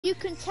you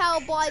can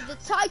tell by the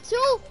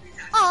title,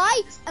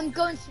 I am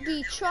going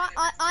to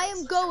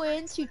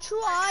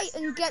try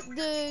and get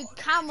the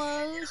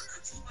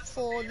camos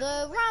for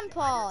the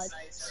rampart.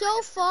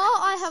 So far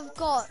I have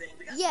got,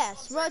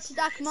 yes, Road to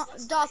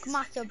Dark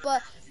Matter,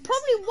 but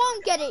probably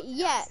won't get it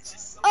yet.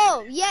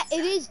 Oh yeah,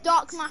 it is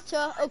Dark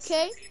Matter,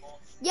 okay.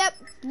 Yep,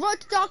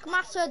 Road to Dark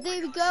Matter,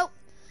 there we go.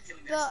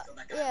 But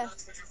yeah,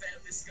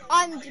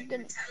 I'm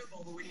gonna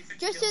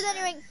just so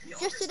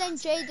then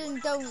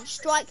Jaden don't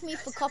strike me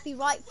for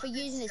copyright for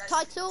using his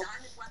title.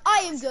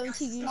 I am going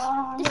to use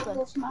this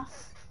one.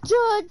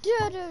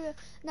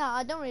 No,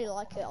 I don't really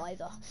like it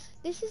either.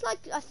 This is like,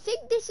 I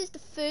think this is the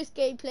first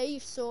gameplay you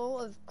saw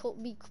of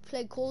me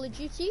play Call of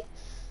Duty.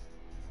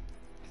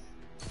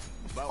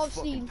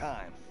 Obviously,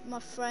 my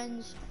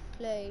friends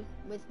play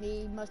with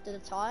me most of the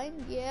time.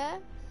 Yeah.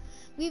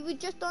 We were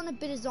just on a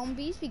bit of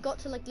zombies. We got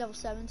to like level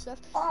 7 stuff.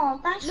 Oh,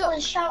 thanks for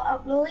the shout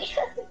out, Louis.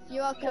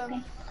 You're welcome.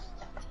 Okay.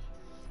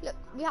 Look,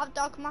 we have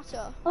Dark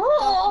Matter. Oh!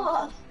 Dark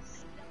Matter.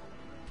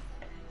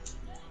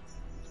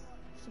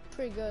 It's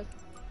pretty good.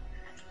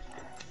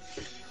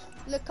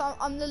 Look,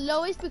 I'm the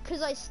lowest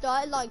because I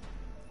started like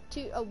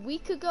 2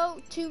 weeks ago,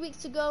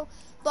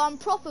 but I'm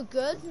proper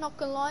good, not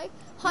gonna lie.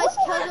 Highest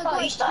kill I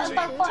got you started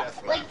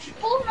like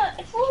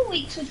 4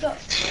 weeks ago.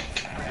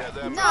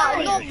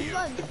 Nah, not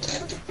fun.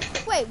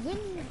 Wait,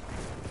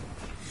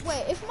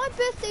 if my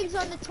birthday's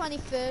on the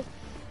 21st,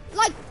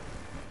 like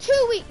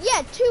 2 weeks,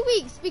 yeah, 2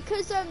 weeks,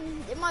 because I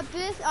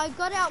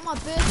got out my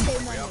birthday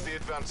money. We have the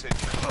advantage.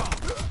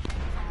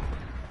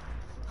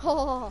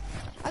 Oh,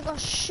 I got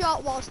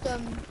shot whilst I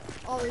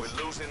was.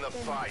 We're losing the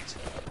fight.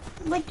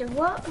 Wait, the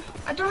what?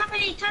 I don't have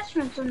any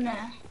attachments on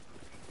there.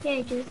 Yeah,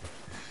 I do.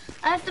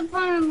 I have to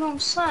buy the wrong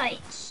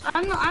sites.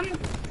 I'm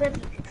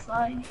perfectly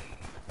fine.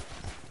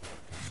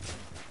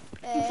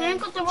 If I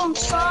got the wrong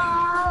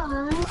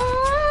side.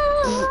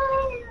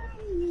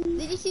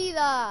 Did you see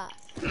that?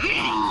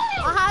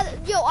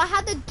 I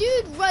had a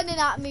dude running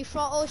at me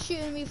or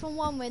shooting me from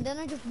one way, and then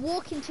I just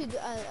walk into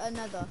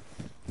another.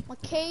 My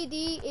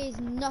KD is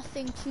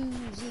nothing to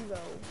 0.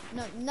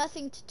 No,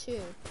 nothing to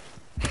 2.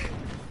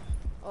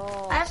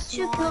 Oh, I have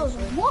 2 kills.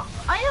 What?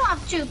 I don't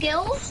have 2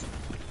 kills.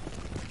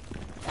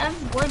 I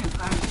have 1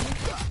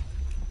 apparently.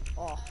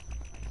 Oh.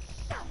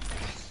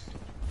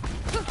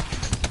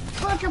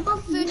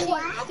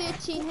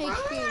 13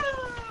 HP.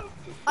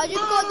 I just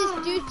got this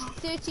dude to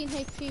 13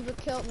 HP but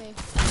killed me.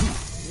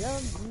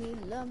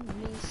 Love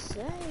me,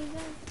 say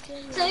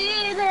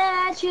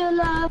that you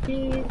love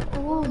me.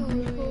 Oh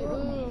me.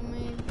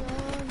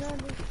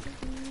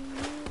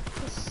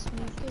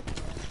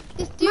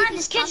 This dude Man,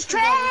 this kid's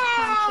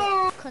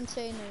trash!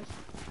 Containers.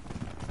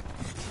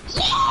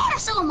 Yeah,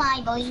 so am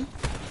I, boy.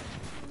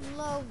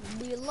 Love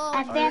me.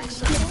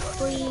 That's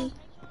free.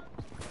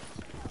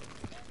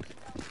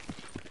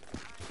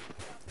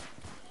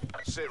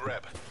 Sit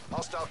rep.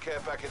 Hostile care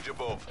package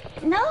above.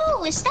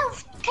 No, it's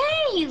Stealth K.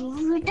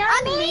 And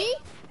me?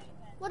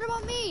 What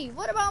about me?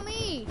 What about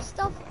me?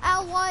 Stealth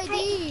LYD.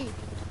 Hey.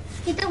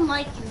 He don't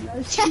like you,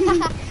 though.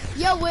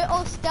 Yo, we're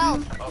all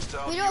stealth. We're all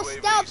UAV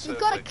stealth. You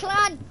got a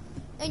clan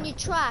and you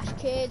trash,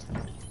 kid.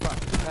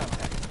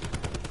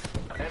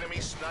 Enemy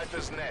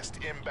sniper's nest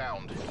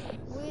inbound.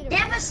 They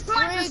have a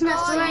sniper's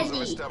nest already.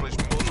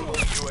 Established multiple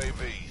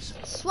UAVs.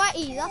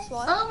 Sweaty, that's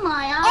why. Oh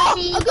my, oh,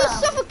 I'm gonna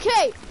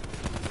suffocate.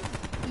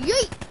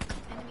 Yoink.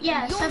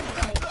 Yeah, yoink.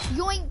 suffocate.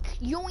 Yoink,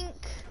 yoink.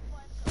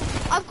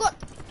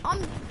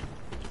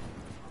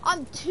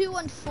 I'm 2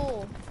 and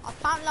 4.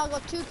 Apparently I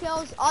got 2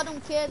 kills. I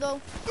don't care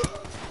though.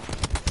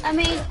 I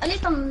mean, at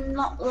least I'm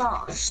not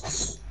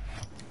lost.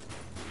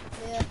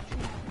 Yeah.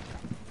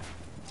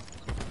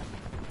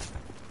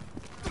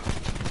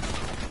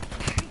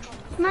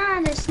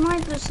 Man, the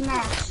sniper's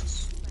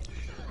nest.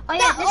 Oh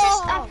yeah, this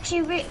is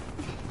actually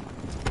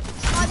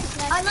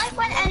I like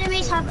when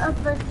enemies have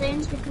other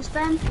things because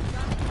then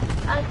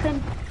I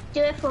can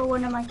do it for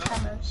one of my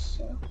cameras.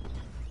 So.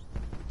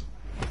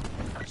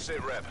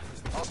 Sit rep.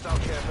 Hostile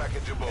care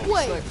package above.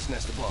 Wait. Sniper's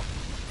nest above.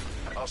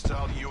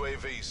 Hostile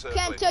UAV circling.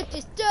 Can't touch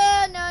this.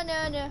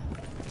 No.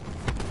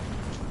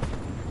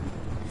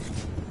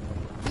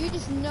 You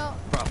just know.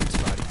 Profit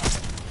spotted.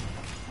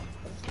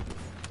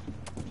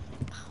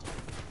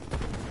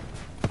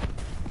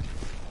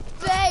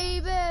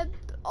 Baby.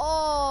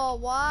 Oh,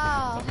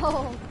 wow.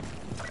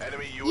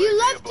 Enemy UAV You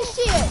love above. to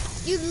see it.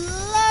 You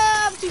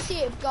love to see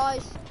it,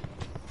 guys.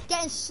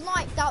 Getting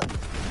sniped out.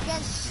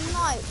 Getting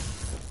sniped.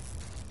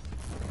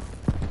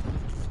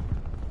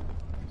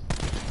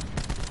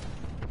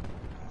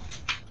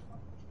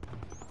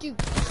 Dude.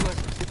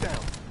 Get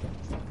down.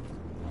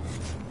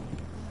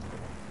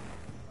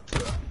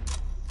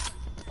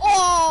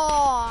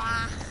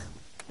 Oh.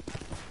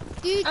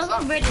 Dude. I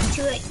got rid of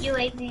 2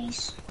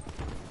 UAVs.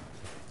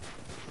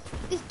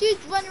 This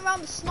dude's running around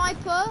with a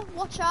sniper.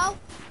 Watch out.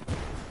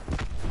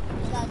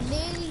 That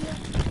nearly.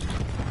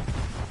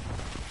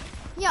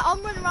 Yeah,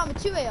 I'm running around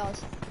with 2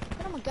 ARs.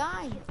 But I'm a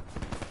guy.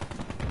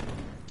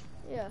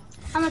 Yeah.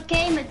 I'm a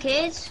gamer,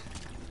 kid.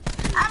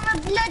 I'm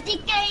a bloody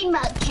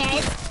gamer,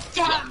 kid.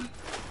 Damn.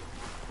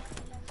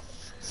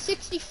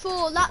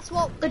 64. That's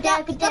what. Good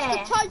That's day. the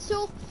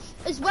title,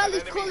 as well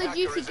as Call of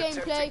Duty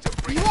gameplay.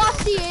 You are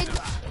seeing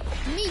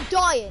me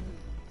dying.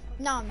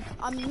 No,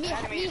 me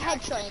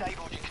headshotting.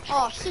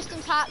 Oh,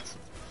 system's hacked.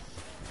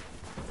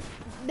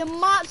 The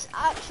map's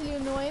actually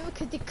annoying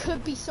because there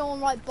could be someone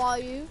right by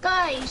you.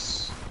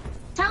 Guys,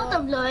 tell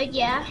them, Lloyd,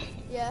 yeah?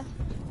 Yeah.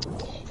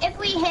 If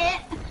we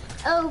hit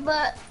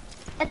over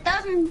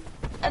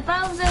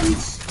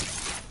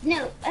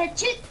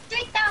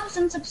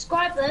 3,000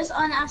 subscribers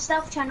on our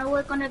stealth channel,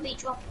 we're gonna be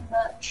dropping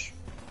merch.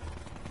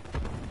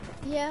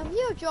 Yeah,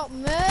 we'll drop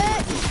merch.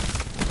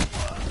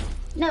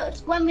 No,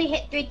 it's when we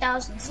hit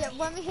 3,000. Yeah,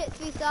 when we hit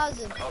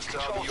 3,000.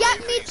 Hostile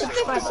Get UAV me to 50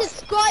 circling.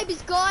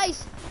 subscribers,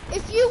 guys.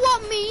 If you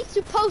want me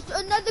to post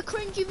another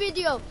cringy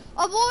video,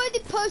 I've already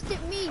posted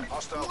my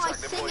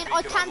singing.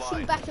 I can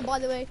sing better, by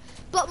the way.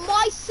 But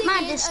my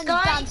singing and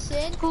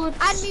dancing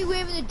and me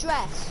wearing a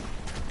dress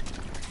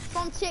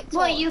from TikTok.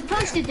 What, you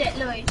posted it,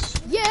 Lloyd?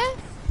 Yeah.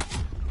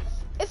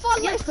 If I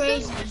You're like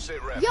crazy. sing,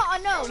 yeah, I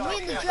know. Me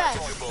in the dress.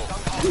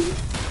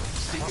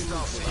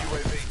 Hostile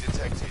UAV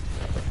detected.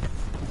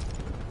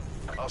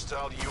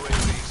 Hostile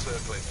UAV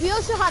circling. We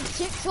also have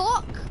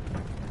TikTok.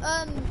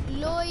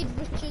 Lloyd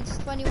Richards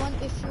 21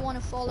 if you want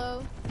to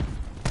follow.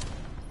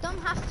 Don't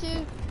have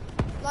to.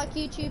 Like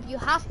YouTube, you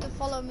have to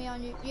follow me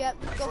on YouTube. Yep,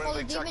 go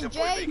follow Demon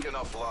J.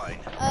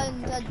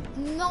 And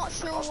I'm not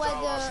sure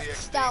whether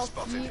Stealth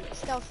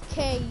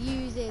K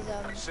uses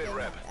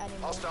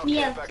anymore.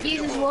 Yeah,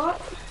 uses what?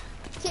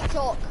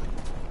 TikTok.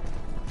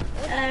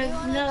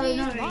 No, not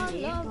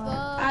really.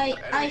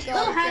 I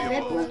still have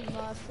it, but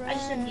I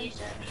just didn't use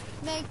it.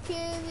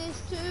 Making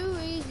this too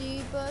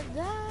easy, but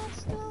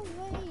that's the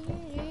way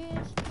it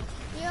is.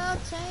 You'll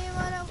tell you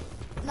what I...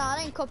 Nah, it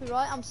ain't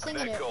copyright, I'm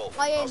singing it.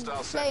 I ain't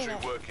playing it.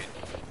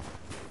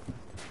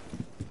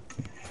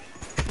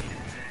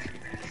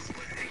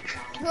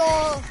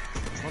 Oh.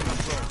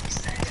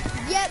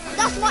 Yeah,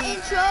 that's my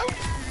intro.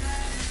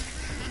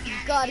 You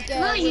gotta get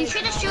No, you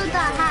should have showed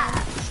that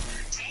hat.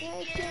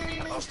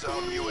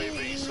 Hostile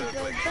UAV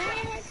circling.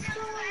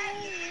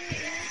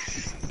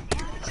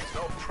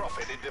 No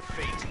profit in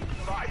defeat.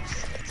 Fight.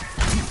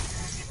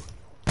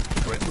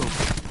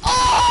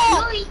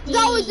 Oh!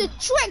 That was a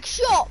trick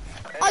shot!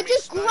 I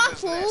just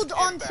grappled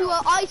onto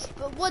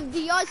one of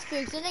the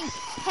icebergs and then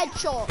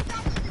headshot.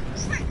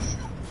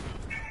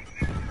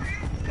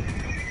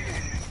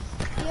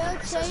 Yo,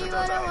 tell you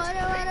what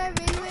I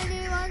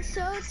really want,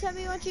 so tell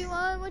me what you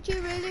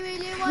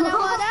really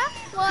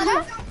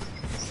wanna.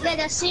 Like,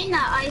 I've seen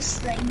that ice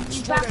thing,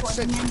 you grappled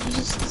and then you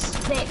just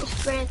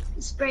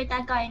sprayed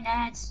that guy in the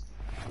head.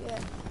 Yeah.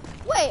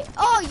 Wait,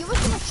 oh, you're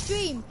watching my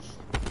stream.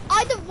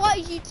 I'd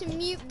advise you to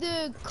mute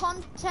the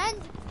content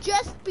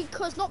just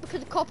because, not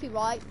because of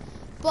copyright,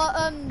 but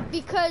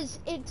because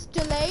it's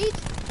delayed.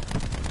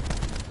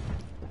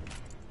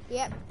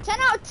 Yep, 10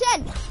 out of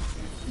 10.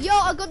 Yo,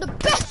 I got the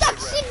best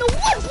axe in the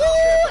world,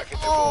 boy!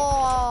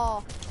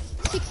 Oh,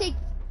 6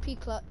 AP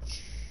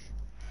clutch.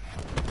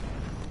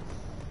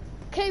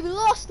 Okay, we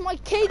lost. My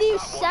KD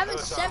was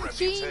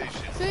 717.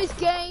 First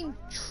game,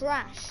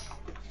 trash.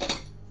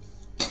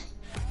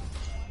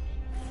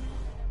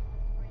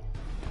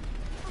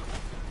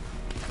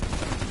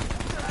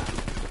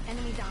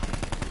 Enemy down.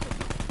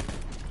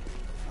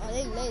 Oh,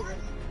 they laser.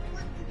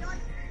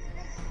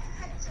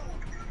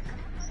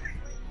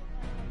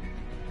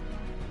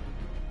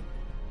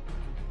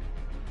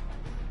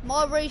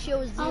 My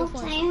ratio is 0.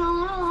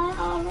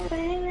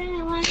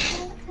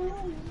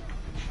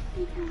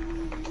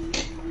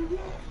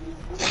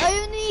 I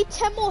only need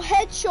 10 more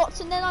headshots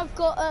and then I've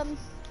got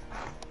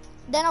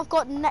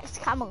the next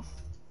camo.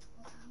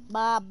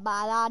 Ba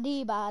ba da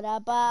dee ba da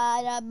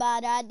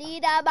dee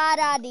da ba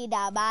da dee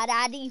da ba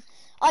da dee.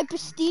 I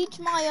prestige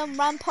my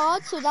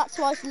rampart, so that's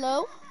why it's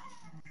low.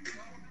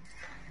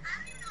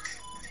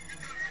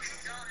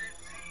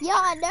 Yeah,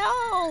 I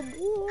know.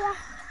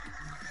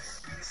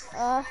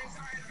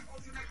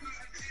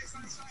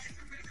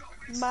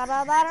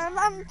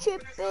 I'm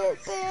chipping.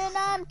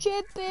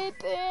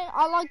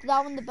 I like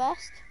that one the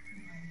best.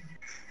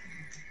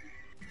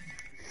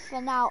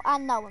 For now,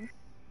 and that one.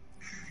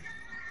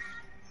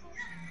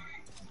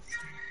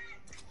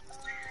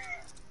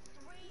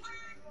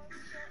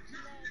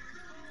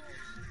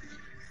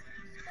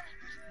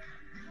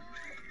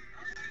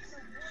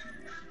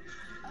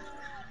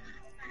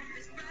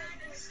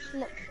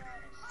 Look.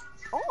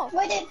 Oh.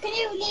 Wait, can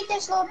you leave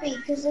this lobby?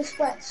 Because there's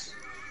sweats.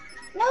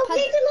 No,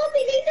 leave the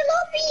lobby!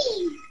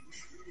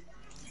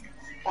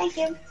 Thank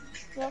you.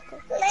 Okay.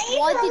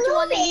 Why did you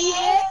want to leave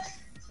it?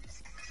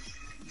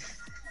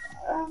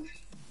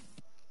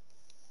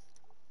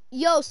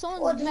 Yo,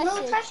 someone's there's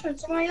no attachment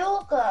to my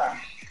Olga.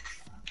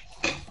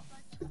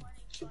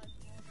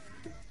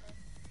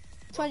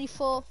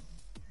 24.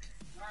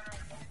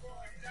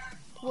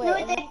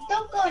 Wait. No,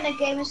 don't go in the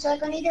game a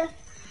sec. I need to...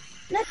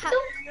 No,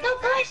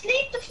 guys,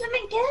 leave the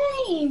flipping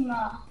game.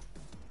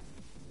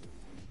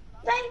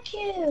 Thank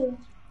you.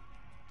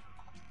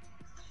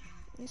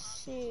 Let's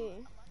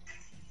see.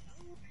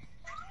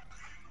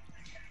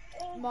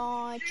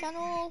 My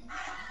channel.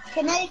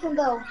 Okay, now you can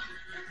go.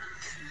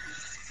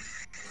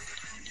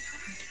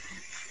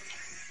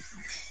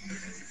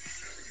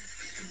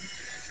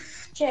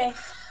 Jay.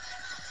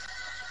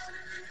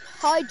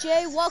 Hi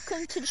Jay,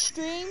 welcome to the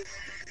stream.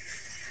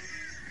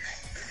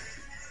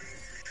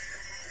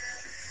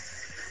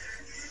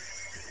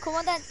 Come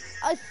on then.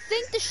 I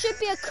think there should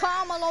be a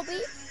karma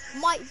lobby.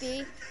 Might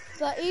be.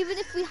 But even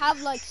if we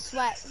have like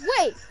sweat.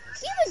 Wait!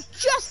 We were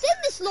just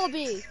in this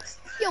lobby!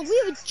 Yo,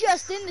 we were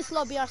just in this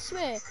lobby, I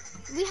swear.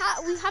 We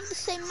have the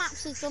same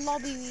maps as the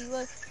lobby we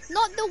were.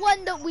 Not the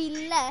one that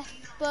we left,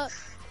 but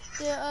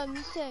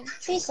the thing.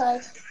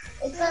 B-side.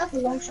 It's better for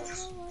long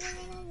shots.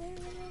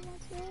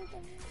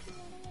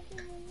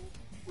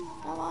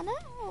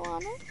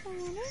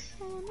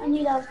 I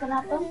knew that was gonna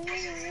happen.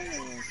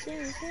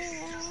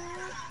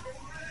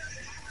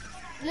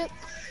 Look.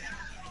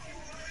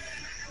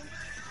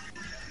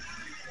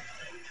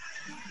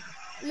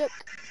 Look.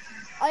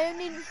 I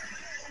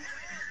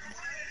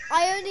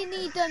only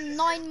need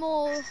 9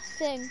 more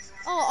things.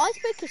 Oh,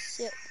 icebreaker's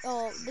sick.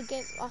 Oh, the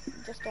game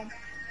just on.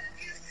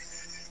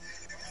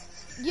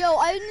 Yo,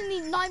 I only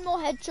need 9 more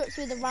headshots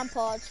with the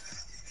ramparts.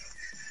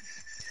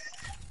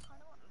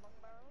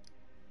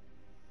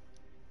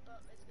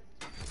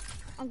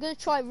 I'm gonna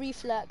try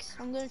reflex.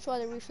 I'm gonna try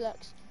the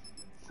reflex.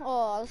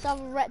 Oh, let's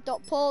have a red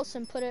dot pulse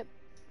and put it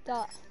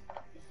that.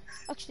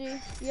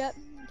 Actually, yep.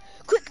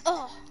 Quick!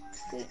 Oh,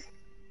 good.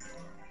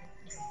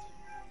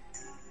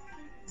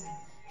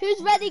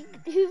 Who's ready?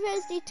 Who's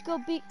ready to go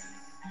beat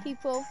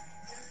people?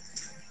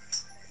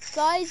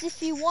 Guys,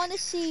 if you want to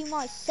see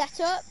my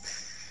setup,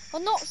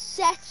 well, not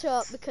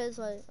setup because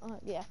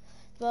yeah,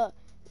 but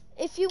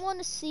if you want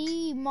to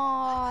see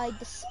my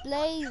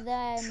display,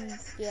 then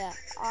yeah,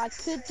 I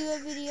could do a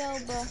video,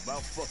 but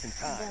About fucking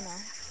I time. don't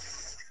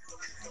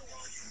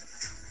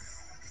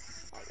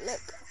know.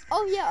 Look,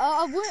 oh yeah,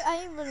 I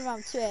ain't running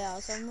around 2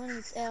 hours. I'm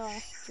running 2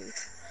 hours too.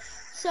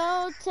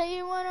 So tell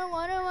you what I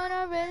wanna,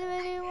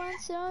 really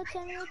want. So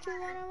tell me what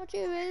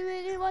you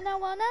really wanna, I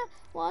wanna,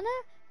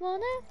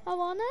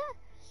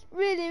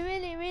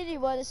 really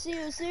wanna see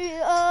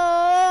you.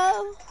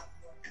 Oh,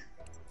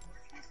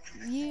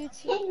 you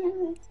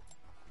too.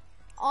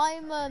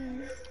 I'm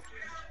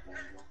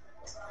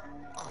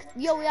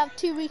Yo, we have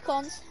 2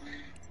 recons,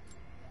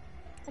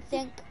 I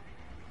think.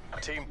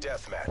 Team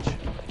deathmatch.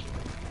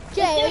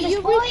 Jay, are you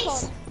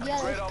recon?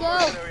 Yeah, Great let's go.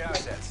 mercenary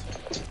assets.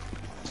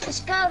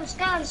 Let's go.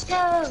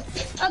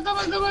 Oh,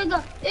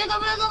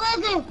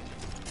 go.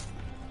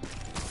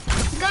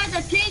 Guys,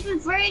 I played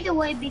with Raid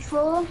Away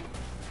before.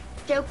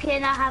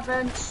 Joking, I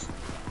haven't.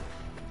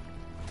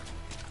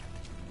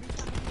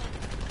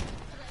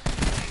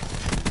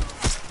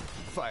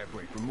 Fire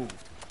break removed.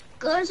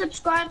 Go and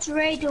subscribe to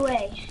Raid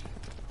Away.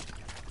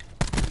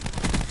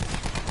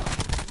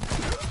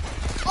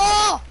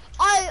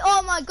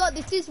 Oh my god,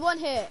 this is 1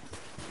 hit.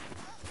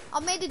 I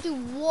made it do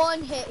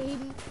 1 hit.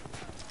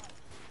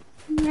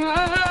 No.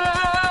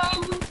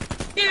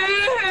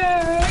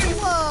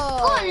 Whoa.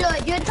 Oh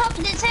look, you're top of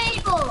the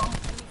table.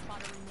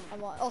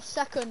 Oh,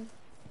 second.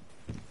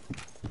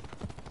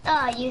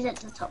 Ah, I use it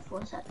to top for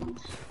a second.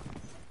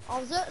 I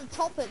was at the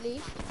top at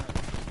least.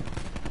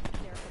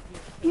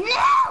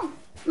 No!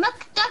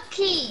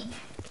 McDucky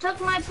took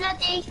my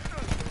bloody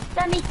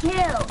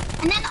kill.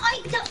 And then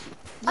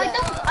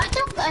I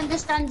don't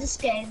understand this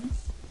game.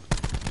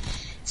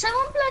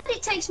 Someone bloody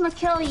takes my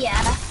kill,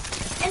 yeah.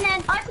 And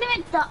then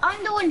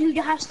I'm the one who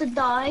has to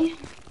die.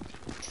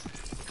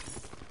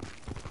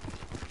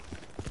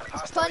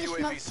 It's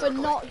punishment for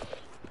not.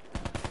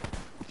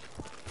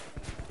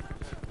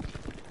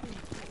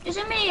 Is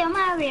it me or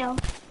Mario?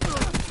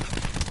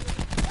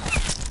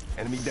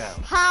 Enemy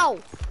down. How?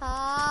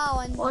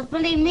 Well,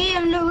 believe me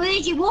and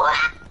Luigi. What?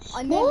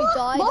 I nearly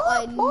died.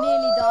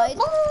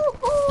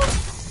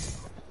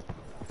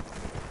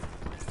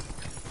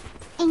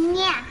 And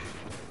yeah.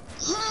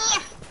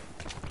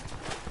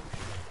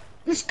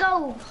 Let's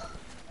go.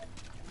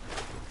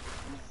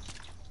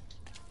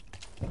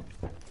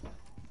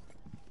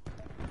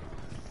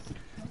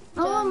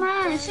 Oh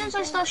man, as soon as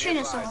I start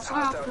shooting someone, I'm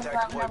Hostile gonna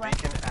tactical go away.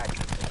 beacon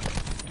active.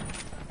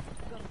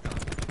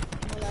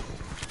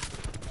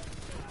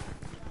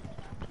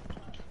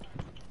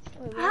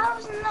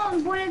 How's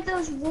not one of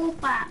those wall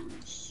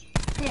bands?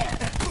 Here.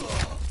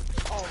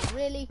 Oh,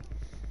 really?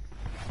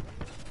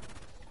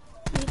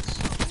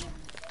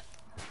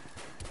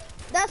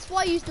 That's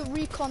why I use the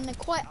recon. They're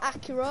quite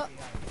accurate.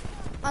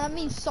 And I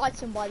mean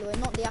sighting, by the way,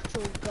 not the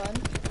actual gun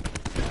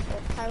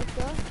or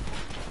character.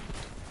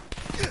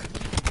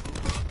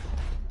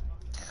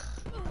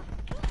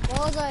 What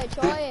was I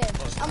trying?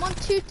 I'm on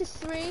 2 to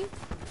 3.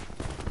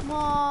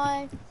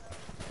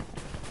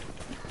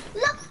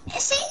 Look,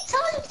 see,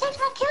 someone takes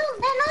my kill,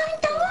 then I'm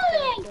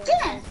dying.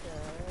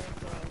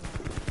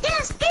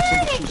 Yes,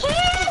 get it,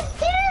 kid,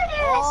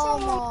 Oh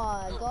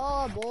my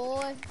god,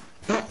 boy.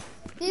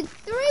 Did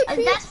 3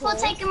 people? That's for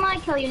taking my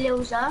kill, you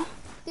loser.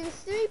 There was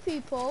 3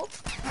 people.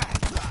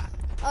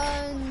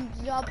 And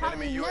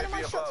apparently none of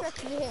my shots were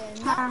actually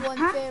hitting. That one,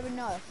 fair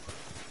enough.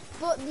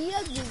 But the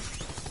others,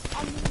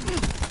 I mean,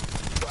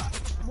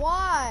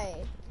 why?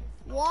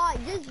 Why?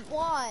 Just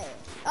why?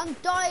 I'm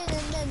dying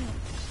and then...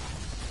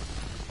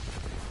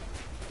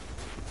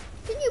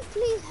 Can you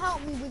please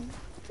help me with...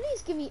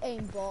 please give me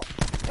aimbot.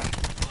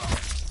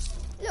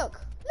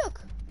 Look,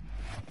 look.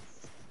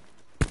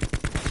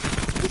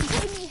 He's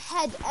hitting me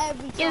head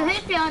every time. Yo,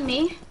 who's behind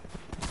me?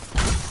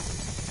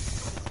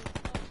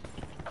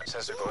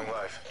 Sensor going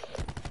live.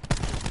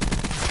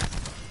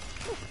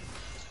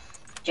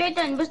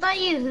 Jaden, was that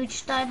you who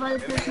just died by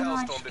the Enemy person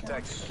I hellstorm just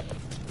detected. killed?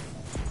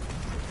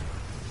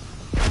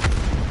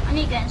 I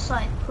need to get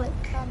inside quick.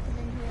 Camping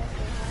in here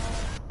for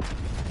help.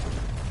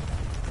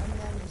 And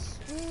then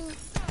scoop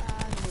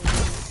and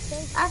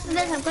take After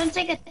this, I'm going to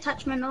take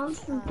attachment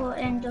off and put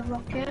in the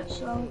rocket,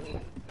 so...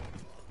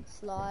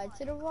 slide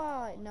to the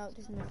right. No,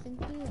 there's nothing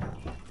here.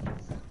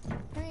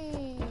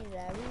 Hey,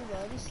 there we go.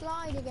 We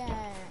slide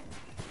again.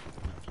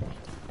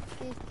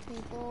 There's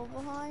people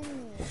behind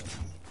me.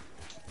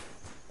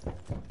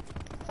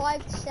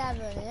 5 to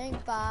 7. It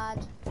ain't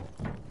bad.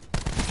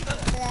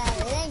 Yeah,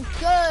 it ain't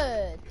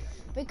good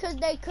because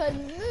they could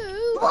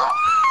move,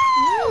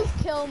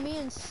 kill me,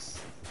 and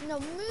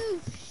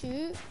move,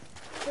 shoot,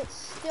 but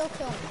still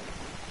kill me.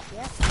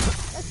 Yeah.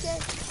 Okay.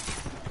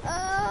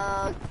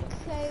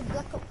 Okay.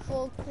 Black Ops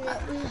 4 create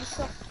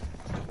Ubisoft.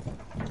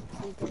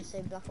 So you can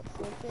say Black Ops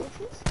 4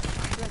 creators.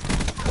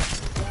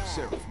 Yeah.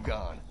 Seraph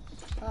gone.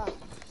 Ah,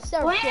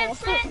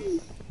 Seraph.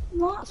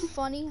 What? It's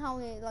funny how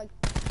it like.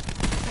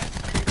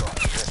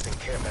 Testing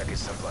care package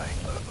supply.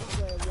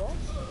 Where what?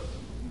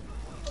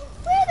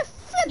 Where the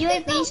flip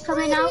did UAV's that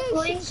coming out,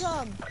 radiation boys.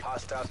 come?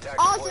 Hostile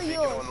tactical Ours or beacon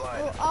yours?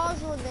 online. Or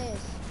ours or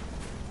this?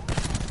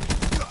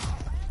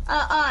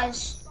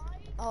 Ours.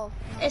 Oh,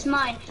 It's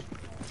mine.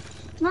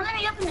 Not let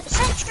me open it.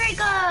 Sentry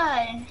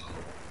gun!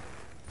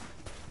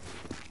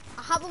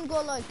 I haven't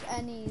got like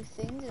any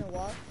things in a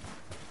while.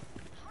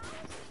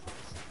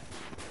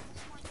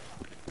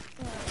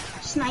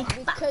 Sniper.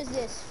 Because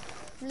there's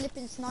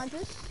flipping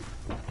snipers.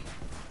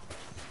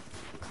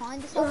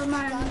 Kind of Oh,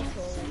 man.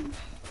 self-explanatory.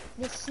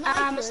 The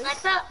I'm a snipers,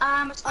 sniper,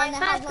 I'm a and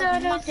sniper, they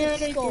have like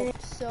massive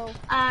scopes, so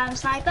I'm a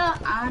sniper,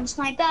 I'm a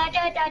sniper,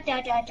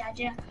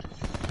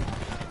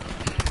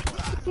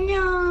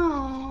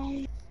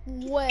 No.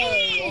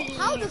 wait,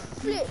 how the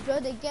flip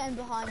are they getting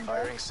behind them?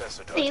 Firing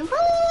sensor dart. Wait,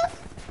 what?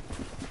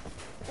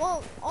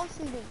 Well,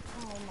 also they,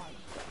 oh my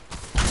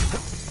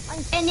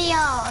god. In the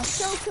arse.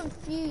 So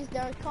confused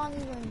that I can't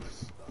even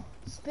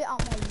spit out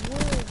my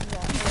words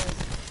right here.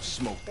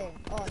 Smoke. Thing.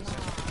 Oh no.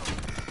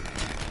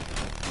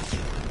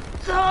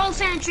 Go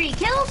sentry,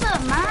 kill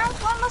them, man.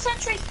 Why am I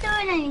sentry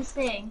doing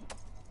anything?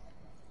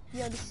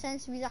 Yo, the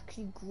sensor is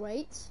actually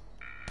great.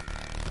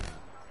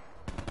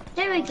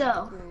 There we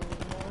go.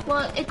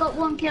 Well, it got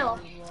 1 kill.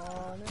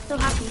 So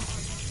happy.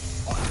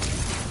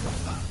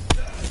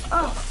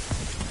 Oh.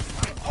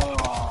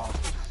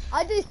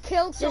 I just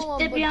killed Just someone.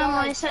 dip But on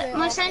died straight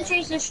my after.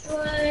 sentry's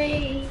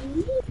destroyed.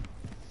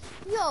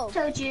 Yo,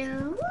 Told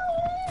you.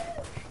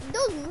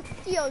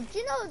 yo, do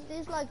you know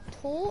there's like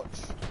torch?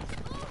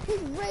 His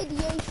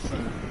radiation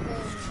thing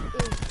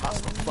is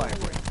Hostile fire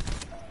break.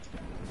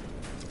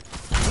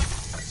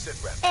 Sit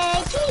rep.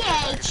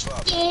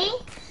 ADHD.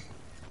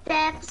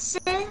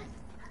 Deficit.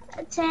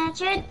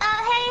 Attention.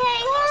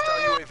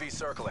 Hostile Hey. UAV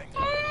circling.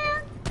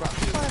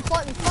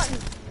 Fight me.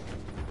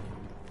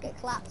 Get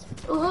clapped.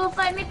 Ooh,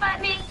 fight me.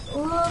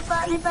 Ooh,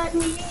 fight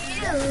me.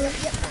 Yep.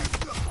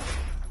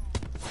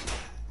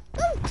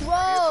 Don't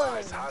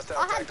drone.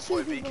 I had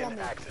 2 people on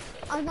me.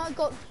 And I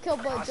got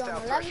killed by a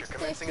drone. 11 to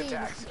 15.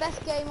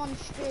 Best game on the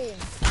stream.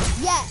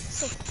 Yeah,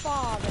 so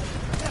far then.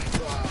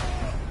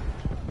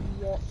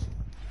 What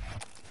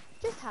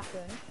just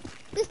happened?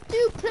 This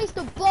dude placed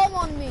a bomb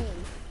on me.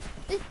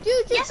 This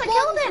dude just Yes, I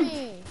killed bombed him.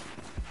 me.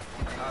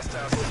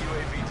 Hostile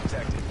UAV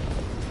detected.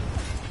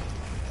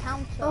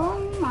 Counter. Oh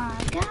my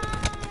god.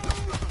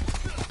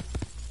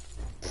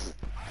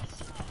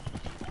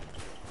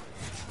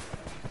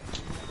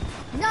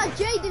 Nah,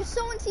 Jaden,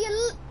 someone to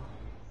your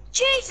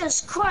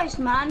Jesus Christ,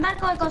 man. That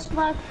guy got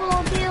like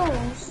 4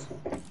 kills.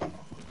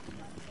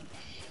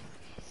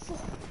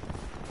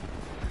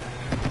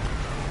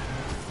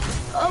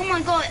 Oh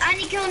my god, and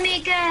he killed me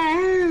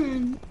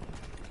again.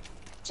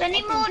 Is there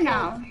any more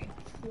now?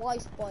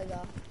 twice by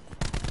that.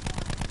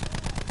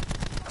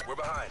 We're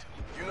behind.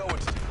 You know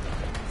what to do.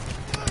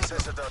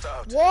 Sensor dart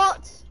out.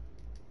 What?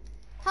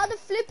 How the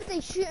flip are they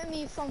shooting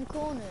me from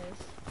corners?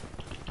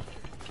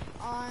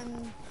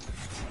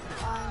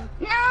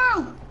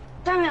 No!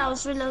 Damn it, I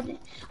was reloading.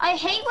 I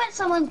hate when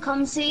someone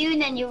comes to you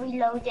and then you're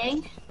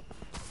reloading.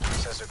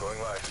 Sensor going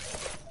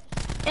live.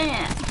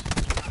 Yeah.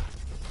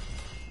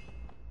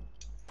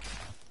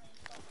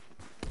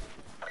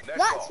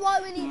 That's why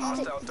we need to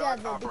stick Hostile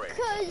together, dart operating.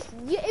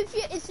 because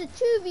it's a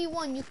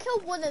 2v1, you kill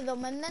one of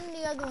them and then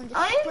the other one just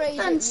I'm sprays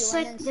done at you and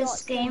sick then this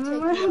starts game to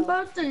and take we're you out.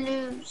 about to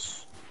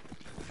lose.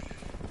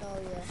 Oh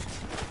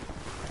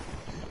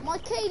yeah. My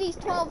KD's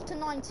 12 to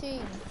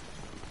 19.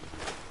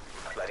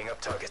 Lighting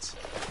up targets.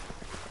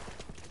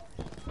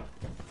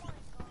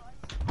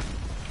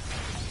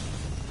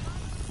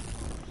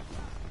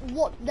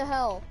 What the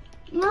hell?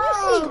 No!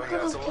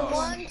 Going out to lost.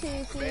 1, 2,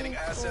 3, Remaining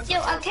 4. assets. Yo,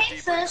 I came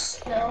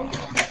first though.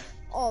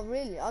 Oh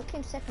really? I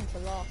came second to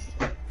last.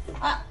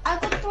 I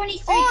got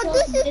 23 Oh, kills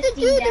this and is the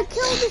 15 dude who deaths.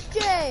 killed us,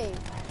 Jay.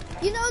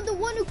 You know, the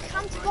one who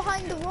camped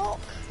behind the rock?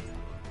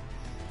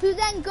 Who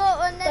then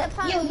got, and then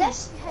apparently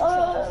that's,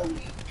 headshot.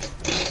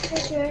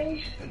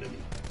 okay.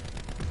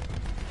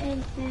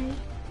 Anything.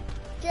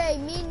 Jay,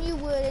 me and you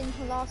were in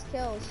the last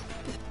kills.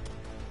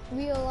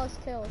 Real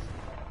last kills.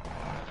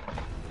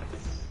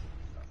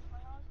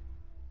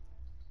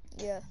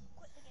 Yeah.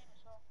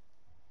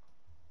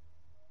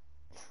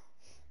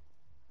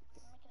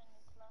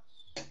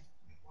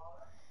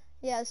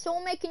 Yeah, so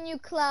we'll make a new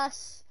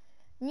class,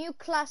 new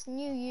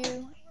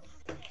you.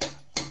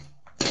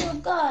 So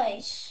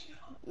guys,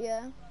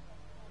 Yeah,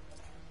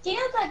 do you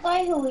know that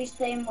guy who he's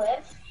playing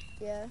with?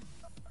 yeah.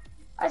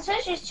 I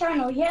searched his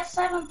channel. He has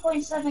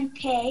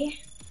 7.7k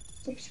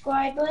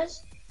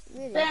subscribers.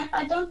 Really? Then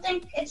I don't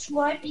think it's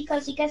right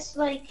because he gets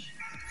like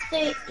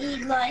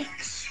 30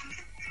 likes.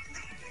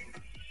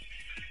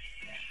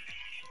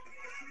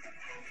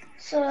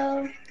 So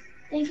I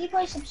think he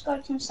probably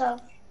subscribed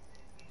himself.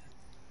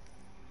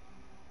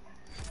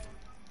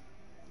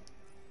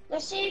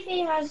 Let's see if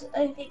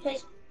he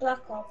plays Black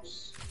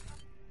Ops.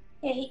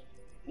 Yeah,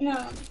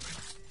 no.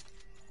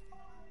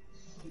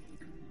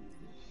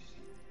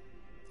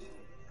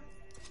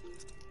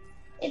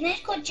 His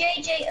name's called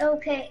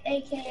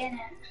JJOKAK in it.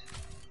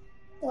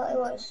 What it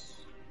was.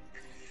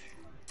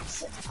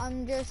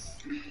 I'm just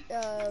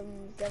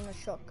getting a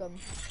shotgun.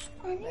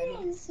 And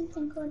there is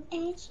something called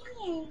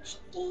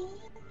HEHD,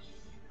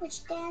 which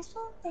stands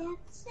for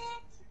Sex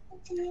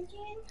Intelligent.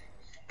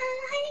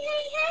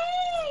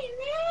 Hey,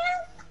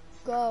 man!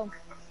 Go.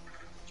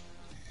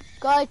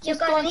 Guys, You just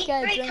go and need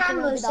get a 3 drink. It won't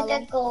be camos that to get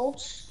long.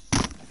 gold.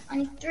 I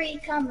need 3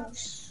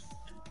 camos.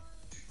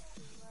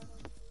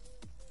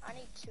 I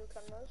need 2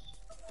 camos.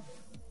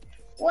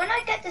 When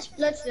I get this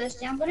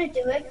bloodthirsty, I'm gonna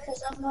do it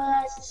because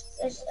otherwise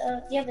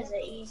the others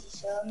are easy.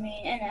 So I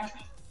mean, you know.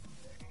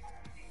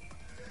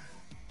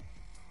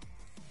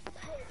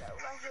 Payload,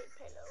 I hate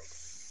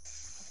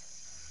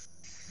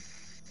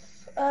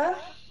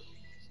payload.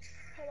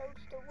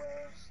 Payload's the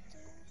worst.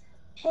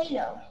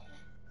 Halo.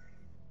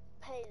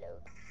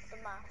 Payload, the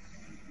map.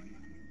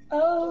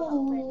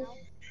 Oh.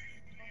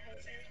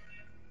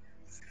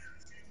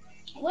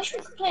 I wish we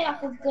could play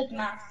like a good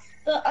map,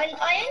 but I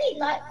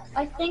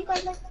think I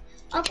like.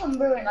 I'm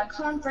from Ruin. I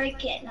can't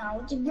break it now.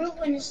 The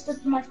Ruin is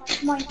my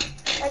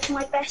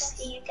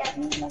bestie. You get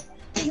me? Like,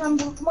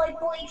 my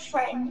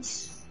boyfriend.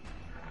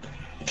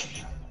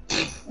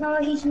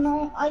 No, he's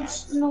not. I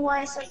just don't know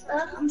why I said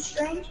that. I'm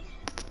strange.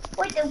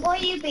 Wait, then why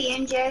are you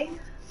being Jay?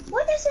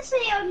 What does it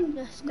say on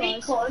Yes, guys.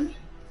 Recon?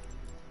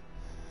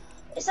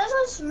 It says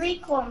on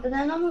Recon, but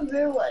then I'm a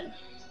Ruin.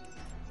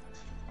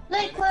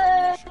 Like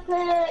where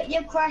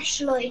your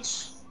crash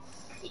lights.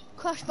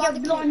 Crash Your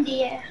Bandicoot. blondie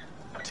hair.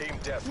 Team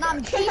deathmatch. Nah,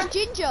 he's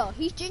ginger.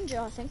 He's ginger,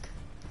 I think.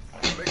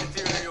 Make it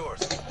dear to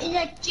yours. It's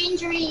like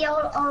gingery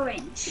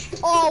orange.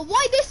 Oh,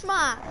 why this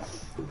man?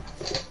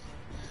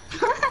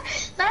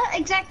 That's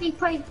exactly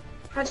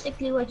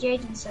practically what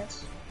Jaden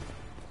says.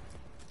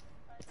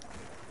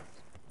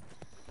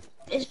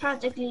 It's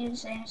practically the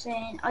same,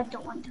 saying I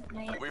don't want to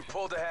play it. We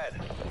pulled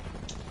ahead.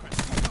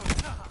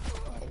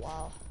 Oh,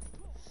 wow.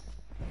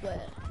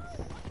 Where?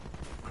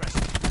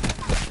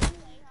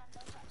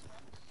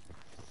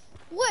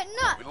 Wait,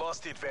 no. We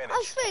lost the advantage.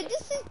 I swear,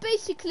 this is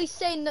basically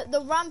saying that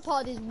the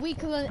Rampart is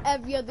weaker than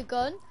every other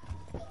gun.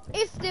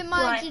 If they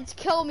manage to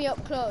kill me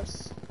up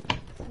close.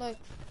 Like,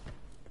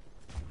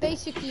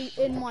 basically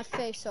in my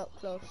face up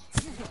close.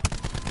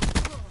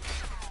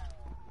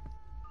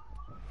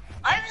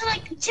 I was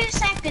like 2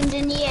 seconds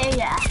in the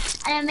area,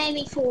 and it made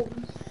me fall.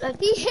 Like,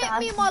 He hit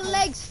me in my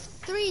legs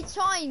 3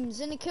 times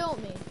and he killed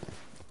me.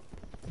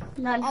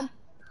 No.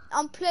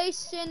 I'm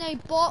placing a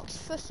box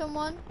for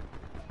someone.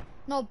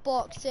 Not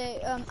box,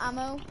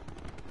 ammo.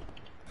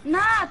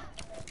 Nah.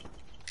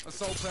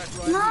 Assault pack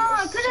right No,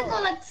 I here. could have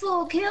got like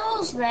 4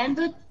 kills then,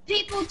 but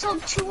people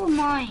took 2 of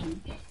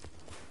mine.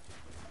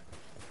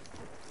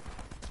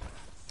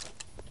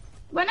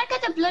 When I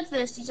get the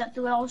bloodthirsties up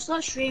the way, I'll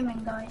start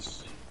streaming,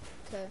 guys.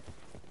 Okay.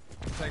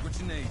 Take what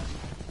you need.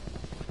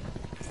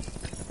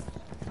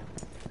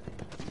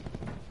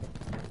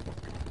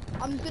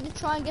 I'm gonna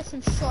try and get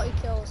some shotty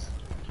kills.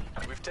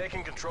 We've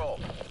taken control.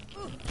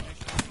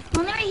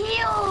 Let me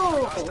heal!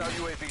 Hostile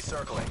UAV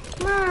circling.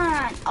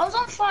 Man, I was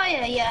on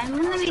fire, yeah, and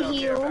let me Hostile care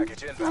heal.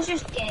 package inbound. That's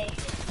just gay.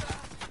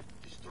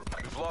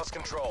 We've lost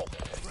control.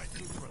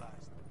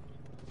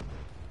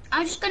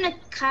 I'm just gonna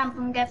camp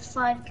and get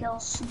 5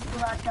 kills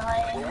without We're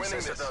dying. winning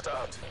this.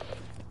 Out.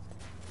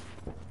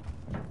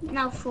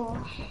 No, 4.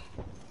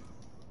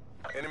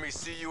 Enemy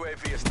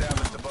CUAV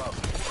established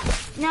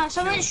above. No,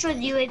 someone destroyed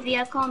the UAV,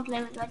 I can't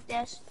play with like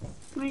this.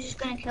 Someone's just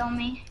gonna kill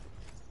me.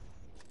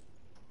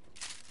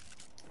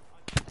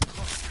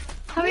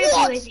 Hurry up,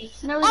 What?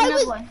 UAV. No, there's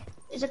another one.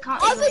 There's a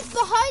can't. I was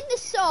behind the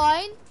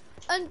sign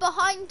and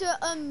behind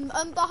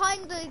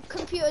the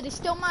computer. They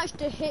still managed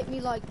to hit me,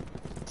 like,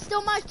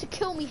 still managed to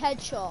kill me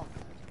headshot.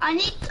 I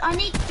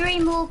need 3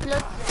 more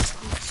blood.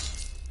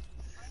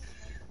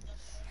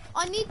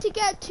 I need to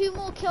get 2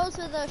 more kills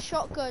with a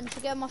shotgun to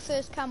get my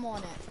first camo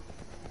on it.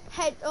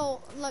 head, oh,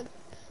 like,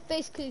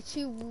 basically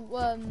 2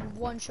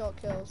 one-shot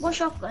kills. What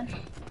shotgun?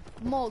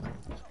 MOG.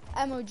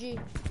 MOG.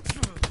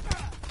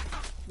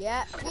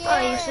 Yeah.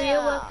 Oh, so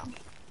you're working.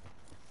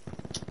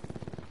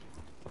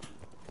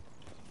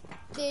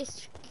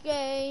 This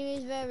game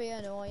is very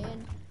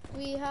annoying.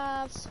 We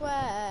have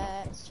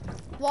sweats.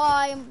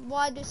 Why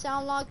does it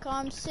sound like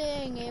I'm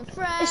singing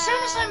French? As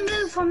soon as I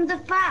move from the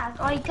back,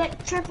 I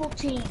get triple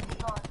teamed.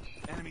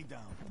 Enemy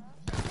down.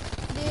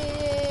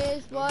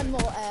 There's one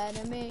more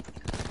enemy.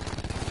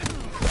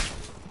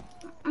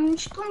 I'm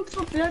just going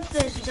for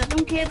bloodthirsters. I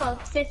don't care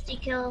about 50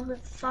 kills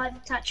with 5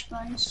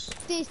 attachments.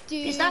 This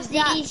dude that's is the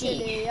actually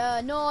easy.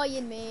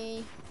 annoying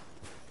me.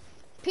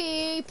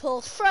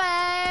 People's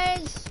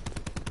friends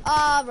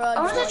are annoying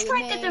I want to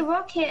try me. to get the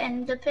rocket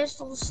and the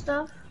pistol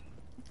stuff.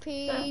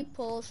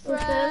 People's Go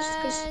first,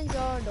 'cause friends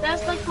are annoying.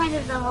 that's like kind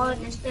of the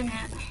hardest, isn't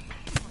it?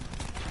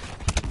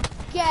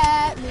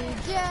 Get me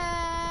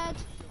dead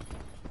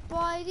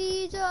by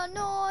these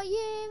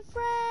annoying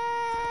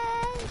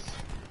friends.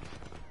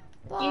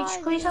 You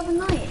just call yourself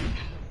annoying.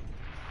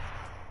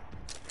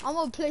 I'm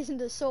gonna place in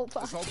the assault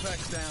pack. Assault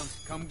pack's down.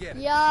 Come get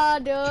it. Yeah,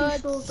 Two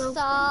dude. souls open.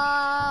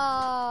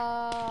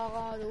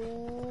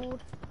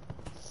 Dude.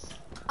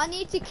 I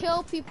need to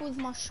kill people with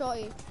my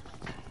shotty.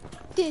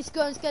 This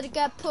gun's gonna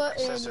get put in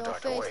Sensor your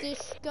dark face. away.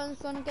 This gun's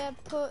gonna get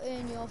put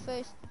in your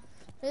face.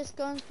 This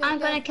gun's gonna I'm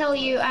gonna get kill put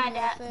you in and your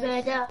that face.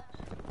 murder.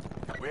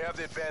 We have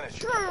the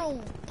advantage.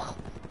 Boom!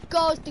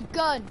 Goes the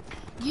gun.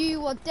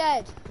 You are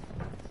dead.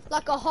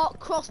 Like a hot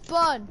cross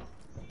bun.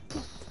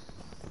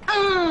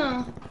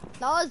 That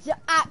was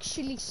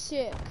actually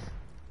sick.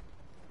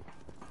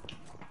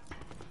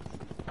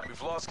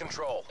 We've lost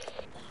control.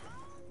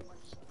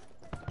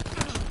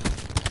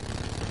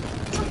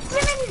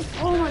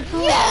 Oh my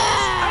god.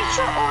 Yeah! I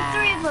shot all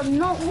 3 of them,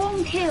 not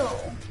 1 kill.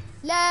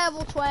 Level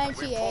We pulled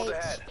 28.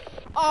 ahead.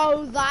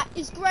 Oh, that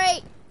is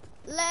great.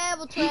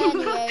 Level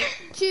 28.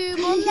 2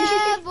 more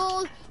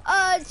levels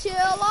until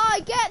I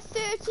get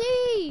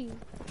 30.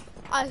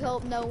 I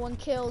hope no one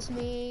kills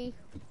me.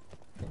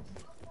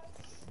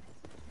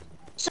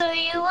 So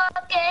you are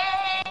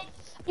gay.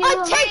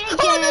 I take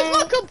corners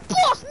like a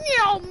boss.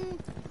 Meow.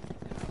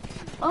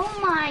 Oh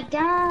my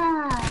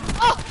god.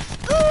 Oh,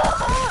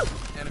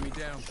 Enemy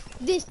down.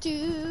 this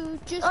dude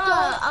just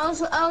I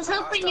was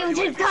hoping you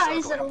did die,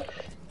 so,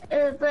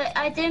 but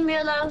I didn't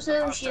realize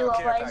it was you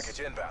Hostile care always. package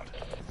inbound.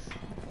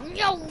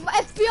 No,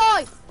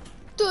 FBI.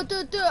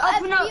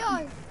 Open up.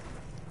 FBI.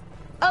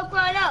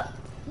 Open it up.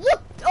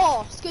 What?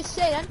 Oh, it's good to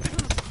say then.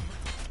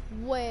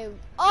 Whoa.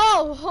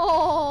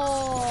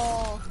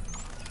 Oh.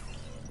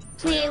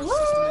 Clear. System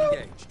Woo.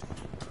 engaged.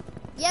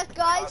 Yes,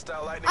 guys.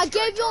 Hostile lightning I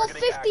strike gave you all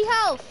targeting 50 active.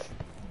 health.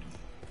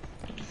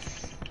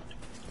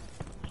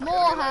 More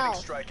Enemy lightning health.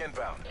 strike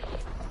inbound.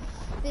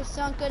 This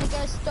one's gonna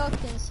get stuck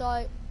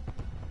inside.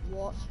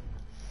 What?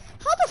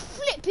 How the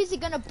flip is it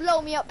gonna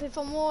blow me up if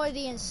I'm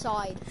already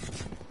inside?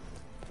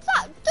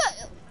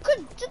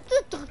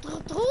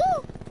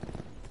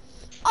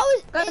 I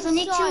was Guys, I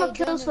need 2 more inside,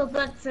 kills for damn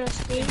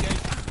bloodthirsty.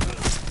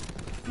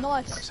 it.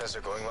 Nice.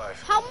 Sensor going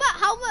live. How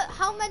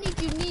many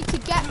do you need to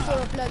get for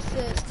a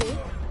bloodthirsty?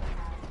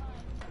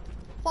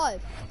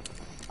 5.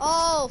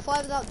 Oh,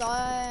 5 without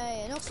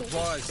dying. Okay.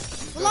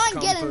 Supplies. Well, I ain't First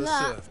come, getting first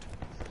that. served.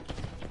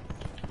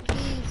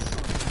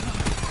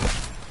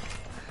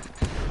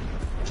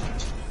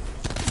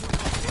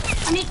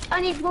 Please.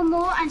 I need 1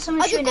 more and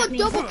someone I just shooting got at me.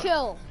 double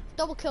kill.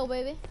 Double kill,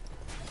 baby.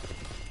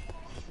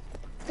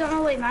 Don't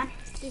know wait, man.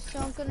 This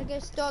one's gonna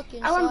get stuck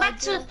inside. I went back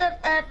to you.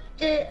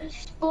 the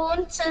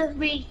spawn to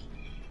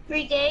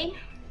regain.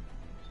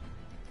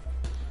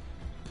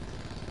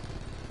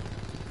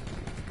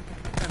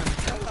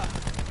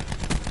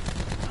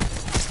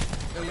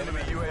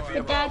 Enemy UAV Gada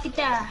above.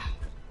 gada.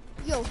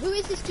 Yo, who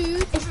is this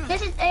dude?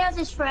 This is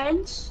Ayaz's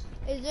friends.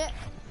 Is it?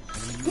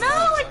 No,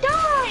 I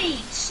died!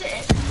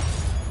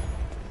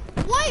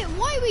 Why are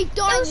we dying?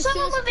 There was as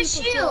someone soon with a as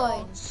people die?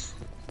 shield.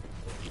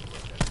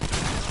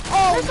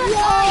 Oh, That's not nice.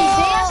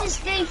 what? Ayaz is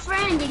gay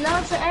friend. He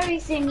loves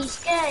everything. He's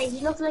gay. He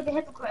looks like a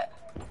hypocrite.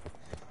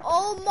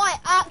 Oh my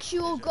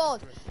actual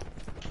god.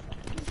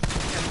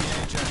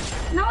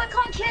 No, I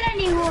can't kill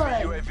anyone.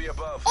 UAV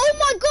above. Oh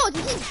my god,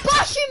 he's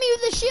bashing me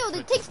with a shield.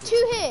 It takes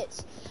 2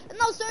 hits. And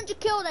now Sonja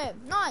killed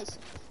him. Nice.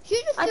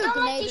 You just I threw a don't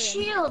like grenade these at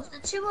him. shields. They're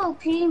too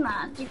OP,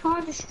 man. You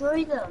can't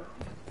destroy them.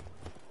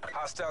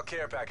 Hostile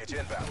care package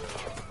inbound.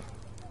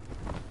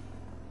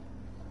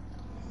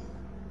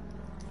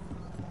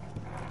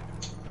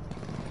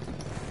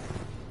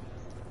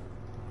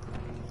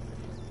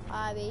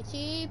 I be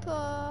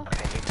cheaper.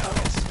 Taking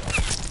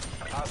targets.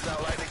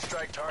 Hostile lightning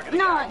strike targeting.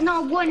 No,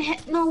 no one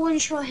hit, no one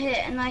shot hit,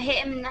 and I hit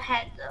him in the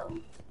head though.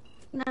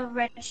 Never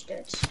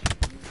registered.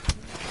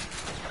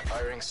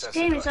 Firing This sensor.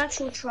 game is gun.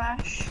 actual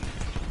trash.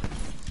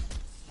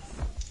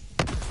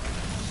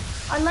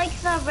 I like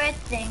that red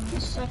thing.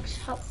 It's like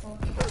helpful.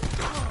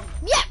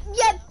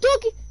 Yeah,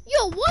 dog.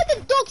 Yo, why are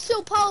the dogs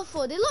so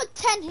powerful? They like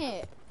 10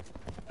 hit.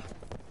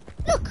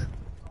 Look.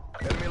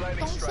 Enemy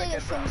lightning Don't strike say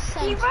it from inbound.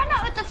 He center. ran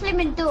out of the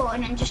flaming door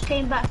and then just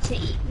came back to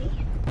eat me.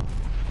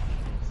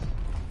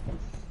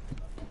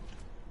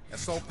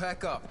 Assault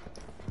pack up.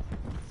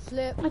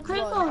 Flip. I could've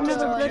Run. got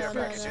another No, blood no,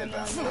 first. no.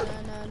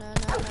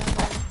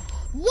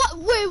 What?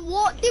 Wait,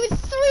 what? There was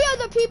 3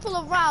 other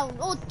people around,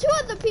 or 2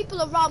 other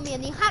people around me,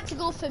 and he had to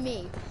go for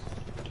me.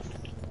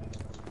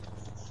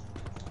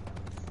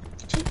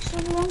 Takes so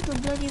long to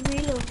bloody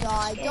reload.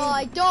 Die,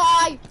 die,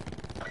 die!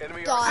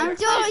 Enemy Die, I'm RCXD.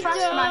 doing die,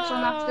 fast match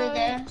on die!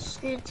 after this.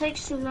 It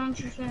takes too long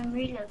to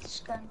reload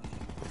this gun.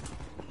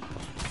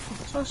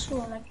 It's also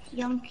like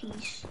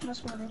Yankees.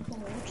 That's what they're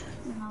called.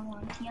 And I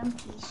want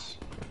Yankees.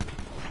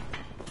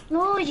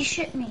 No, you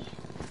shit me.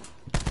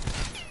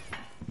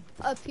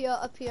 Up here,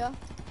 up here.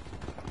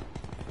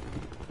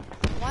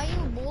 Why are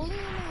you bullying me?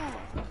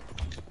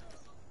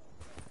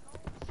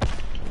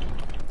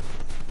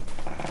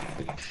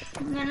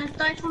 I'm gonna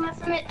die from it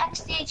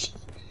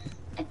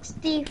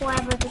XD,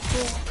 whatever they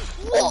call.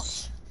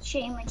 What?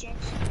 Shit images.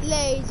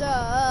 Laser!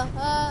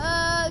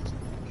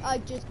 I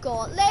just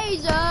got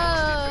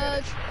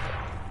lasered!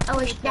 I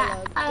wish that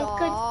I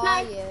could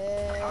fly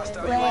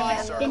Hostile way UAV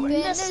up circling.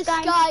 in the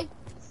sky.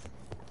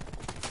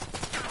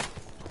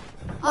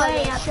 I Way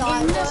wish up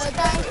I in the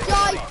would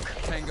die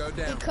Tango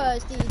down.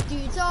 because these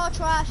dudes are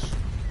trash.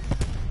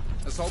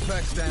 Assault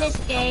pack's down. This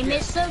game Come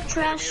is so Enemy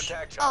trash.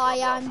 attack chopper I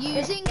above. am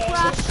using This game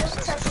crash. is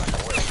just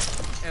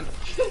trash. And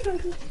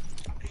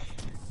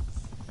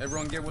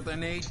everyone get what they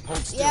need. Hold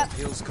still. Yep.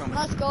 Heals coming.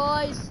 Nice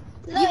guys.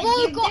 Look, You've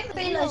all you got didn't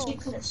realize you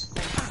heals. could have.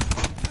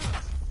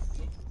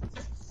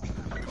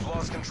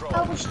 Lost control.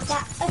 I wish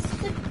that I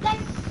could fly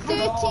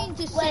 13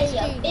 to way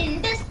up 16.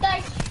 in the sky.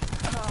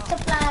 To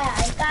fly,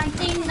 I can't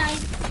deny.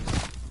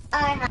 I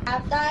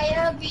have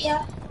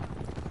diarrhea.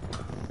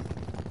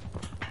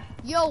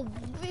 Yo, No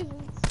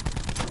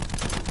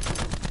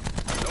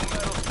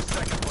medals for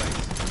second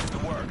place.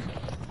 Good work.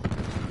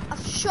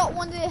 I've shot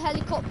one of the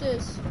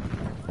helicopters.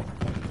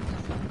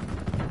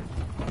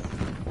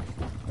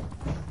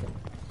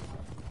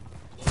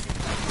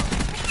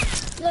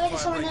 Look at Fire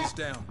someone rate is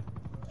there. down.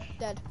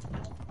 Dead.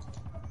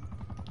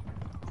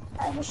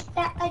 I wish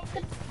that I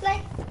could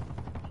fly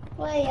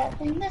way up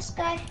in the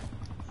sky.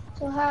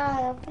 So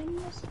high up in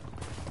the sky.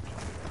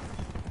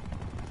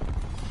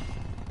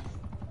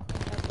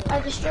 I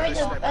destroyed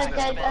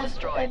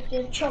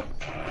the chop.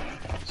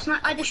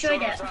 I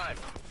destroyed it. Time.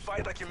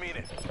 Fight like you mean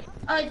it.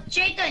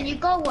 Jayden, you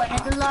got one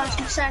at the last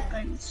 2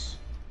 seconds.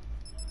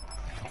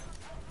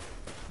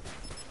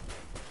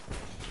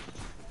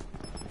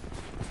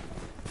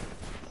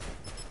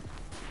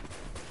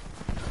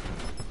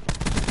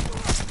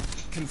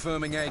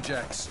 Confirming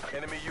Ajax.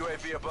 Enemy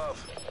UAV above.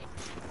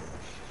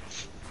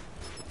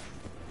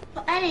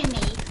 Enemy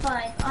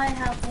 5, I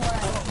have 1.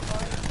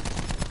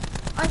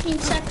 I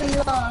think second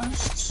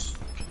last.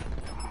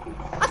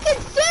 I came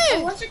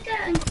third! What's it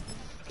getting?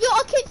 Yo,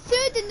 I came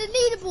third in the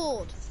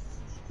leaderboard.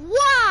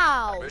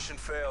 Wow! Mission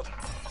failed.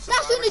 That's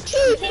an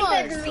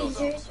Survivors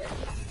achievement!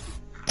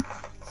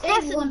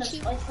 That's an an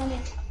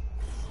achievement.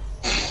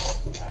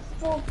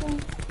 4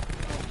 points.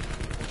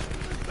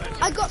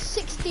 I got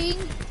 16.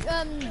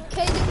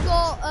 Caden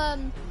got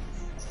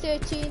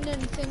 13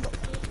 and Finn got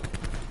 4.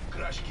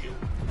 Crash kill.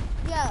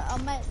 Yeah, I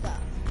meant that.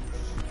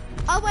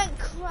 I went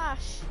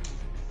crash.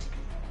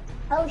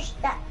 I wish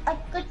that I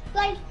could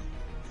fly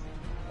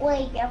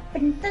way up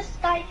in the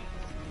sky.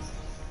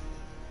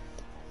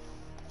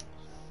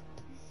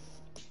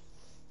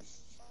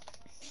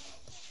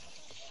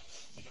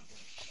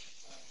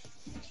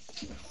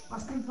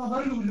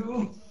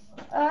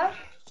 Uh,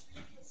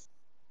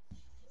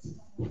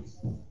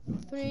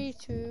 3,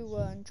 2,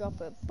 1, drop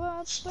it.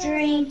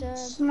 Stream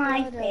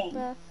sniping.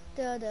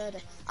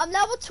 I'm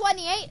level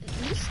 28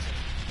 at least.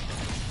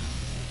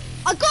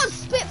 I got a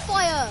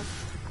Spitfire.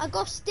 I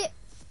got a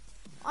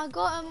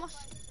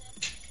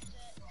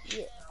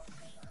yeah.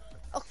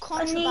 A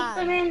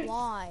contraband.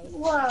 Why?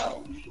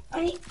 Whoa.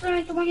 I need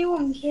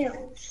 21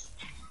 kills.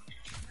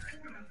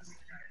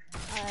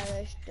 I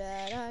wish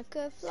that I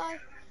could fly.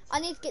 I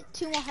need to get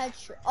 2 more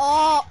headshots.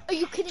 Oh, are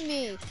you kidding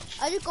me?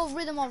 I just got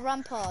rid of my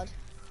rampart.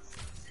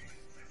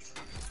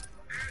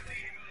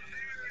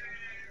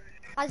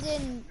 As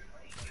in,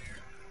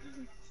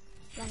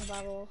 long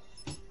battle.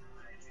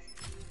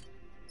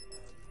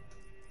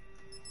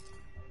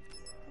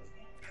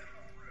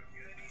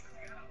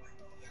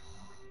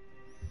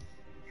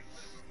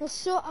 We'll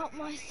sort out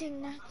my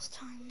thing next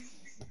time.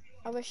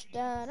 I wish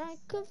that I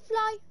could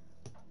fly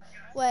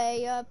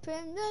way up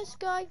in the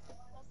sky.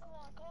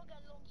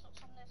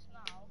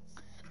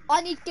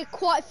 I need to get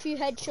quite a few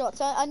headshots.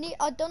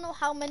 I don't know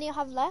how many I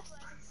have left.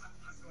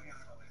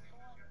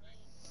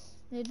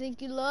 You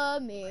think you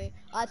love me?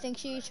 I think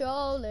she's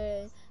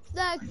trolling.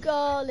 That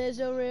girl is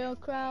a real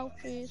crowd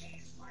piece.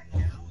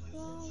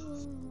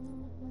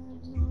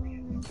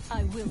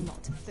 I will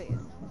not fail.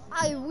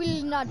 I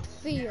will not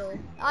feel.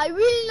 I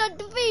will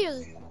not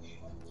feel.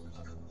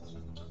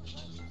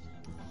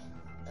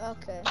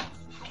 Okay.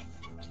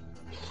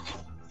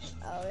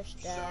 I wish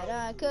that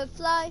I could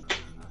fly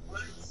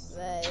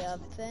way up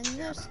in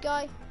the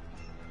sky.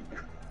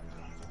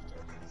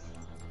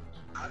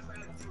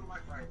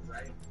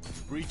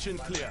 Breach and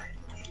clear.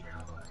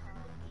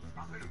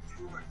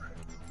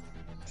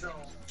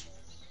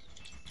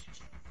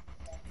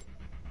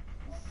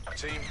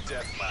 Team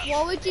deathmatch.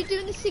 What would you do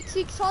in the 6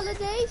 weeks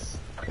holidays?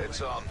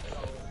 It's on.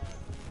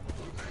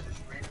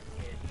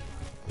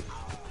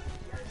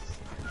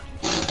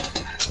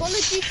 Call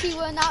of Duty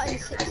weren't out in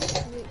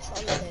 6 weeks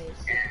holidays.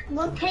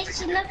 Well,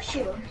 Casey loves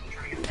you.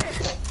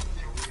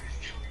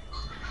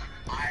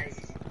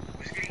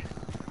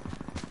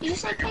 Did you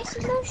say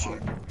Casey loves you?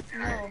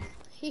 No,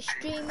 he's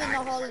streaming the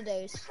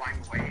holidays.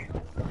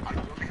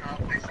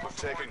 We've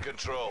taken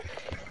control.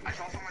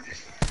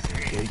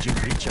 Engaging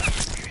creature.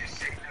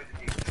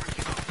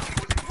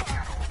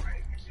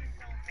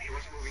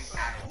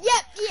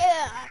 Yep,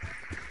 yeah.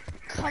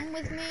 Come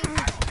with me.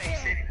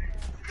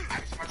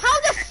 How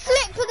the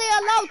flip are they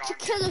allowed to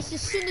kill us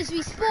as soon as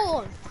we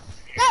spawn?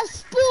 That's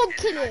spawn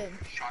killing.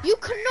 You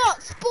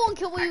cannot spawn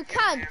kill where you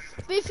can,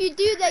 but if you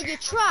do that, you're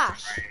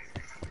trash.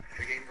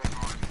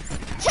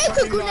 Take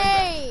a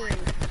grenade.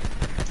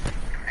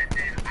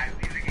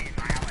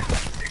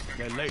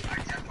 They're late.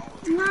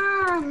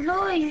 Man,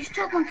 Lloyd, you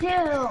took my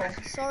kill.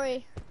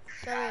 Sorry.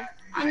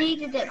 I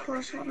needed it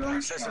for so long.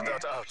 Access the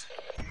dot out.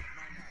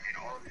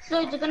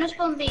 Lloyd, they're gonna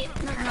spawn B.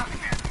 No, no.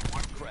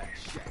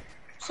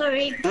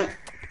 Sorry.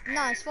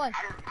 No, it's fine.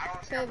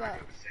 Okay, but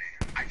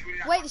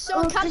wait, there's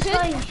someone Oh, this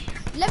camping. guy.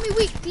 Let me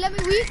weak.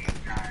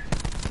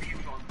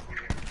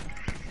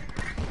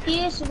 He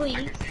is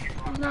weak.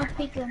 He's not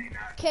peeking.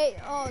 Okay,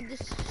 oh,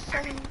 there's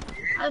someone.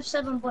 I have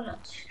 7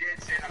 bullets.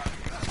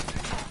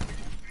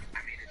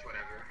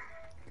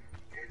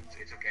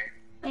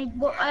 I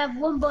have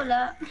 1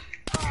 bullet.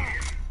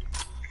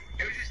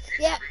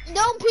 Yeah,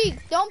 don't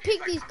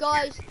peek these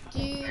guys.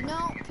 Do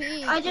not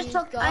peek. I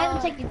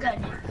haven't taken a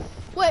gun.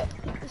 Wait,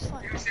 it's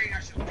fine.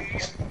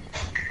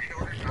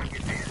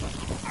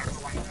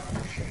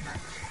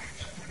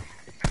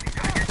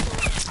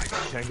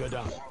 Tango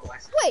down.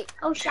 Wait,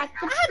 Oh, Shaq.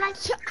 how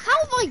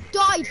have I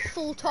died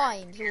 4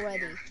 times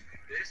already?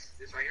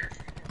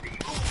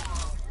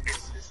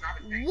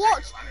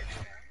 What?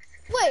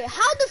 Wait,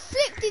 how the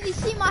flip did he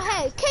see my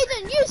head?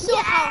 Kaden, you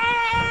saw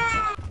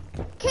how...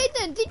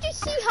 Kaden, did you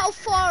see how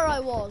far I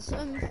was?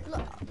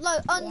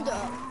 Like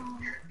under.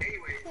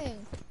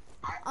 Thing.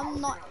 I'm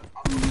not...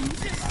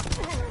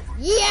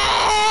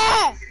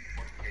 Yeah!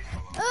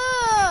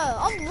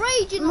 I'm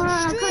raging on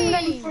I couldn't stream.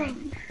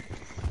 anything.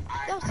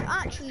 That's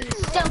actually...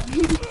 Don't.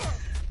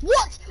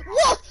 What?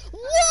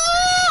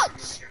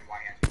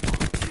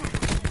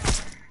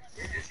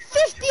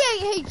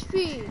 58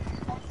 HP.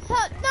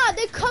 Nah,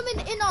 they're coming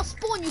in our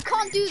spawn. You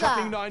can't do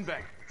Chucking that. 9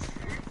 back.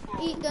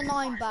 Eat the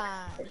 9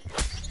 bag.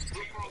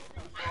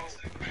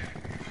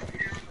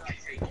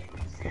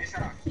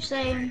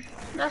 Same.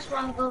 That's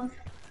what I'm going.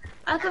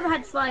 I could have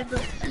had 5,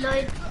 but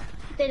Lloyd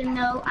didn't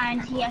know,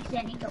 and he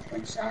accidentally got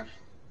one. So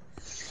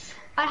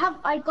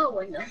I got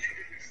one though.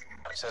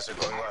 Sensor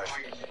going live.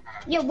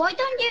 Yeah, why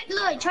don't you,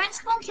 Lloyd, try and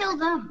spawn kill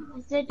them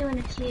if they're doing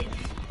it to you.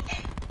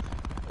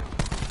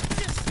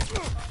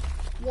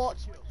 What?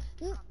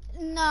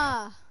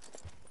 Nah.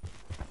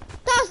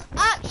 That's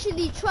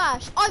actually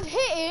trash. I've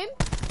hit him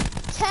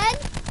 10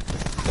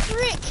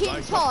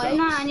 freaking times.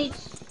 Nah, I need.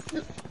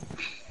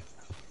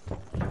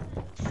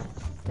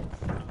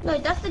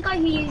 Lloyd, that's the guy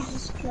who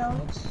uses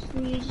kills.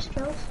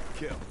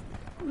 Kill.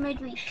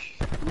 Midweek.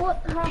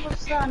 What? How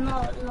was that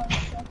not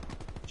launcher?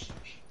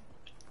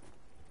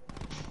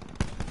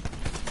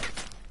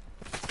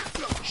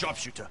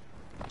 Sharpshooter.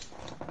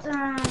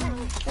 Damn,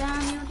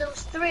 there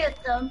was 3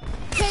 of them.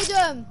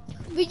 Kaden,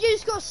 we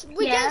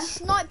get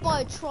sniped by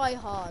a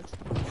tryhard.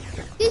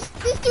 This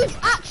dude's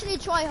actually a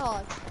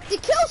tryhard. Did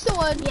he kill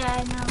someone? Yeah,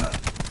 I know.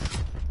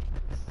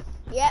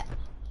 Yep.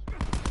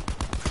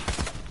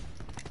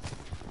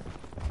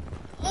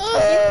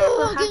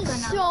 Oh, I'm getting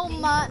so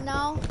mad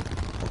now.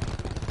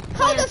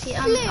 How the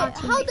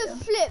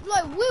flip?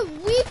 Like, we're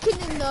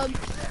weakening them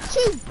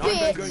 2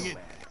 bits.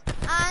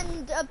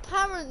 And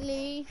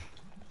apparently,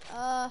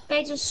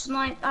 they just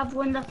snipe. I've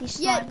 1 lucky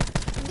yeah, snipe.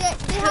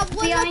 they have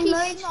 1 Behind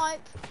lucky Lloyd?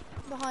 snipe.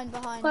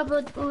 Behind.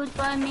 Covered wood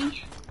by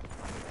me.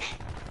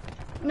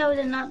 No,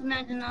 they're not.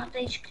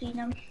 They just clean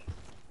them.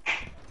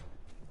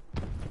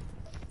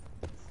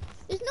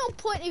 There's no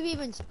point of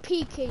even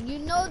peeking. You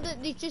know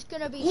that there's just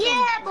gonna be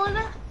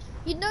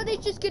you know there's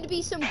just gonna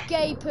be some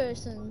gay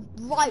person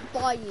right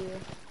by you,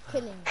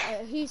 killing.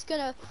 Who's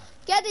gonna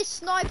get his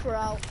sniper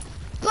out?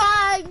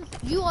 Bang!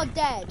 You are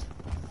dead.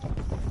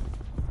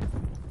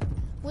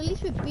 Well, at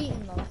least we're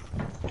beating them.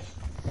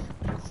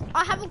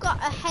 I haven't got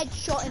a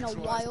headshot in a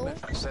while.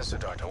 Sensor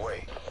dart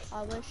away.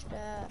 I wish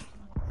that.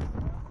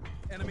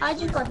 I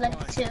just got like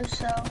 2,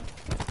 so.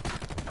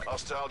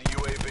 Hostile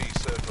UAV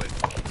circling.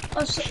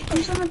 Oh, so,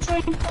 can someone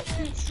try and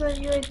destroy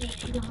UAV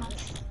if you don't have?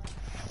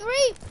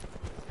 3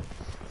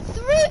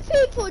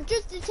 people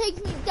just to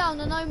take me down,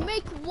 and I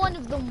make one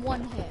of them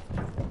 1 hit.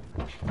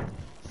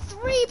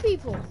 3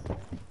 people.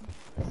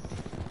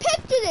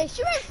 Picture this,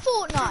 you're in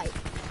Fortnite.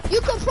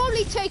 You could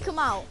probably take them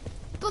out.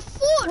 But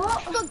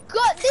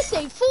this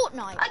ain't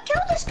Fortnite. I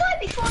killed this guy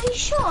before he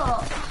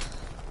shot.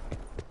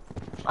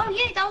 Oh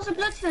yeah, that was a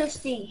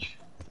bloodthirsty.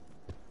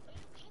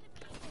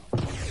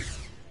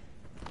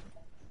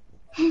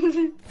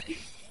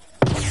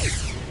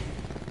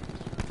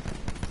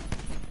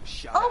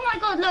 Oh my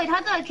god, Lloyd, how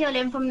did I kill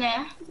him from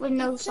there with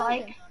no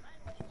sight? him.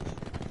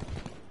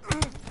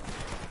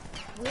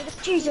 Where the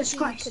Jesus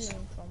fuck Christ. are you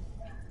killing him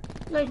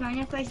from? Lloyd, man,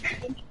 you're crazy.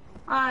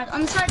 Alright,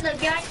 on the side, look,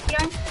 behind.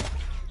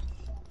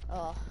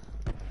 Oh.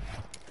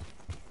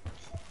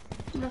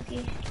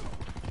 Lucky.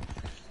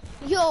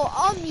 Yo,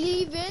 I'm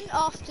leaving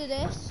after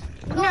this.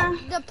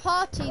 Not the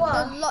party,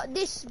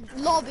 this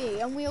lobby,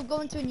 and we are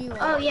going to a new one.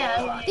 Oh,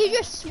 yeah. They're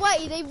just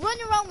sweaty. They run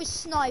around with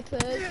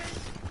snipers,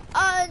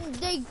 and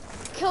they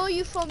kill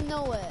you from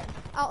nowhere,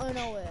 out of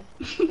nowhere.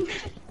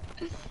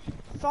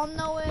 From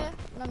nowhere,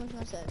 that makes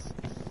no sense.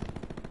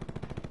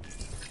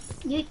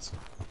 Yeet.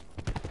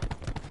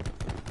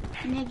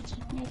 Mesh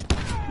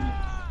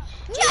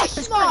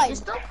mine! There's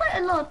still quite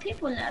a lot of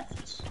people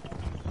left.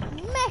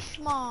 Mesh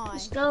mine!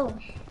 Let's go.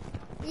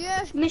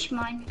 Yes, Mesh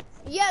mine.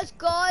 yes,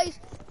 guys.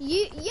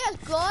 Yes,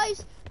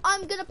 guys.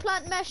 I'm gonna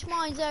plant mesh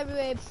mines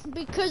everywhere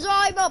because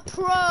I'm a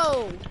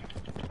pro.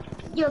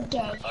 You're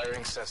gay.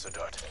 Firing sensor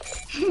dart.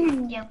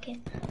 Yeah, okay.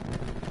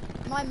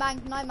 Nine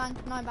bang.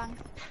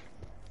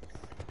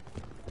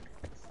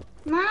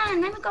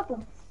 Man, let me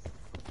couple.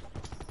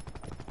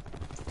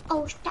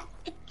 Oh, stop.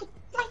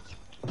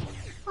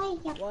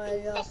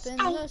 Way up in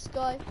the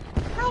sky.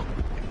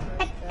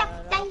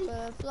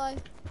 Fly.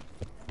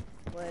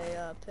 Way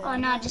up in Oh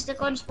no, just a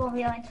gun spawn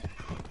behind.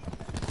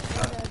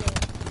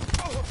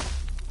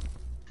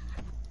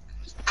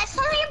 I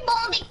saw you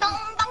baldy dong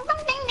dong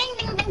dong ding ding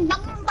ding ding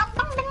dong dong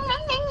dong ding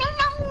ding ding ding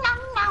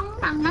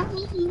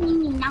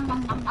dong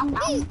dong dong dong.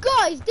 These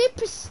guys, they're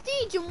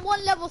prestige in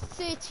 1 level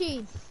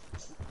 13,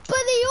 but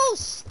they all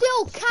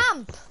still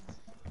camp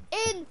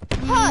in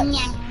huts.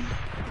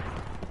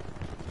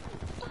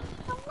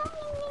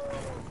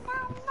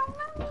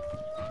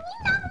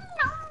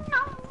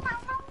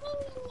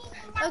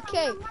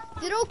 Okay,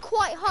 they're all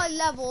quite high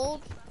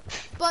leveled,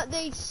 but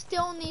they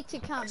still need to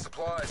camp.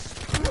 Supplies.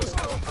 First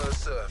come,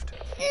 first served.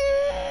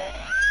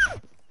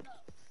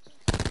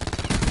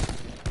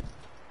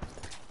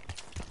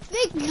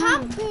 They're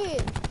camping.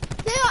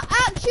 They are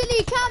actually An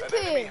enemy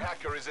camping.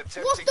 hacker is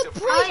attempting What's the to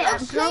point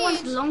of no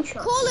one's playing long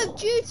shots. Call of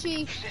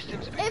Duty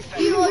if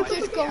you are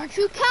just going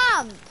to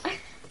camp?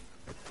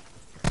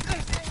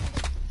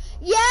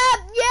 Yeah.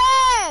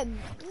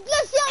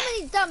 Let's see how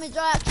many damage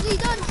I actually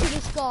done to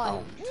this guy.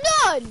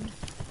 None.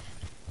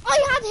 I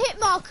had hit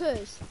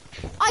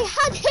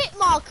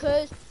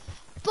markers,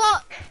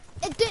 but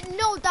it did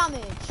no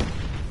damage.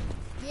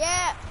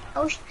 Yeah.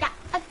 Oh, stop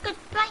a good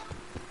fly.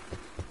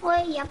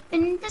 Way up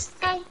in the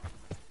sky.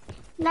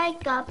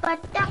 Like a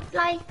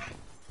butterfly.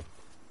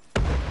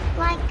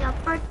 Like a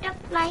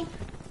butterfly.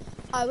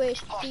 I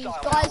wish these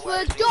guys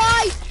would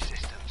die.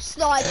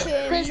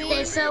 Sniping Because me.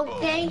 they're so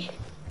gay.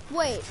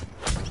 Wait.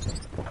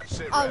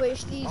 Sit I rep.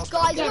 wish these I'll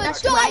guys Yeah, would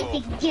that's die. why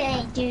they're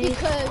gay, dude.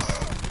 Because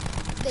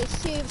they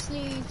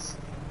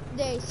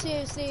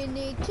seriously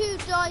need to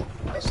die.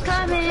 Coming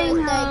Because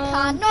they home.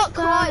 cannot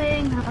cry.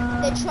 Coming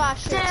home. The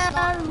trash is Tell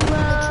not. the The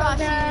trash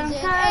world I'm is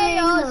in coming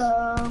AOs.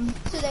 home.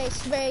 So they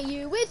spray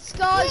you with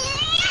scars.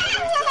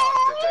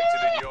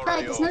 Detected in your But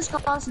there's AO. no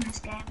scars in this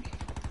game.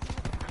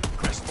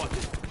 Press button.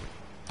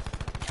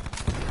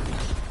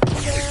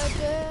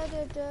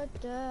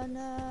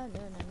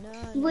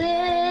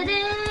 Where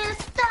it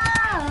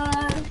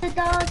starts, the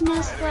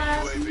darkness Enemy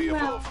cries UAV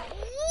around. above.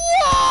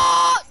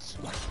 What?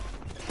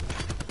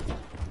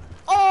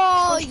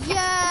 Oh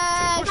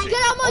yeah!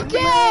 Get out my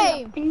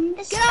game! In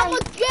the Get out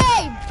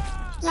sky, my game!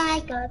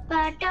 like a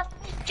bird of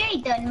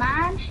Jaden,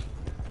 man.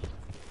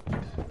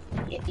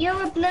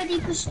 You're a bloody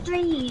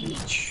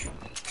prestige.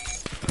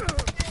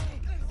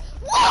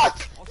 What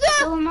So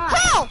the am I.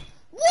 hell?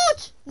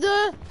 What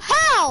the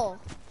hell?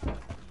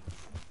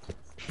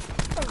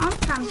 I'm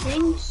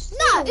camping.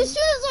 No, as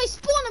soon as I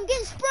spawn, I'm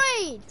getting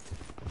sprayed.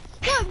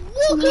 Like,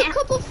 walk Yeah. a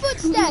couple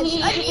footsteps. And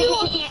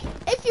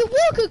if you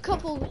walk a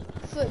couple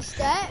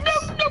footsteps,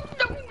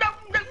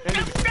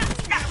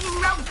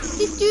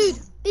 this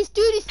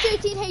dude is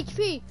 13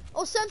 HP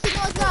or something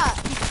like that.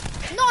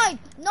 9.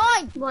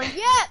 What?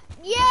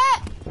 Yeah.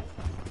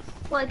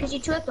 Why? Because you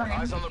twerk on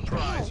Eyes him. on the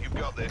prize. You've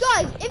got this.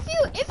 Guys, if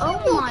you Oh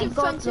walk my in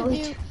front God, of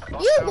you,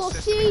 you will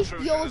see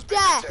your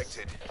death.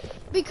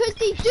 Because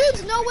these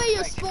dudes know where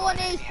your spawn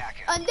is,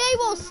 and they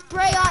will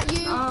spray at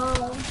you.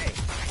 Oh.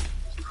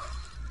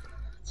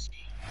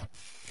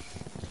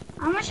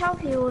 How much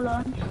health are you all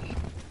on?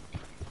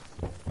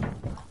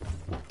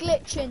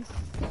 Glitching.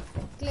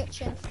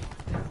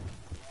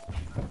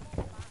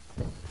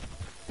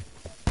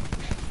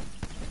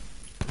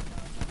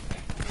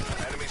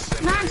 Enemy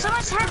sent Man,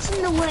 someone's head's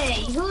in the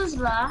way. Who's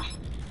that?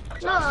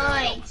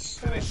 Lloyd.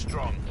 Finish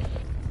strong.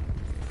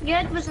 Your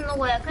head was in the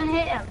way. I couldn't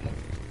hit him.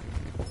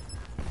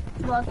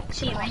 Well,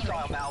 see you anyway.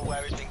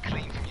 malware has been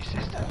cleaned from your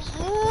systems.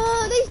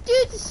 Oh, these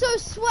dudes are so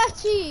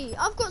sweaty.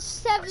 I've got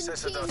 7 to...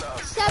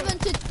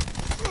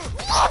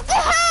 What the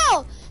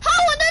hell?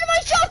 How are none of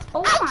my shots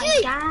Oh my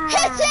actually God.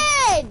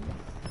 hitting?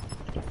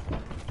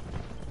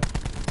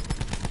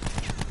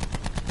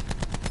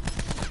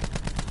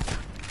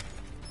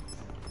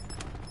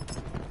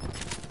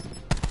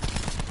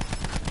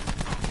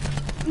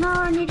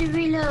 I need to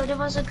reload,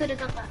 otherwise I could have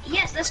got that.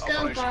 Yes, let's go,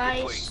 Operation guys.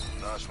 complete.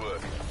 Nice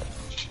work.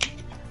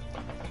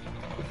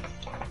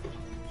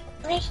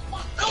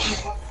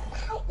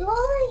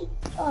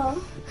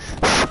 Oh.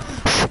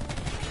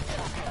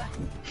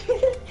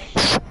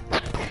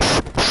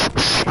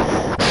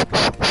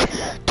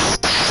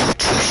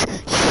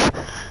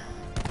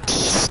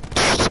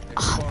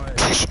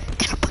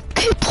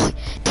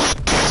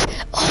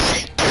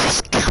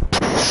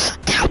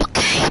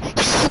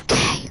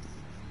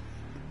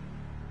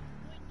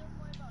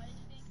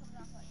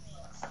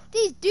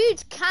 These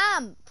dudes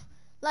camp.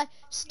 Like,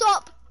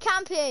 stop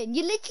camping.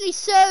 You're literally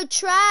so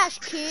trash,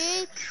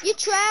 kid. You're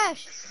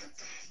trash.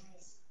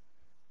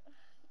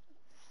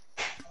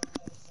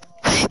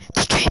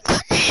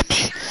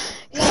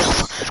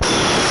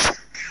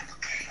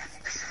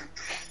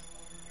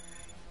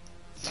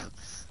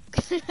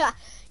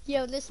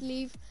 Yo, let's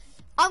leave.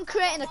 I'm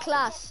creating a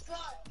class.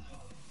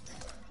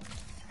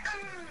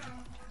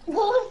 What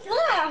was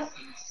that?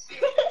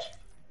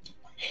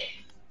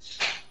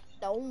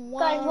 Don't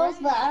Guys, worry. what's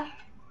that?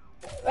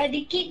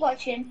 Ready, keep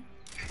watching.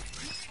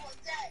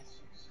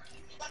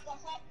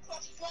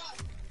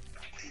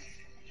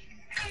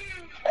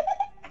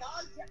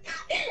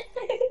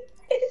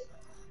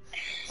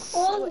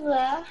 What was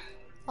that?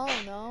 Oh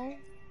no.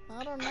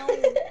 I don't know.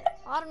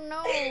 I don't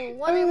know.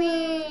 What do you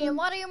mean?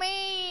 What do you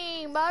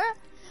mean, butter?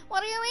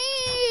 What do you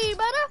mean,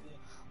 butter?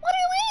 What do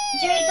you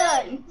mean? Jay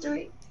done.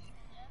 3.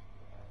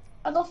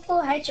 I got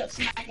 4 headshots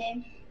in that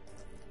game.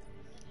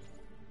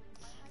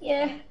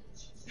 Yeah.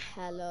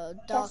 Hello,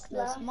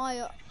 darkness. Tesla.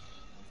 My.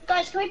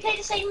 Guys, can we play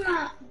the same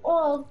map?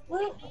 Oh,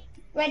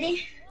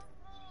 ready?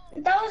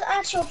 That was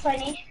actually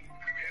funny.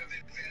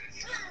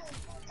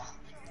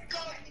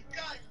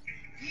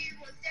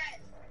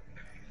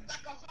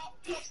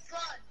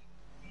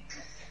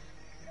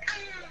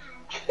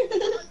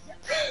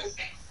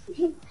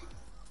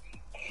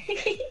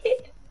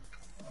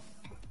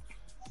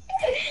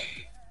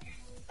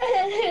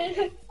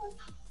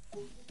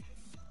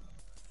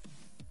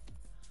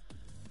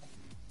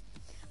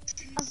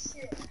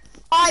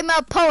 I'm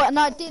a poet and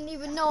I didn't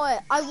even know it.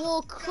 I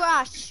will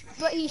crash,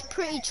 but he's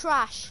pretty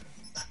trash.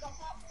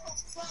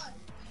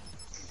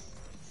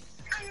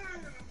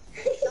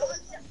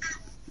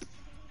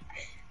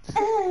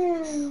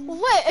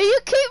 Wait, are you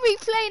keep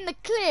replaying the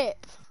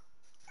clip?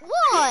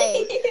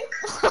 Why?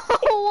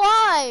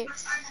 Why?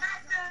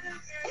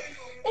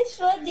 It's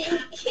funny.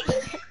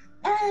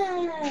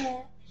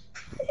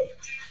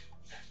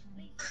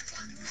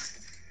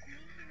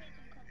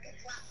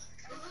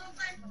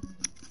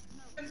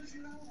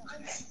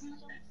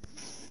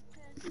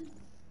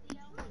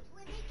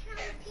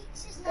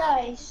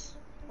 Guys.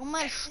 I'm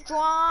gonna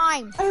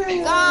stream.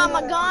 God,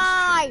 my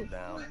guy.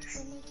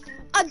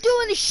 I'm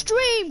doing a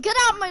stream. Get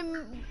out,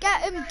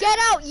 get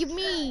out, you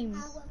meme.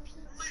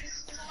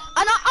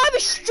 And I'm a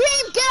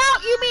stream. Get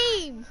out, you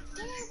meme.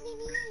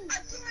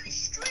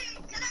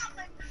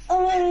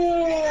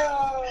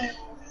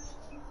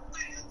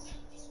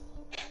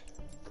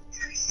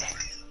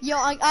 Yo,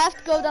 I have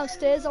to go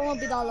downstairs. I won't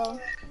be that long.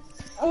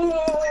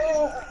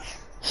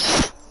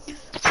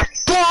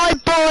 Bye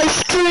bye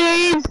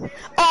stream.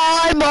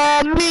 I'm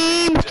a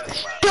meme.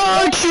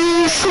 Don't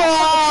you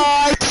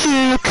try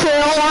to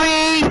kill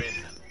me.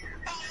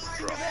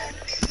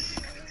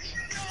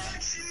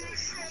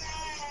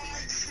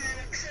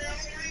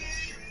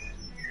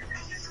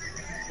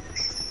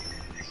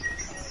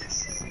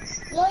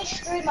 Live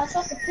stream, I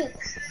took a poop.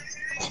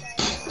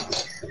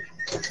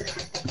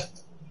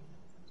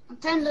 I'm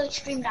trying to live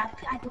stream that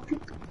I have a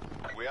poop.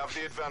 We have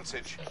the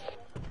advantage.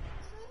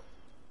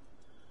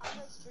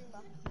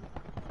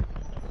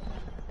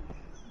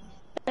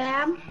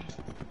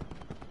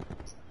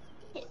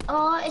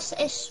 Oh,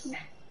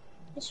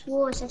 it's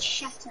wars, it's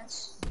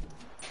shatters.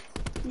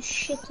 It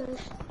shatters.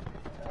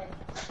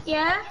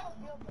 Yeah?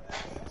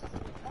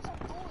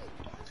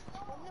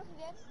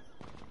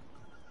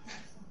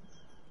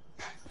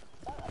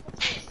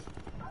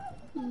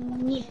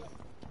 Yeah.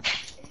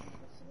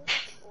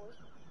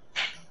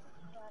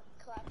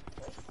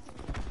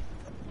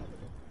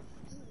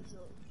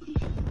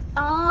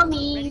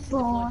 Army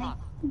boy.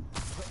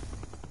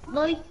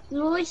 Lloyd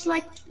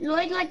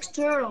likes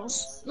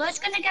turtles. Lloyd's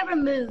gonna get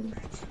removed.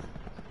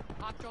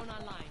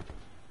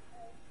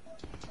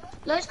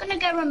 Lloyd's gonna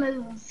get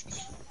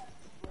removed.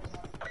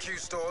 Q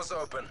stores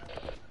open.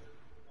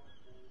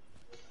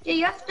 Yeah,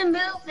 you have to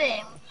move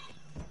him.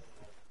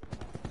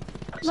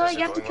 Lloyd,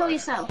 you have to kill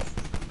yourself.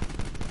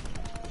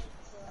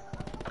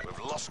 We've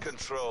lost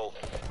control.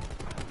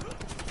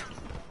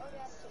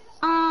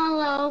 I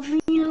love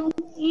you,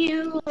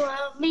 you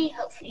love me,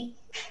 hopefully.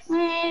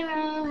 We're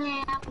all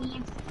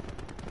happy.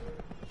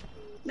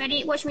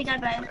 Ready? Watch me die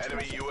by him.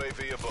 Enemy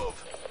UAV above.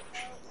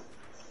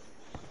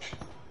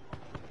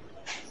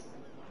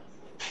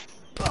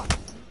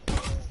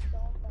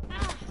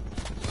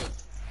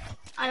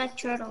 I like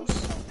turtles.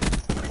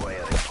 Way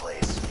out of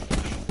place.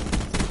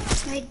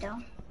 Right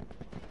down.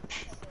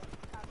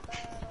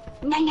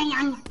 Nya nya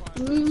nya.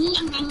 Nya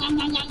nya nya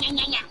nya nya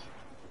nya nya.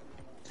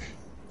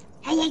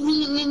 Nya nya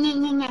nya nya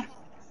nya nya.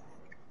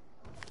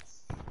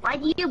 Why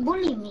do you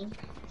bully me?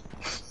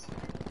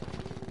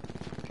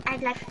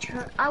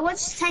 I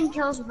was 10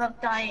 kills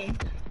without dying.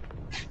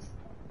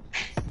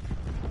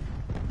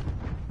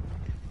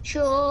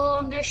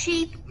 Show the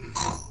sheep.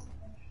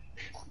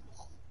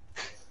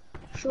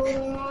 Show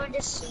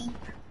the sheep.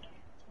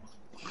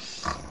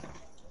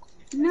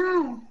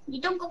 No,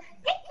 you don't go.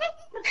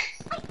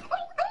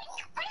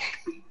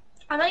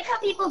 I like how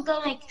people go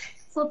like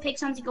for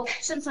pigs, sometimes they go,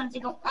 sometimes they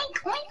go oink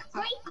oink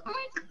oink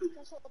oink.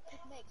 That's what a pig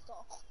makes,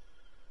 though.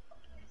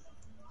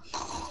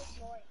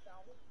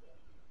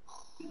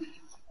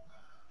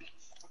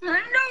 No,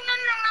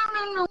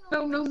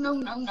 no.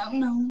 Going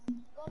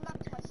back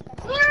to my special.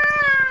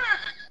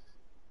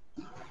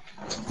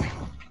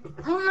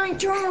 Oh my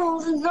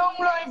turtles, no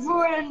life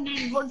for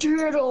ending for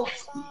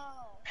turtles.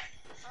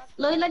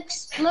 Lloyd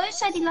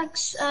said he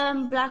likes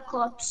Black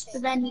Ops,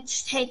 but then he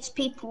just hates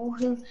people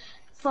who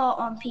fought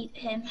on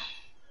him.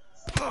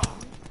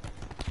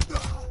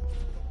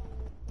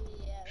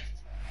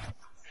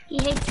 He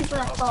hates people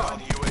that fought on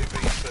him.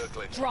 UAV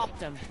circling. Drop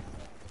them.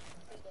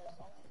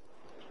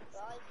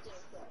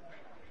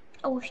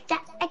 Oh,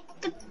 that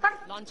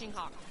Launching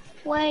hawk.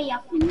 way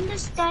up in the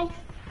sky,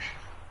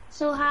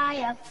 so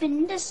high up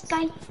in the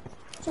sky,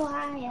 so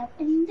high up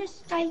in the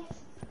sky.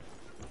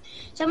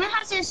 Someone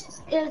has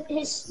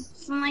his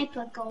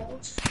sniper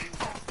goals.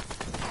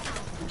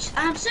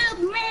 I'm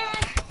Superman.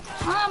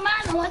 Oh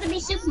man, I want to be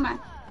Superman.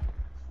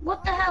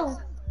 What the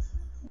hell?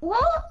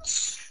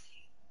 What?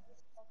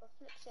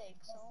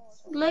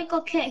 Like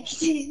got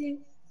kicked.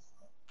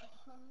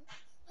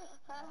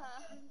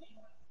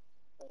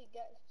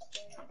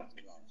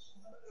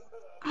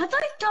 How did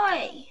I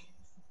die?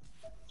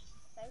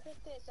 I think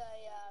there's a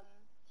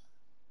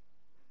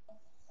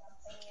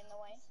thing in the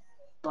way.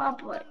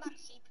 Barbara. Stand back,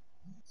 sheep.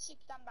 Sheep,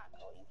 stand back,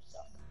 or you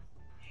suck.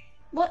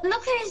 What?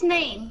 Look at his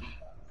name. I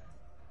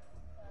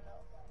don't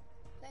know.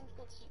 Name's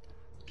called sheep.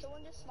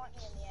 Someone just sniped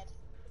me in the head.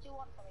 What do you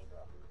want from me,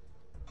 bro?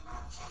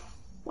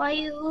 Why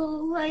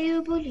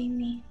you bullying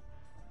me?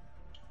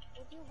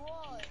 What do you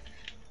want?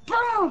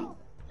 Boom!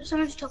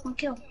 Someone just took my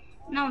kill.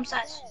 Now I'm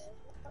sad. There,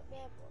 up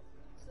there, bro.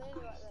 It's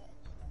literally right there.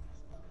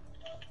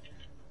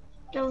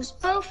 They was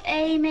both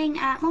aiming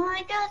at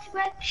my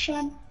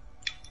direction.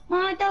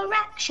 My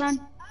direction.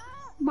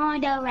 My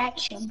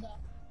direction.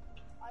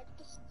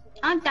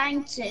 I'm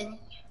dancing.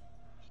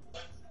 I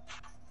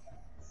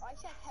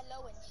said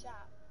hello in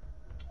chat.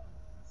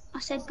 I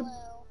said good.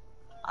 Hello.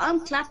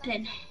 I'm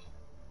clapping.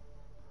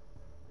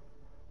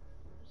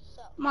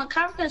 Sup? My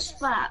character's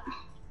fat.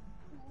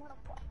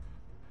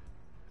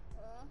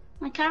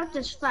 My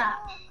character's fat.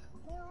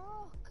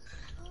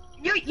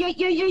 Yo.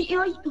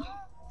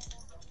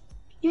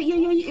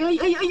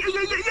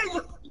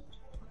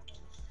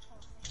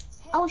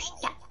 Oh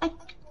shit!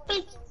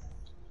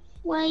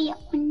 Way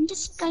up in the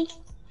sky,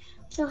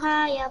 so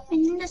high up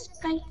in the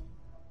sky,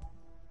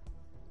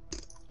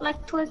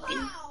 like twerking.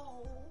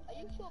 Are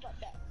you sure about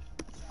that?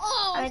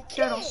 Oh, I like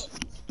turtles.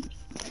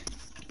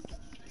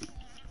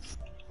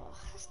 Oh,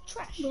 that's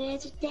trash.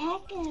 Where's the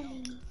dad go?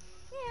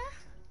 Yeah.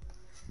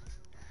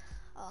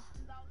 Oh,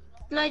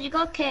 Lloyd, you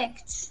got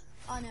kicked.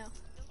 I know.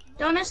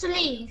 Don't have to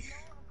leave.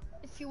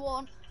 If you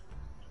want.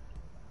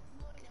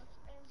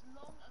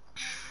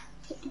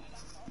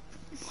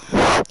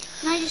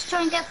 Now just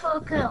try and get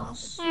 4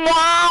 kills.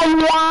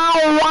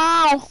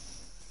 Wow.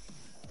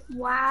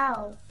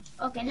 Wow.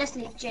 Okay, let's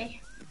leave, Jay.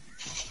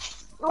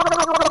 What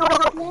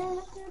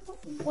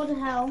the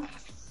hell?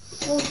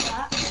 What was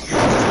that?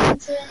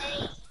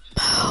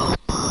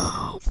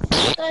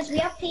 Guys, we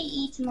have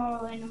PE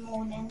tomorrow in the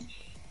morning.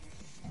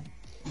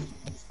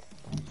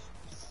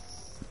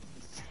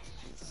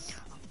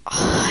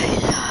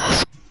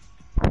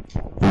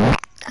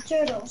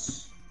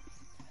 Turtles.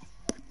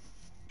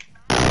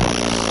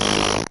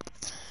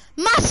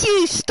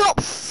 Matthew,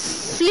 stop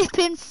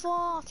flipping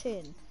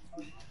farting.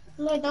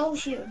 Lloyd, that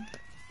was you.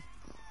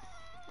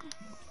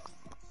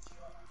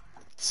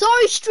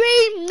 Sorry,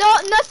 stream.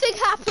 Nothing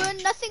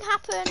happened. Nothing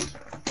happened.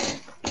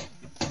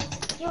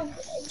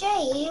 Jay,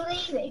 are you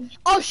leaving?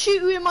 I'll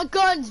shoot you with my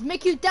guns.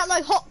 Make you dead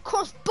like hot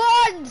cross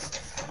buns.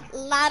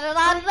 La da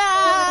da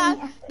da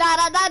da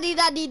da da dee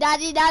da dee da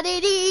dee da dee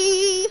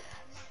dee.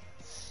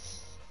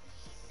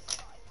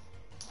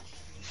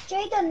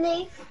 Jay, don't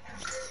leave.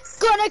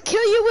 Gonna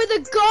kill you with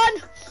a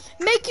gun.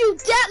 Make you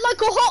dead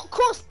like a hot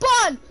cross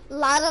bun.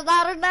 La da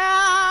da da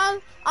da.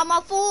 I'm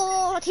a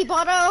 40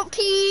 bottle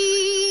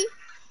tea.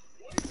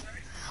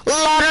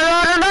 La da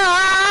da da da.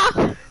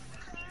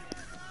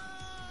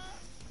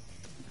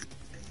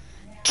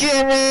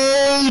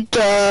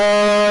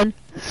 Jaden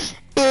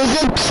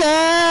is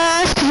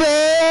obsessed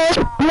with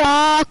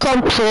rock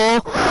control.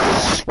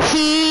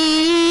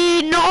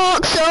 He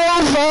knocks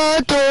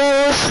over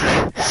doors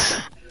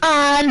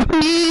and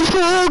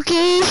people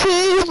give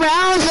him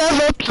rounds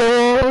of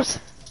applause.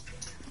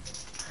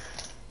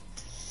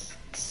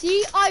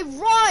 See, I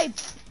rhyme.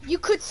 You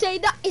could say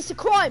that it's a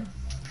crime.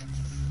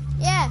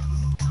 Yeah,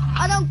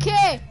 I don't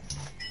care.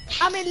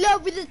 I'm in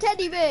love with a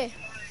teddy bear.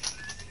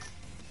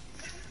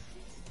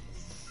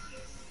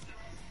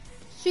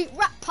 Sweet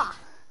rapper.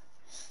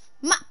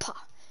 Mappa.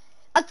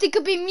 I think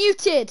I've been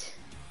muted.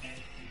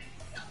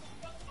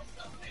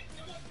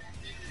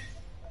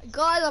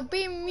 Guys, I've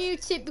been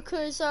muted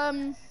because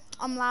I'm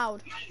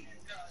loud.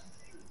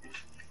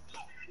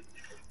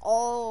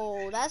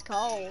 Oh, that's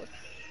cold.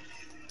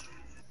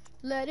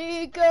 Let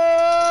it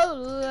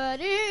go, let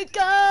it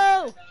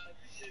go.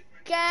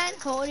 Can't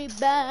hold it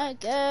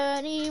back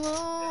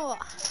anymore.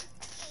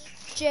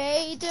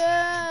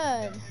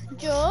 Jaden,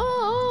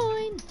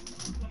 join.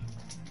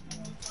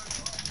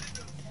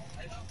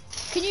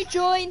 Can you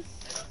join?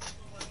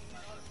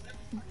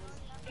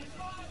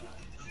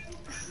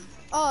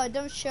 Oh, I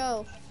don't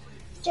show.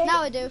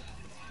 Now I do.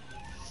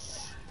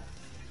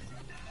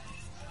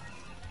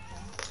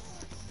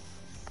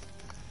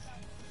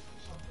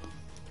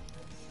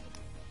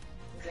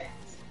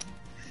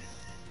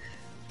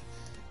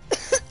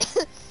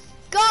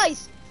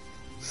 Guys,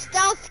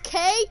 Stealth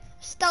K,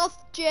 Stealth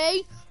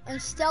J,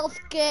 and Stealth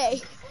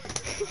K.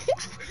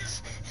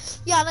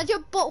 Yeah, and I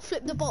just bottle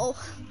flip the bottle.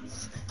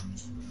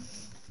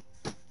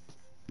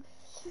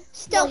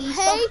 Stealth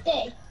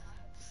K.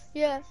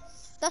 Yeah,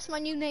 that's my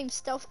new name,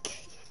 Stealth K.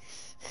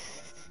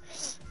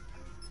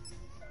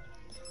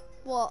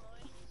 What?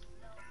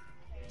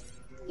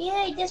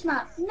 Yay, this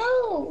map.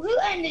 No, who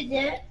ended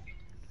it?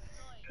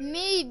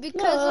 Me,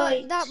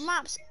 because that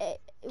map's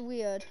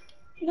weird.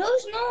 No,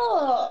 it's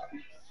not.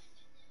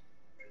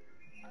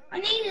 I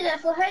needed it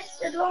for head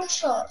and long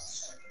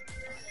shots.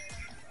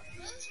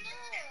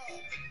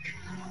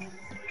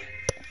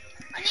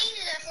 I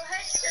needed it for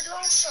head and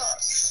long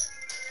shots.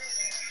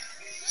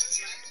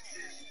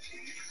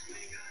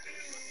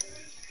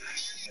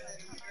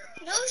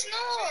 No, it's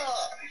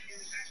not.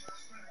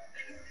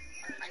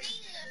 I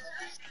needed it for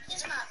head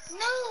this map.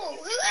 No,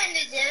 who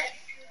ended it?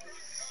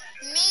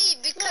 Me,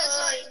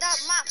 because that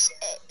map's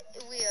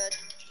weird.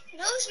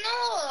 No, it's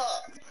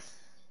not.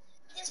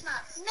 This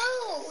map.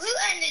 No, who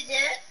ended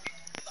it?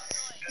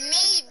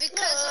 Me,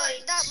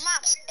 because that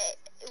map's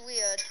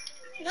weird.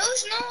 No,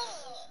 it's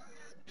not.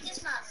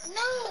 This map.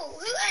 No,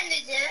 who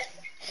ended it?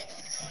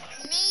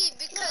 Me,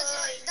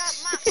 because that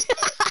map's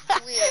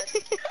weird.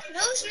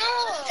 No, it's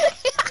not.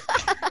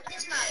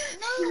 This map.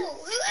 No,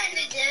 who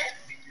ended it?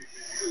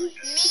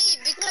 Me,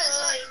 because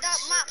that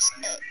map's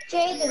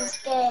Jaden's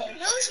gay.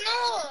 No, it's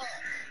not.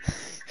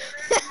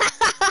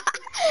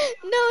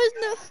 No, it's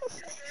not.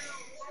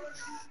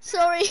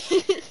 Sorry.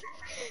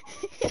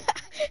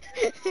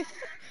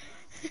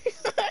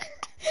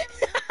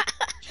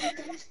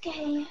 Jaden's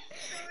gay.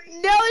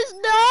 No, it's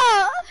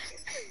not.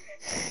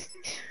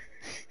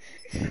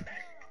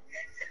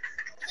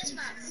 This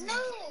map. No,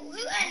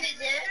 who ended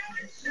it?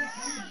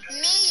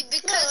 Me,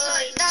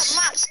 because that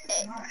map's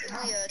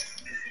weird.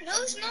 No,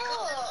 it's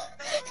not.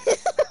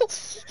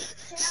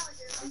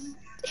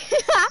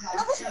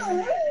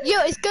 Yo,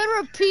 it's gonna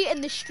repeat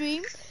in the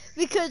stream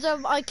because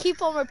I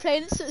keep on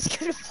replaying it, so it's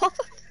gonna pop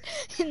up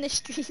in the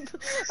stream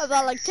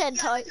about like 10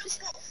 times.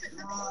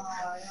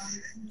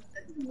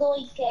 Boy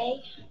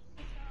gay.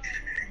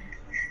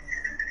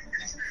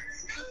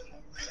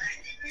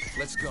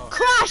 Let's go.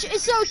 Crash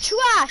is so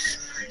trash.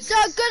 So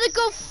I'm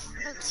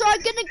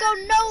gonna go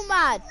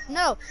nomad.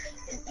 No,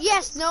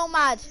 yes,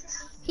 nomad.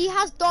 He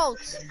has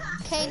dogs.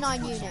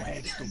 K9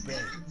 unit.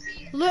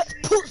 Let's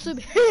put some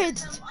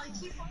heads.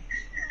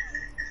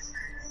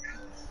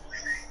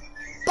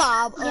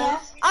 Bob, Yeah.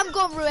 I'm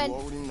gonna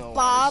ruin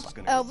Bob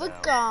over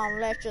gone.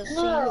 Let's just see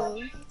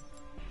who.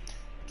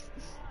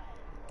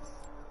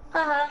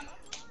 Haha.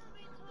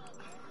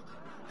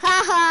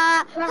 Ha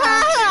ha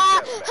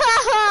ha ha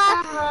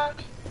ha.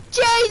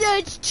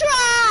 Jaden's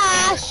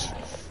trash.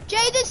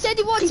 Jaden said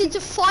he wanted to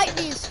fight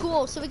me in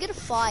school, so we're gonna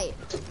fight.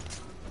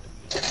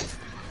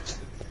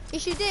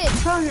 Yes, you did.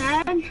 Come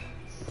on. We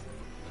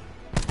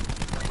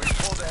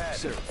pulled ahead.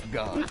 Sir,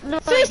 gone. No,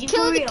 First you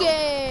kill for of the real.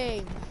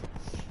 game.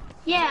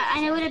 Yeah,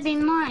 and it would have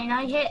been mine.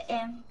 I hit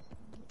him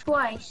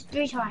twice,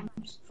 3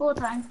 times, 4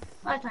 times,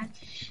 5 times,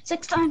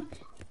 6 times,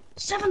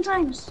 7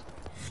 times,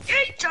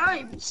 8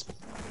 times.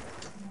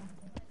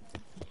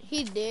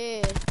 He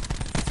did.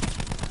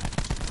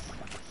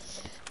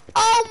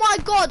 Oh my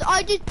god,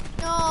 I did.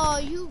 No,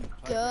 you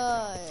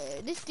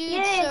good. This dude's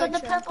Yeah, so got the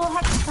trash. purple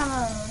hex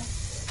camo.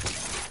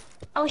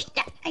 I wish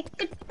that I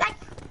could die.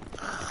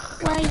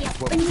 Way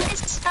up in the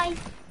sky.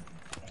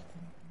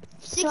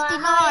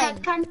 69.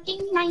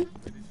 Counting 9.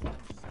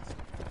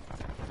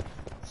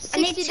 I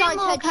need 2 69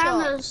 more headshot.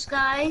 camos,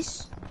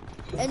 guys.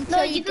 Until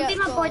No, you you can get be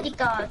my gold.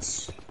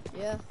 bodyguards.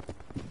 Yeah.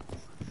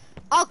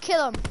 I'll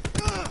kill him.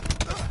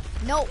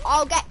 No,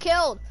 I'll get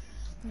killed.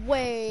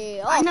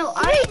 Wait. I know,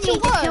 I 3, 2,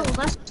 need to 1. kill.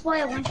 That's why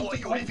I want you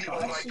to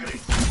bodyguards.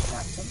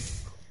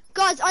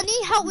 Guys, I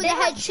need help with They the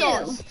have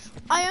headshots.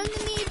 I only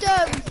need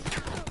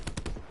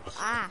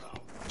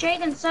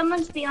Jaden,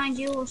 someone's behind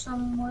you or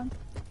someone.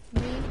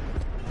 me.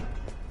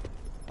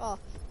 Oh,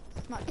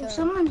 Matt There's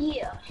Curran. someone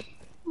here.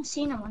 I've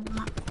seen him on the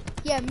map.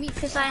 Yeah, me.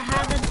 Because I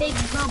have a big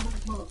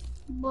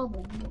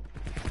bubble.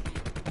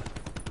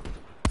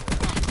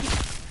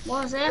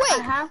 What was it? I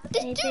Wait, have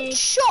this a dude big...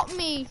 shot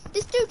me.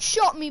 This dude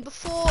shot me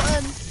before.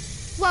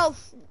 Well,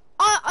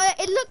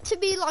 it looked to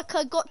me like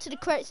I got to the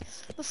crates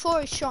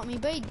before he shot me,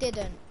 but he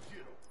didn't.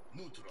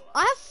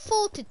 I have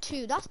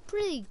 42. That's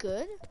pretty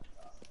good.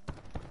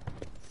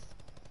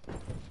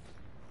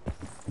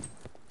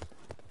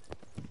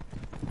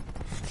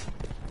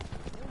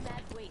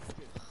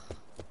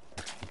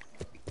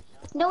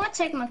 No one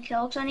take my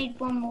kill, because I need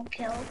one more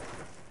kill.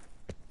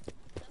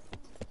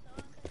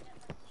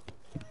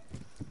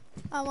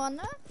 I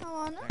wanna.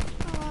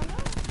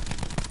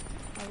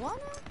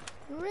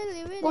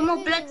 Really One more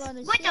blood.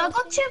 wanna. Wait, I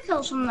got 2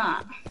 kills from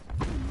that.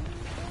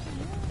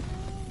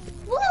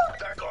 Woo!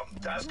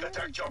 TACOM, task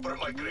attack chopper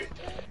my grid.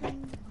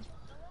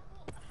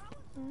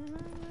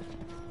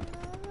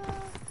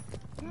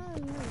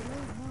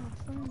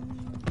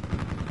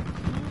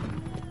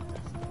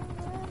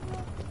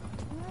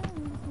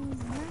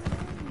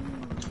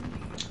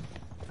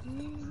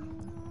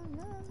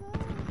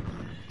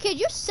 Kid,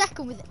 you're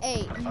second with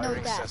 8 and no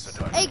Firing deaths.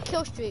 sensor 8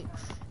 kill streak.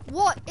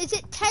 What? Is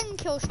it 10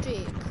 kill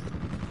streak?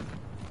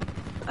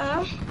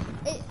 Oh.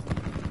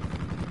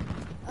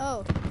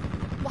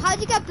 Well,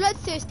 how'd you get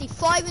bloodthirsty?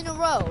 5 in a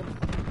row.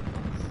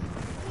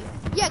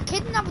 Yeah,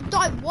 Kid never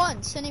died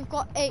once and he's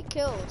got 8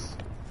 kills.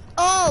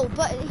 Oh,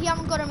 but he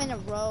haven't got them in a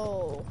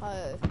row.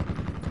 Oh.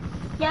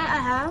 Yeah, I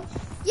have.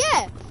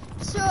 Yeah.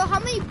 So how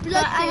many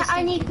bloodthirsty?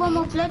 I need one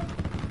more blood.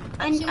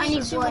 I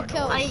need 2 more one.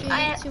 kills. You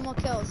need 2 more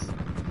kills.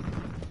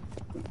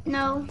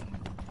 No.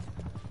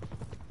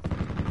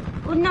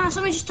 Oh no,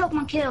 somebody just took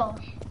my kill.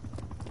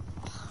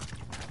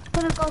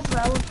 I'm gonna go for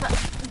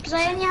it, because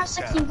I only have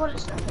 16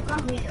 bullets left. I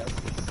can't read it.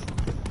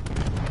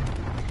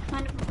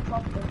 Kind of a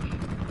problem.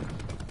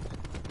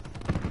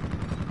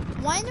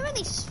 Why are there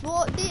any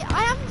small?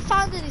 I haven't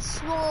found any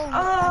small.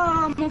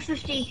 Oh, I'm on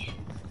 50.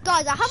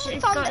 Guys, I haven't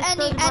It's found got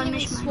any exploded by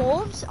enemy Mishman.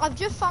 swarms. I've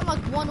just found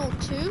like 1 or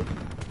 2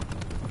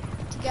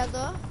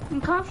 together. I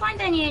can't find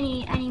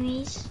any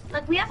enemies.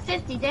 Like, we have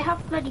 50, they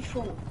have bloody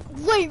 4.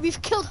 Wait, we've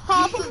killed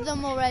half of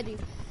them already.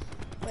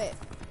 Wait.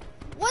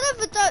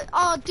 Whatever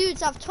our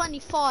dudes have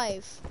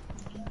 25.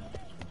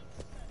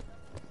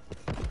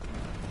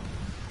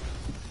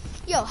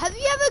 Yo, have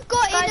you ever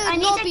got Guys, in a I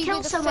need lobby to kill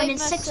with a someone in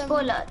famous, 6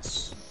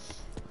 bullets.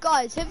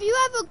 Guys, have you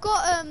ever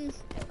got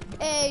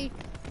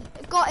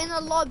got in a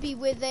lobby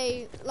with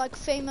a like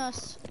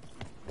famous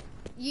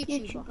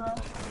YouTuber?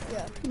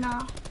 Yeah.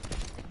 No.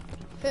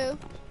 Who?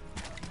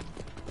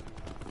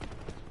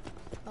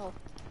 Oh,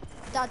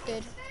 that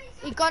did.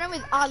 He got him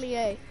with Ali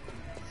A.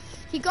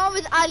 He got him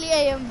with Ali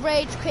A and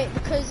rage quit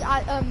because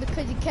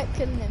he kept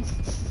killing him.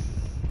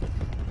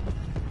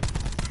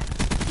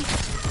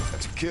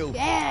 That's a kill.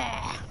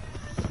 Yeah.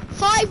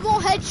 5 more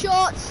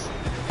headshots.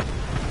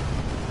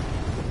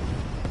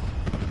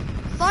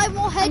 5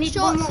 more need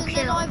one headshots more and then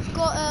kill. I've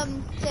got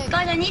thing.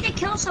 Guys, I need to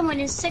kill someone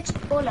in 6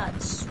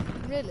 bullets.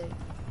 Really?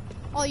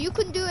 Oh, you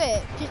can do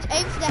it. Just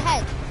aim for the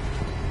head.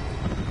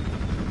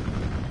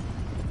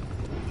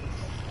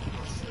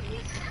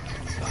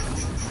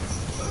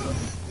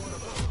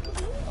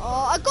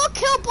 Oh, I got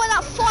killed by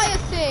that fire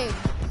thing.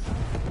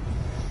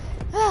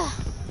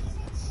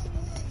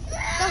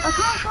 I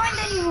can't find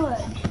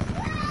anyone.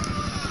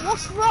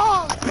 What's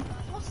wrong?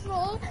 What's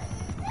wrong?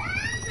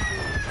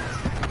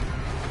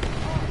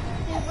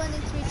 They run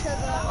into each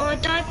other. Oh, I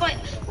died by...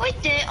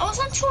 Wait there, I was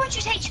on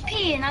 200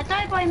 HP and I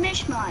died by a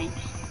mishmine.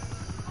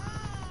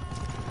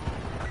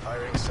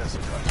 Firing sensor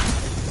gun.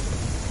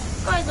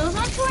 Guys, I was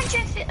on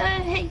 200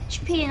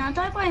 HP and I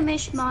died by a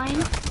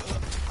mishmine.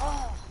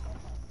 Oh.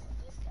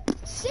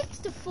 6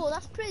 to 4,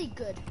 that's pretty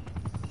good.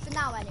 For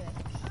now, anyway.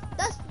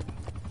 That's...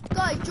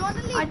 Guys, do you want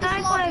to leave I this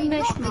died by a lobby?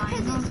 Not mishmine.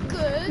 because it's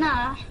good,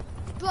 Nah.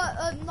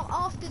 but not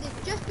after this.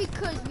 Just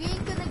because we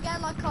ain't gonna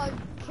get like our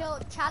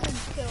challenge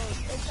kills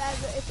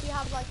if you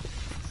have like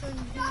some...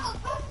 No!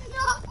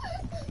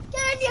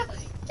 Get in here!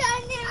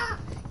 Get in here!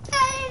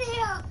 Get in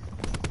here!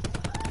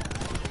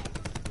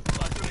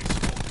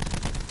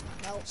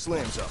 No.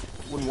 Slams up.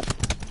 Wouldn't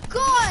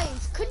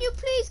Guys, can you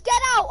please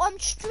get out? I'm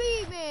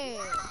streaming.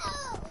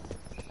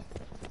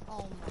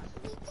 Oh my.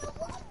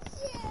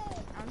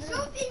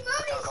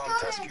 TACOM,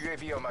 task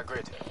UAV on my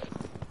grid.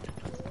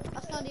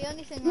 That's not the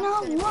only thing.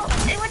 No, that's what?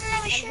 They wouldn't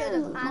let me shoot.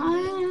 Well,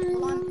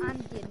 I'm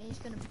Andy and he's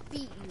gonna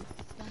beat you if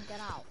you don't get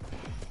out.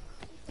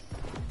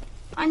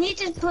 I need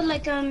to put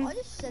like I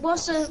just said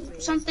what's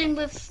that. something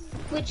with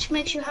which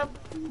makes you have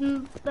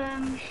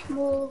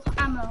more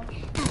ammo.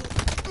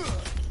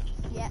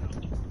 Yep.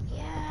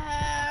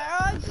 Yeah,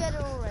 I get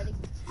it already.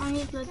 I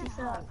need bloody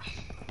that.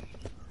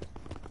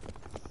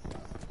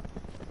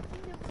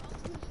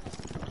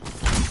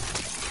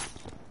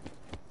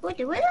 Wait,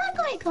 where did that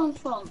guy come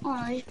from?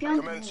 Oh, he's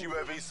behind Commence me.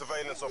 UAV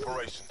surveillance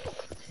operation.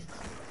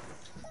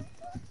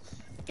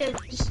 Dude,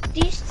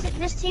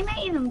 this team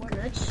ain't even good.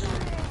 I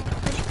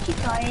just keep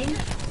dying.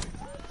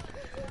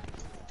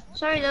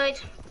 Sorry,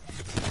 Lloyd.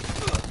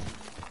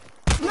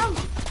 No.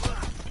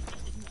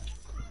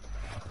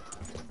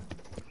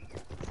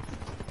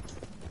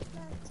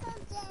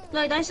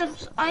 Lloyd,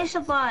 I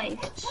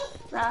survived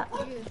that.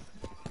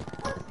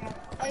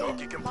 Don't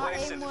get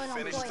complacent.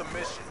 Finish the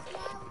mission.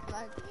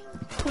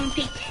 Come on,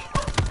 peek.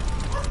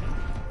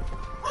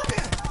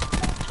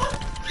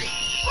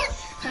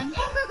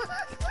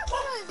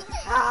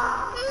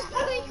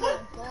 Oh my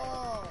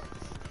god.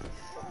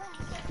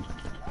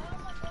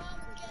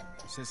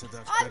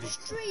 I'm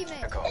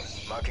streaming.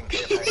 Marking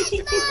care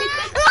package.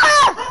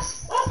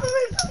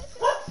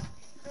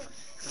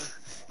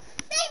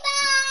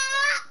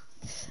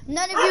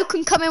 None of you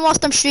can come in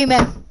whilst I'm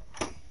streaming.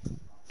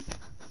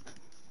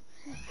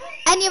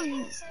 Any of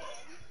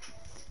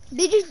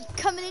they just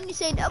coming in and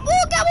saying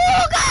 "Booga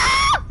booga."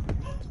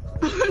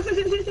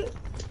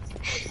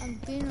 I'm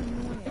being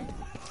annoying.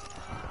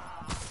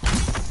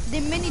 The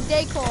mini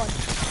Daycon.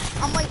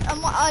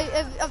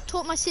 I've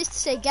taught my sister to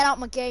say, "Get out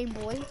my game,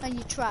 boy," and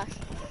you trash.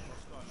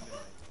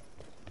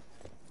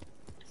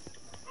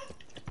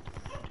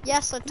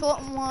 Yes, I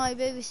taught my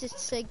baby sister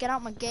to say, "Get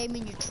out my game,"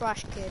 and you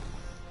trash, kid.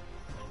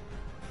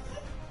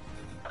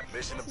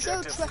 Mission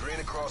objectives green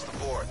across the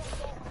board.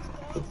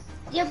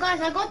 Yeah,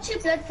 guys, I got 2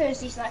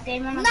 bloodthirsties that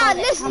game. And Nah,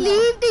 let's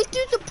leave. These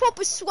dudes are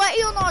proper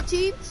sweaty on our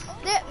team.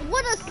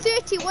 One has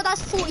 30, one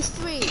has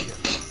 43.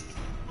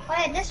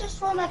 Wait, this was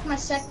for like my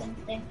second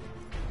thing.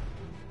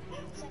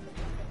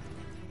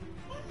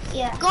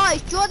 Yeah.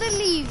 Guys, do you want to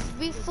leave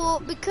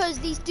because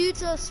these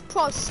dudes are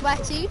proper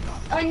sweaty?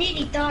 I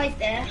nearly died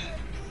there.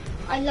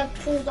 I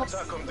pulled off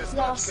Takum, this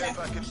last care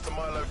second. package to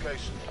my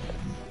location.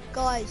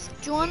 Guys,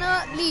 do you want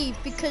to leave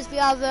because we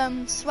have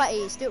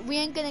sweaties? We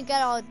ain't gonna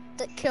get our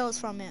kills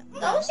from it.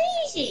 That was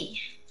easy.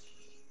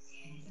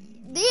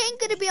 They ain't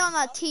gonna be on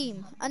our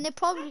team, and they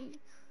probably.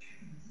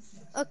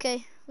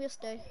 Okay, we'll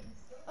stay.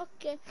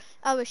 Okay,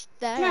 I wish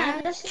that.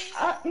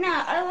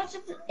 I want to.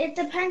 It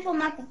depends what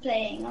map we're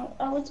playing.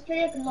 I want to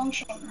play like a long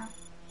shot now.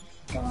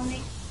 Go on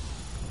me.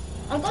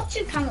 I got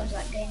 2 camos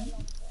that game.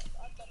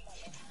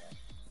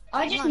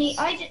 I just need.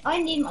 I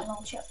need my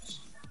long shots.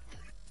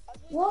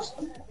 What's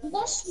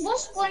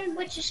one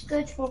which is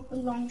good for a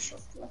long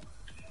shot?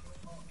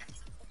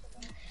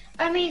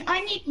 I mean,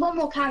 I need 1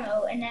 more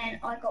camo and then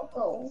I got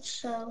gold.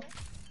 So.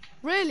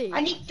 Really?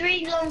 I need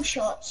 3 long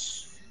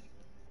shots.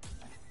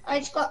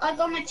 I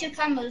got my 2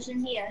 camos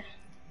in here.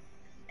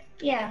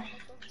 Yeah.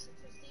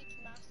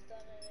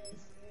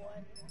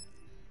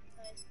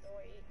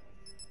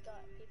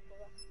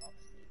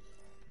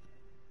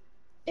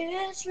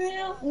 It's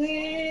real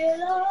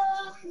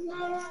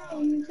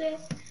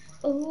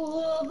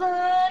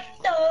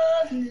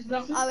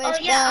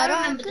I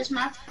remember this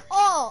map.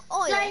 Oh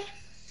yeah.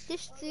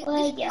 This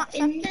yeah,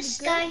 in the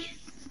sky. Good.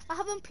 I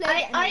haven't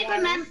played. I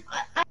remember.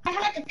 I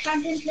had a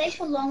camping place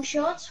for long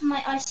shots for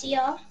my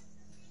ICR.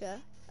 Yeah.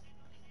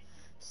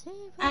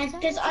 And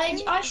because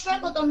I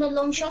struggled on the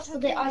long shots for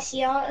the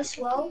ICR as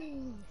well.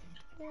 You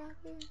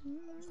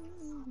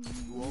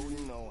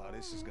already know how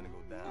this is gonna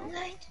go down.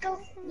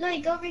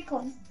 Go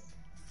recon.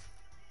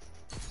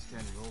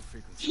 Scanning all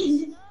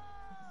frequencies.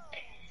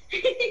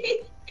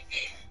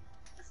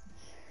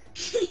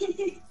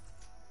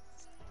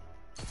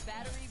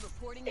 Battery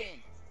reporting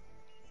in.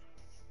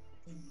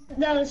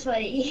 That was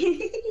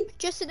funny.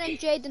 Justin and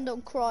Jaden,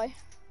 don't cry.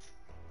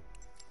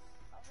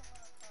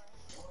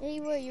 Yeah,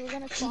 you were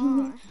gonna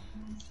cry.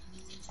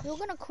 You were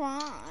gonna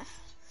cry.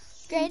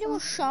 Jaden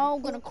was so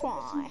gonna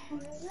cry.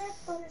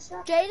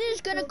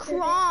 Jaden's gonna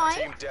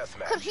cry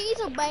because he's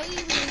a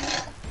baby.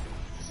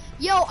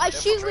 Yo, I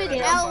shoot with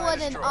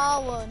L1 and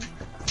R1.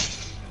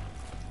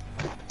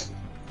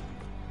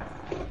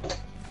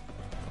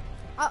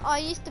 I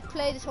used to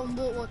play this on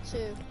World War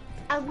II.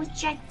 I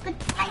wish I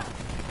could fly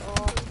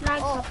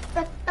like a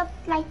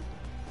butterfly.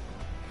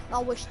 I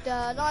wish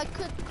that I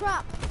could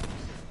crap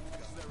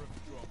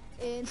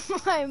in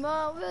my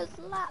mother's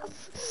lap.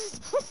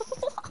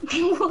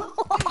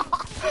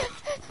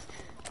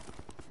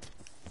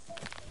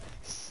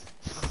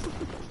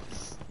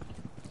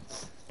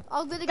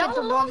 I'm gonna get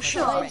the wrong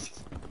shot.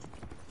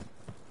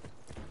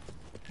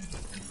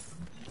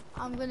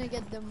 I'm gonna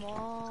get them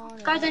on.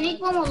 Guys, I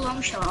need 1 more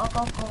long shot.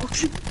 I'll go gold.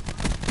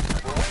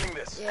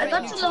 Yeah, I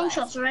got 2 long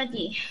shots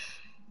already.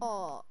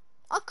 Oh,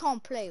 I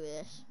can't play with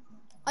this.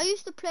 I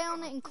used to play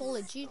on it in Call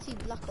of Duty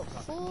Black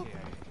Ops 4.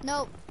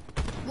 No,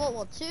 World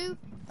War 2,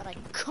 but I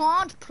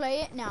can't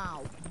play it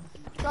now.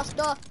 Just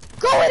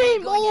going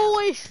in,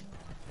 boys.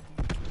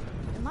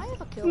 Am I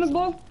ever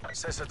killed?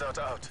 Sensor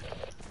data out.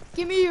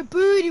 Give me your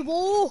booty,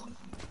 war.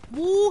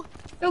 War.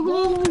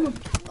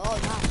 Oh,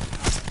 nice.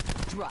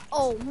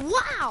 Oh,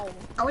 wow.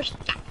 I wish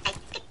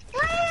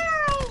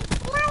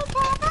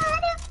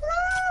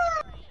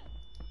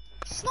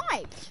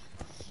Sniped.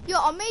 Yo,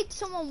 I made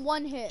someone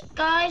 1 hit.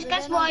 Guys,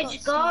 guess what I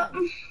just got?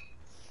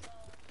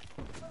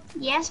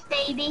 Yes,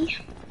 baby.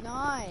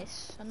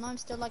 Nice. And I'm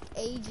still like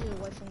ages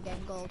away from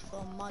getting gold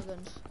from my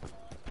guns.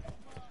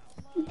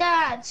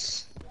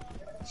 Dads,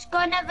 it's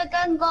gonna have a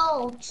gun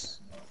gold.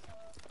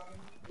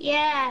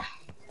 Yeah.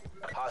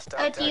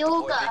 The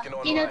Olga,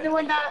 you know the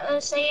one that I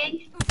was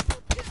saying?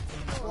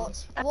 What?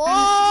 This one,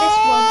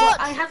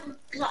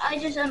 but I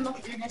just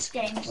unlocked it in this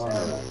game, so.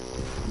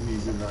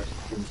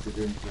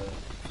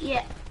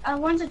 Yeah, I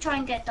want to try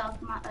and get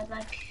dark matter,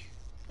 like.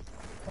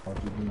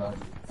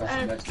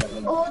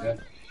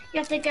 You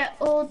have to get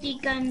all the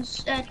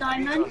guns,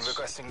 diamonds.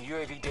 Requesting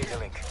UAV data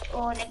link.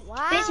 Or like,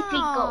 basically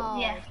gold,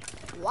 yeah.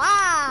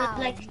 Wow.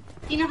 But like,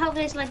 you know how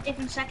there's like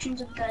different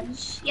sections of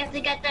guns? You have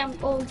to get them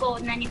all gold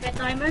and then you get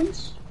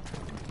diamonds.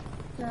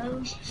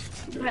 So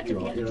you have to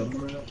get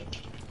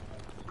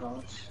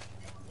gold.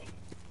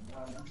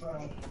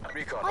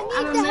 Recon, I hold need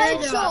on. the murderer.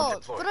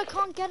 headshots, but I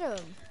can't get them.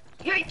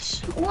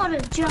 Yikes, what a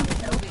jump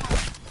though.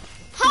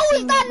 How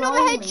is that not a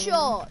rolling.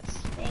 headshot?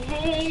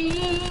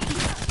 Hey,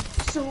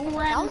 so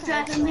I'm was a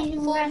driving me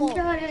headshot. Four more.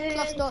 around.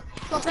 Cluster, Lloyd,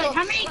 cluster.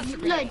 how many,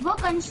 Lloyd,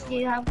 what guns do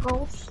you have,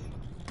 goals?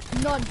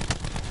 None.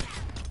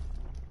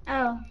 Oh,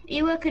 are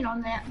you working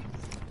on that?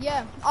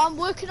 Yeah, I'm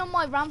working on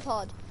my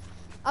rampart.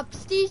 I've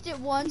steezed it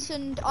once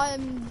and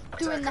I'm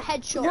doing the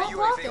headshot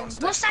thing.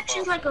 What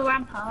section's like a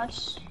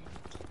rampart?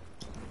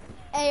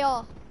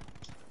 AR.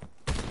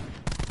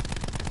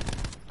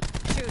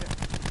 Shooter.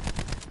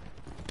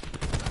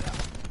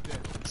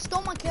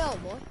 Stole my kill,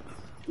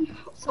 boy.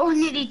 Oh,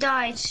 nearly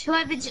died.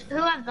 Whoever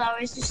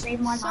that is just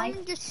saved my life.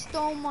 Someone just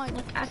stole my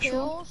actual-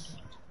 kills.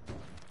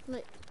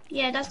 Like,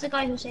 Yeah, that's the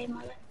guy who saved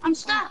my life. I'm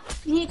stuck.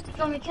 You need to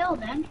go and kill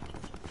then.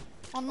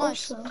 oh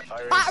nice. Also,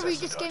 Battery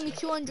just gave me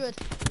 200.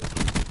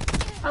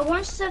 I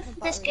want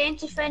this game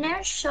to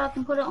finish so I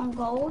can put it on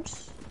gold.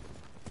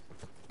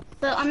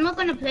 But I'm not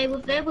gonna play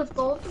with it with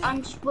gold.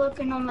 I'm just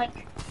working on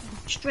like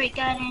straight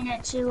getting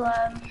it to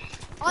I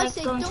like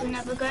say going to don't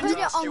another put gun. it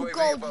on UAV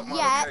gold above my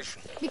yet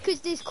location. because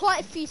there's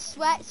quite a few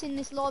sweats in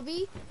this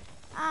lobby.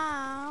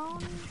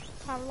 And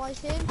paralyze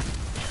him.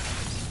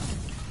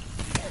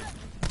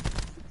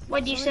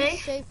 What do you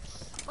say?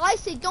 I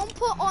say don't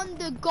put on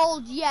the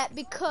gold yet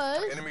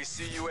because Enemy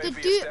CUAV the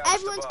dude, established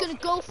everyone's above. gonna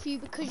go for you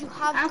because you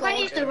have I'm gonna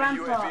gold. use the Enemy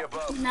UAV rampart.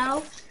 above.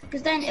 No,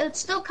 because then it would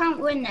still count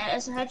win it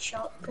as a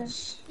headshot.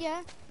 Because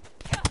Yeah.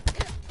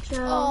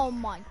 so Oh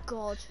my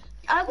god.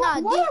 what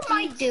these I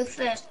might do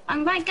first, I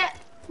might get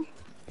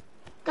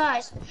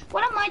guys.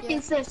 What I might Yeah.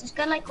 do first is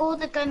get like all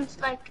the guns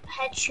like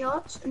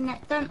headshots, and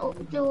then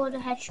do all the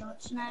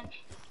headshots, and then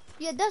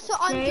Yeah, that's what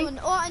I'm Okay. doing.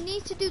 Oh, I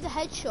need to do the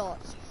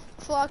headshots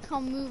before I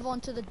can move on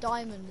to the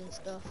diamond and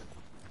stuff.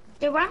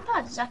 the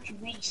rampart is actually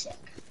really sick.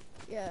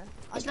 Yeah.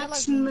 I It's get like like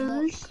smooth.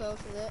 more kills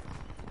with it.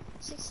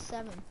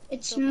 6-7.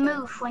 It's Okay.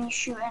 smooth when you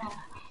shoot it.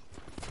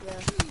 Yeah.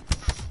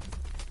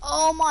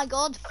 Oh my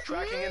god.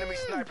 Tracking enemy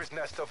sniper's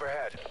nest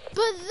overhead. But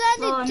then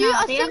Oh, it no,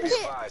 I they think have it,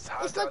 Advise, it's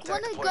hostile like one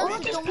of the tactical guns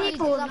weapons. that don't really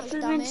People do that much live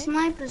in damage.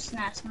 sniper's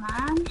nest,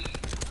 man.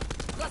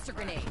 Cluster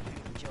grenade.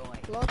 Enjoy.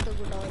 Cluster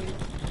grenade.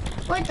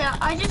 Wait there,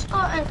 I just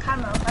got a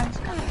camo.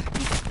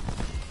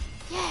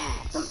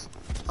 Yes.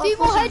 Oh, 2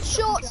 more for some-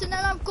 headshots and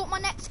then I've got my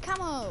next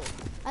camo.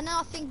 And then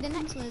I think the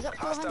next one is up to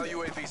Hostile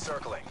 100. UAV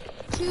circling.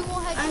 2 more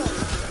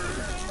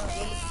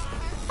headshots.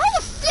 How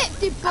the flip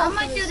did I both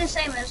might of do us? the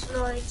same as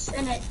Lloyd's,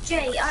 innit?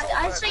 Jay,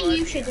 I'd say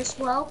you should as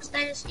well, because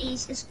then it's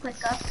easy, it's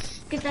quicker.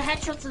 Because the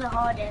headshots are the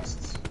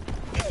hardest.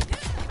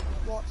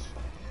 What?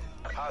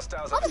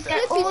 Hostiles How on the standby.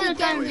 Get flip all is the he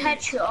gun getting?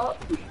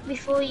 headshot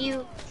before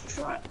you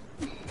try.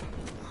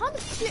 How the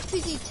flip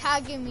is he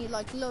tagging me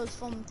like loads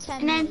from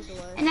 10 And then, meters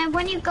away? and then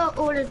when you got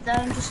all of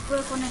them, just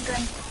work on a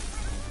gun.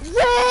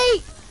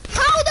 Wait!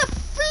 How the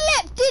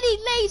flip did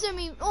he laser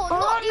me? Oh, Oh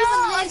not no, even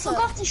I laser.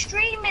 forgot to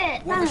stream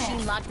it. War Damn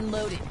machine locked and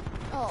loaded.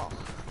 Oh,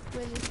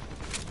 really?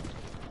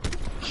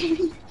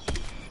 it.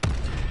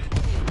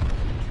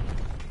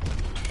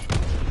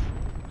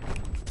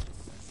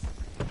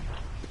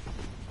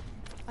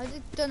 I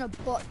just done a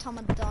bot time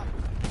I'm done.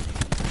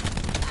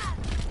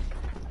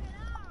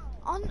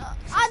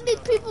 And these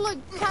people are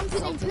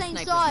camping in plain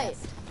sight.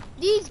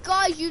 These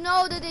guys, you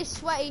know that they're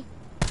sweaty.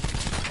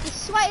 They're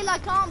sweaty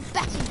like I'm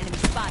betting. Enemy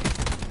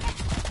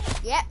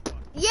spotted. Yep.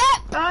 Yep.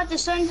 Oh, the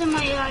sun's in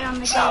my eye on the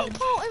game.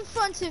 Jump out in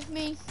front of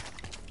me.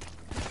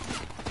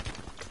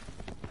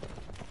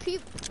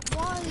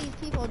 What are these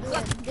people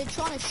doing? They're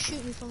trying to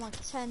shoot me from like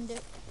 10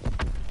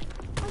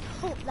 I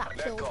hope that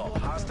Net killed call.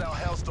 one of them. Hostile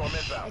Hellstorm I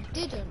inbound.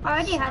 didn't. I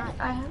already had.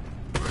 I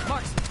have.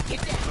 Marks.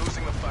 Get down.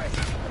 Losing the fight.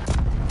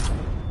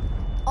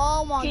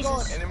 Oh my god.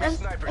 Jesus. Enemy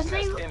sniper's Are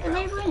they nest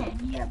inbound. winning?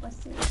 Yeah, but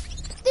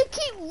They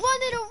keep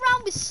running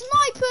around with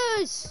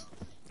snipers!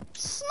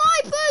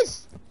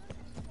 Snipers!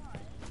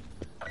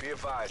 Be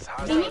advised.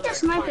 they need a Hostile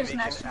sniper's beacon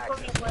nest to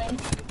active. probably win.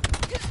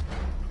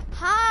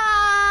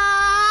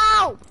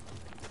 How?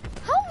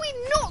 How are we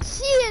not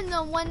seeing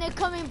them when they're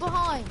coming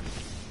behind?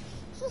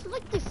 It's just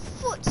like the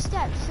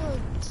footsteps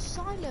are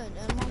silent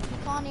and like you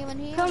can't even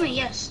hear Tell them. me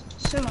yes,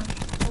 soon.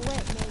 Oh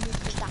wait, maybe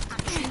because that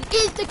actually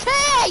is the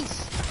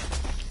case!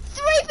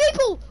 3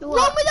 people! What?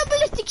 One with a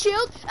ballistic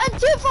shield and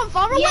 2 from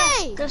far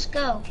Yes, away! let's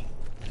go.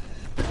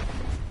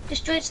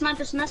 Destroyed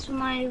sniper's nest with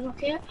my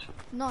rocket.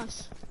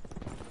 Nice.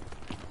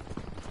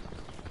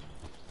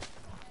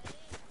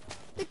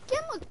 They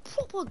get like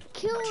proper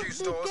kills. Q They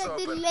stores get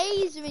the open.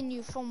 laser in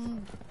you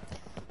from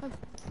like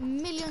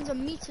millions of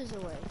meters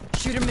away.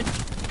 Shoot him in.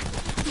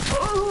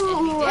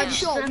 Oh, I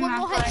just Headshot. done One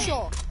more that fight.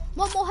 headshot.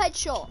 One more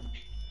headshot.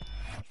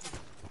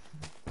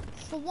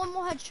 For one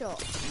more headshot.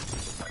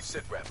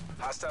 Sit rep.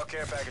 Hostile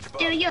care package above.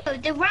 Dude, yo,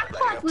 the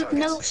rampart with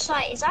no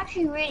sight is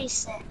actually really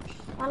sick.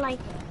 I like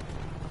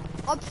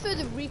it. I prefer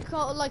the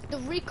recon. Like the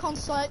recon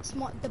sight's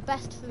the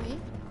best for me.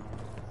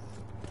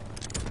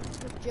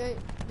 Look, Jay,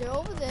 they're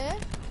over there.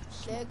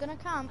 They're gonna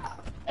camp.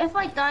 If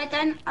I died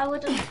then, I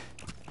would have...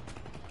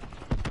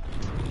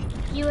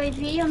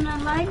 UAV on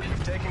that line.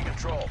 Taking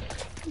control.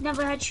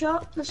 Never had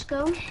shot. Let's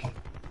go.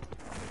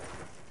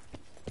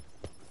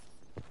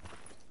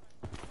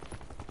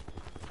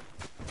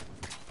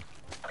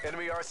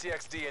 Enemy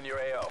RCXD in your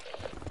AO.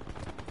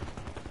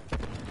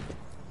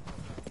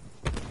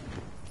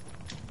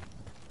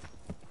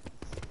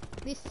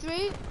 These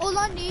three, all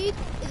I need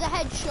is a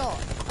headshot.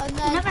 And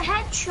then Never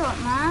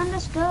headshot, man.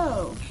 Let's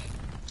go.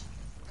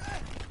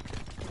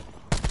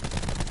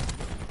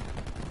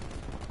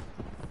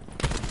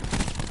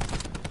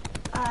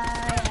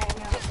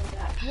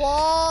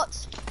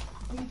 what?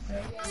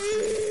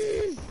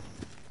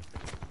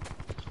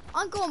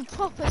 I'm going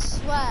proper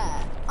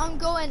swear. I'm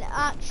going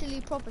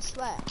actually proper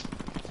swear.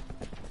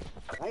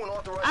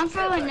 I'm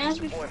throwing this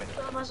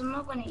because I'm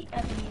not going to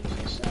ever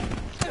use this.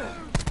 So.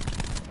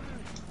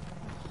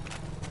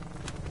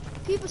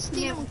 People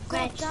stealing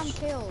goddamn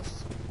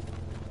kills.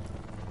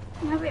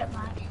 Hurry up,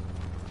 man.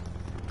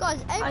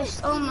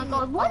 Guys, Oh my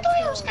god, why do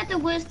I always get the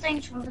worst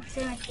things from the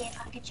food and care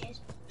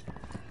packages?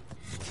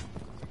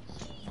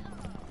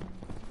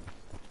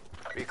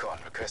 Recon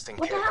requesting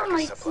What the care hell am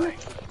I package supply.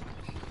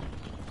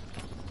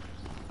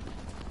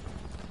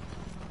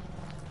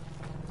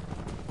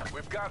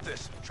 We've got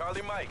this.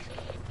 Charlie Mike.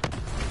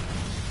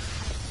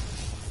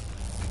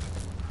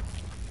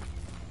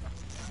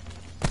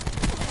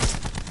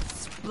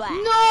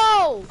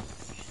 No!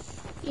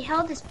 He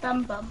held his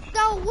bum.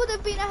 That would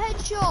have been a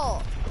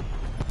headshot.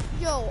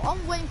 Yo,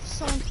 I'm waiting for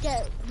someone to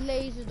get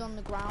lasered on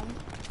the ground.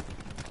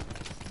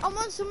 I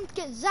want someone to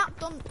get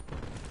zapped on...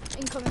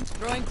 Incoming.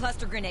 Throwing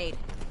cluster grenade.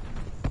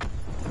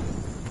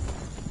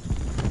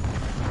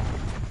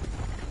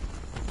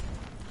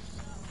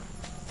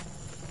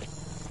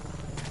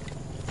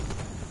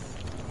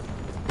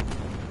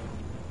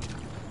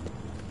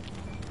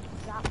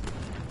 Zap.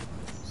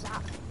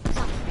 Zap.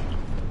 Zap.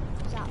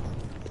 Zap.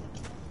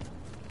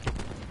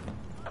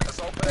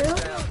 Assault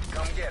bags down.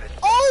 Come get it.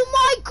 Oh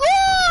my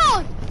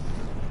god!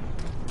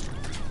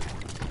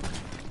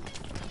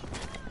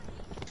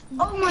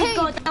 Oh my Hey.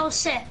 god, that was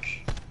sick.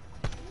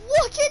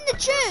 What in the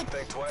chin?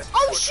 Think twice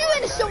I was before shooting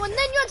trying at someone, to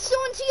then you had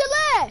someone to your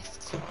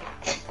left.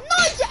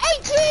 9 to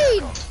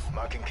 18!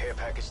 Marking care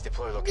package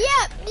deploy location.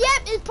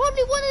 Yep, it's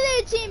probably one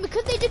of their team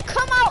because they just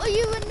come out of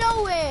you and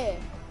nowhere.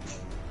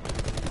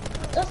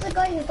 That's the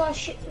guy who got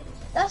shit.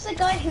 That's the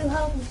guy who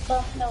held his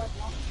bum. No, it's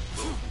not.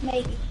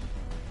 Maybe.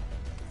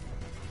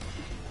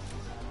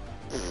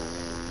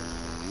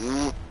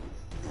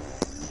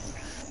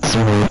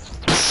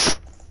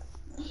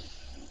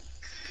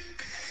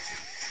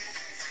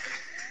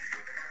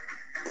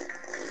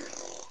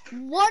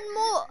 One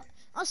more.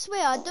 I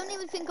swear, I don't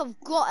even think I've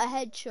got a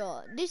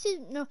headshot.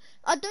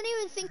 I don't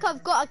even think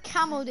I've got a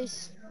camo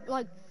this,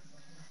 like,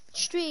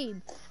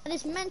 stream. And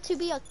it's meant to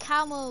be a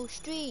camo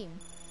stream.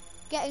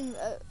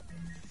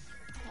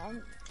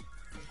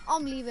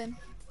 I'm leaving.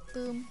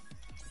 Boom.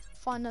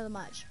 Find another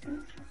match.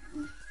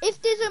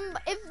 If there's a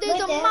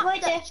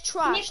map that's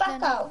trash, Can you back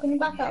then... out? Can you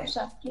back out,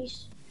 sir,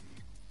 please?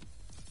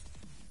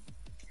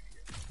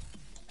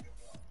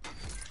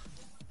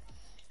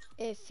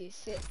 If you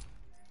fit.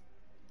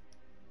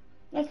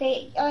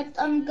 Okay,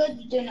 I'm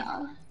good doing it.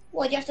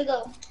 What, do you have to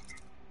go?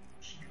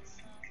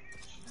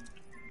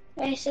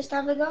 Hey, sister,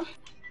 have a go?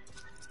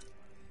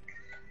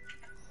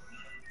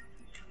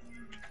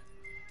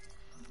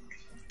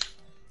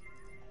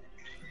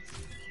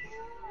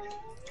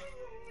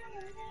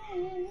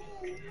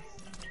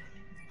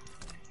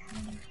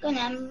 Go on,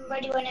 I'm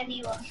ready whenever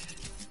you are.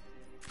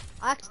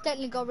 I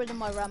accidentally got rid of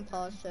my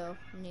rampart, so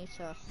I need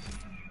to...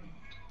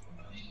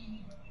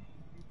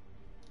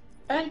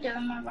 I like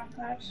doing my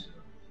ramparts.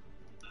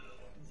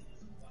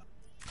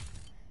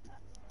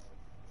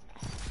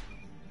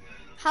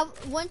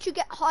 Once you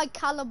get high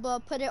caliber,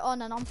 put it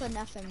on, and I'm putting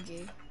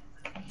FMG.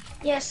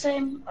 Yeah,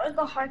 same. I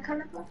got high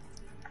caliber.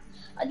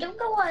 I don't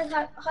know what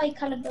high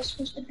caliber is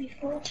supposed to be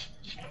for.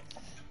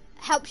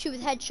 Helps you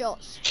with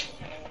headshots.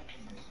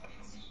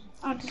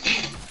 Oh,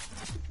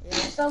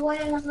 so why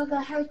don't I have like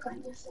a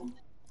haircut this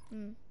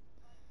thing?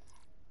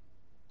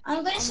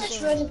 I'm gonna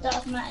search Road to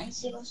Dark Matter and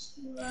see what's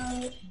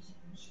Road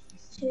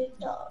to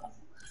Dark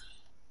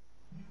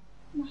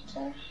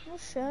Matter.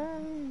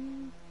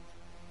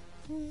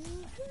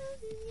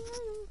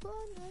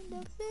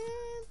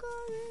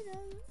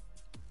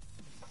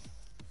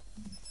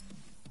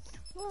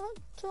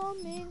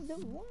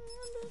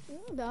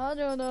 I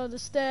don't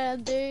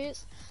understand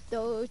this.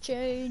 No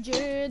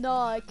changing,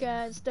 I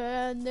can't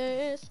stand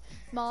this.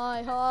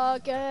 My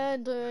heart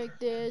can't take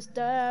this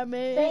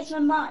damage. There's my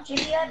march. Have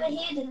you ever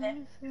heard of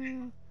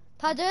it?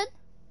 Pardon?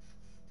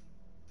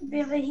 Have you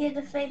ever heard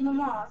of Fade My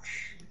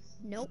March?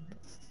 Nope.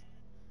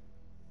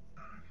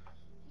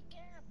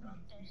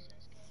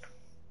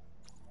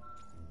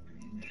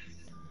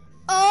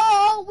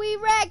 Oh, we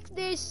wrecked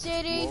this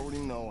city. You already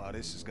know how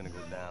this is gonna go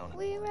down.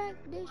 We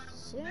wrecked this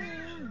city.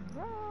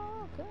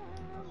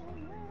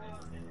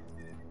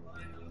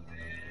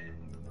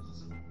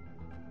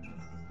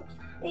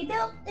 We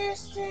built this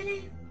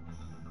city.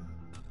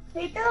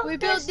 We built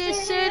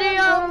this city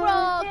on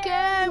rock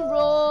and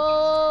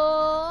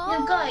roll.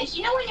 Now guys,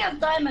 you know when you have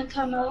diamond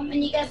camo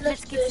and you get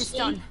Let's get this bloodthirsty?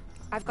 done.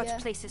 I've got Yeah.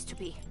 places to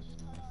be.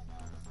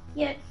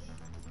 Yeah.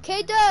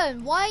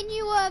 Kaden, why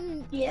you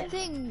Yeah.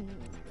 thing?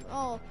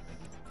 Oh,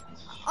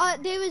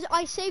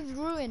 I saved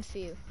ruin for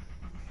you.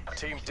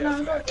 Team No,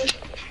 I'm deathmatch. good.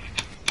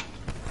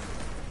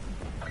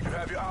 You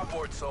have your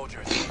outboard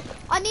soldiers.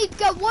 I need to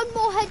get one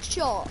more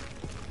headshot,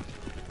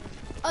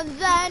 and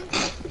then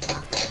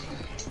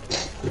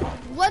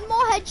one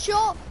more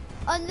headshot,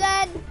 and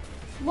then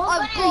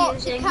What I've gun are got you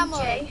the using, camo.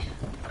 Jay?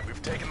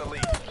 We've taken the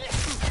lead.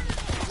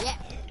 Yeah.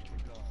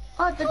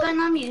 Oh, the gun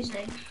I'm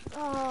using.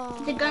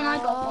 Oh. The gun I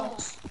got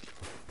boss.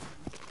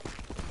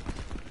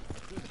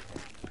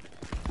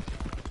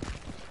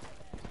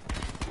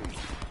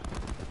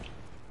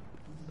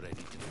 Ready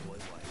to deploy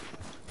wire.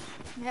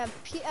 Yeah,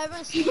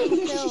 everyone's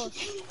stealing kills.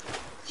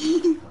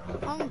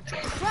 I'm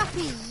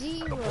crappy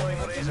zero. Deploying I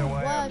don't laser know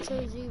why wire. I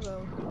chose zero.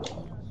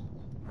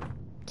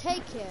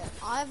 Take it.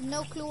 I have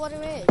no clue what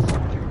it is.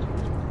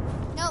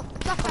 Nope,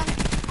 shotgun.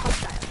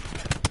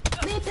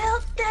 We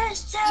built this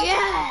city.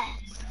 Yes!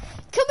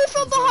 Coming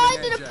from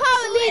behind and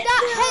apparently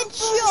that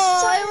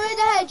headshot! I read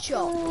a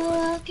headshot.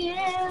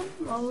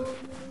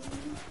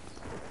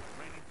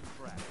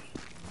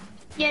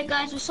 Yeah,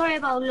 guys, we're sorry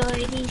about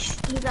Lloyd.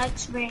 He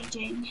likes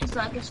raging. It's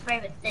like his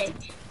favorite thing.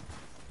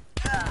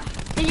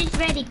 And he's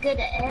really good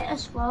at it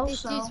as well.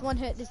 This dude's one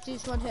hit, this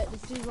dude's one hit,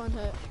 this dude's one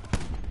hit.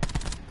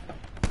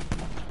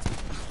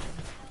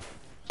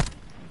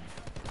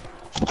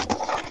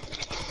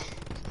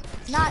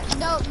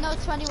 No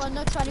 21,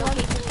 no 21.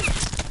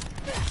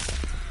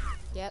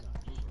 Yep.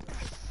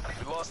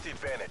 We lost the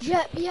advantage.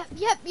 Yep. Yeah,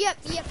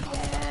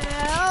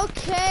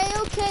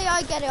 okay,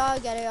 I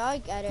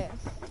get it.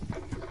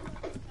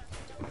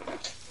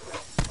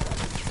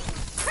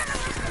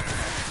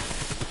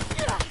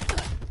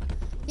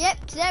 Yep,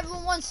 'cause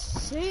everyone wants to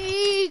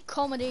see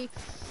comedy.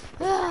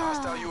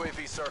 Hostile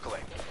UAV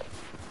circling.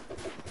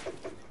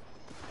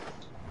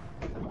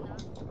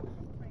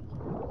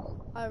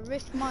 I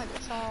risked my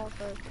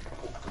childhood.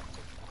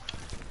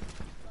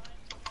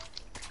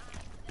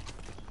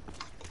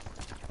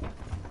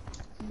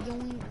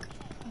 Yoink,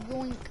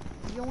 yoink,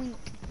 yoink,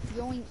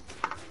 yoink,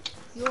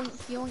 yoink,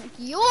 yoink,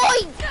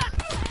 yoink!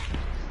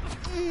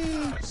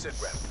 Sit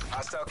rep.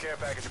 Hostile care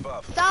package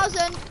above.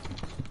 1,000!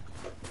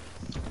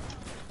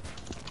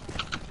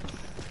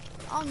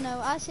 Oh no,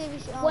 I say we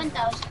should. Oh,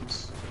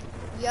 1,000.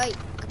 yoink.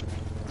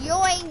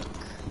 Yoink!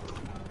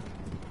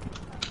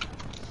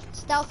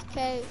 Stealth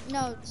K.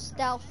 No,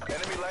 stealth.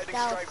 Enemy lightning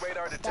Stealth. strike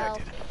radar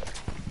detected.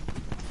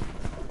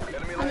 Enemy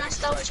I'm lightning not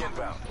stealth strike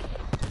inbound.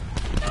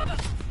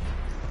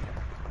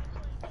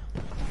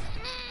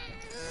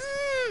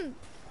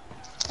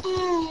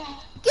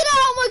 Get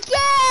out of my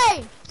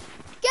game!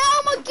 Get out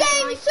of my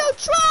game! It's so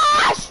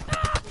trash!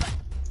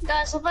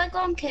 Guys, have I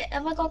got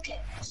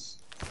kits?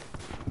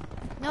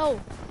 No.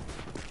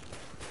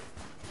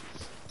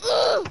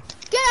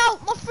 Get out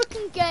my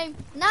freaking game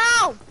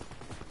now!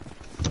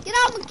 Get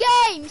out of my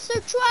game! It's so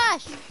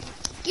trash!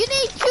 You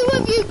need 2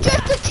 of you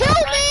just to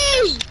kill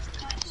me!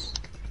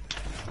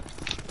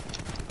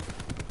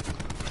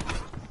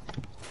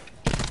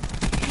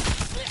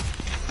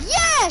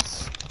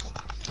 Yes!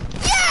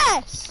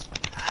 Yes!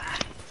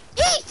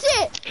 Eat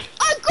it!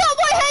 I got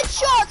my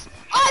headshots!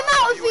 I'm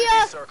out of UAV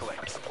here! circling.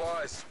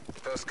 Supplies.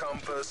 First come,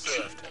 first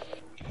served.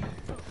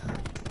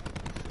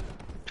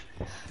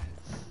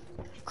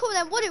 Come on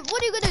then, what are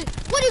you gonna do?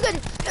 What are you gonna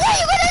do?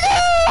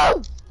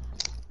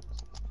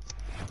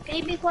 Can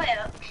you be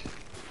quiet?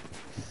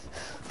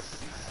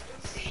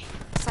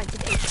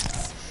 Sighted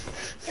agents.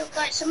 Yo,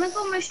 guys, someone go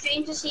on my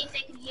stream to see if they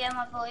can hear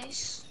my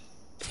voice.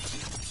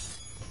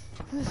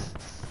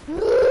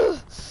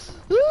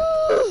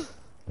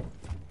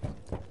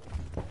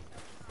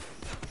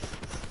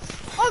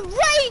 I'm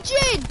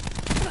raging!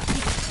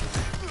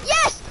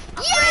 Yes!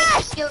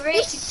 Yes! You're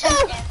It's so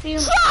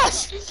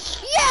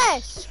trash!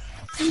 Yes!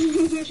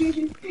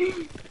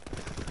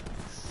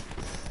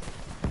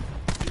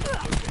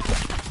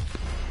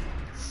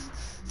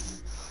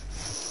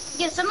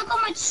 Yeah, someone go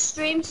on my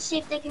stream to see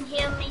if they can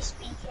hear me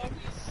speaking.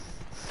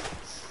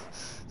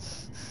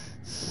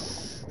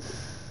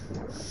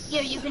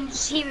 Yeah, you can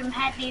just hear him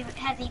heavy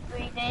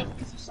breathing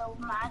because he's so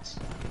mad.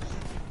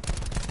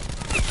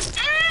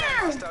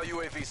 Ah! Hostile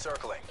UAV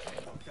circling.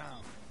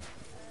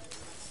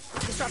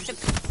 Disruption.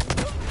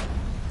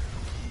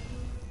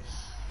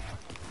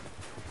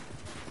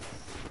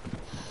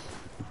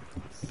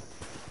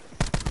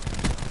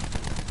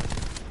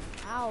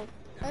 Ow.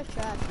 That's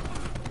trash.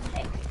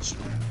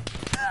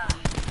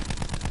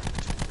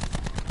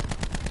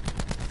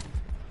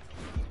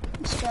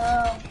 Let's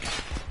go.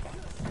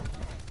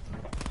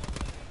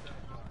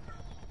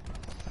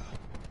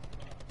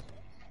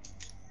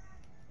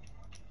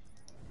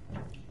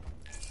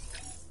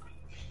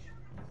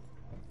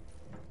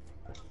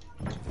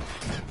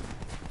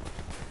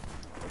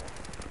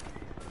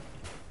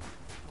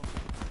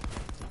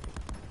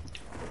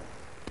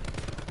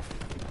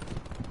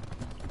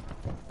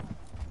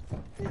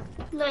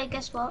 Look,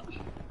 guess what?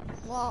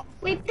 What?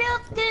 We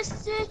built this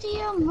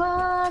city on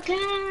rock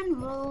and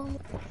roll.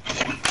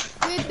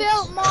 We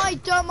built my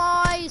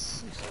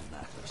demise.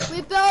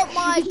 We built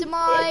my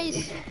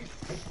demise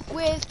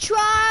with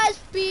trash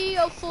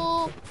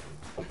beautiful.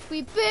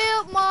 We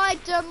built my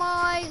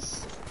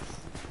demise.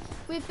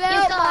 We built You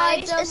my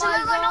guys, demise is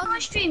someone going on my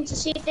on. stream to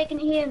see if they can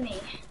hear me?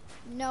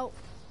 No.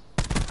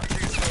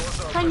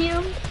 Can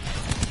you?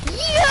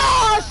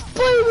 Yes,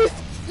 baby.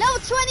 Level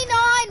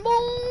 29,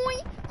 boy.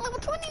 Level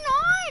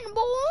 29,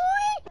 boy.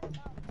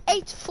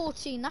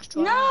 8-14. That's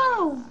trash.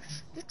 No.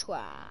 You're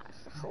trash.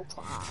 So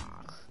trash.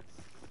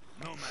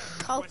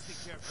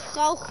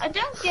 I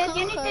don't get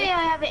the only day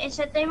I have it is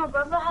that day my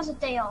brother has a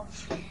day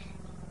off.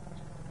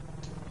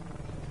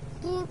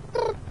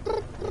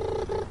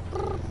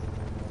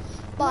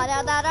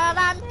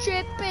 I'm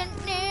tripping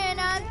in,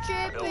 I'm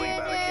tripping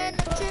in, I'm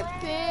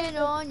tripping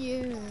on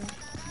you.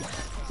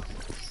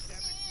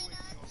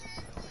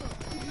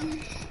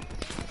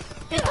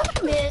 Did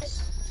I miss?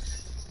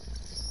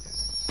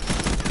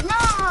 No!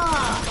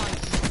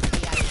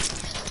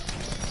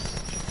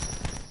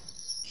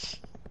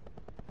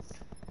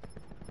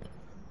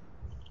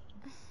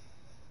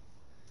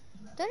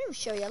 Don't even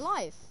show your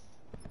life.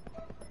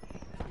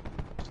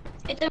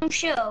 It don't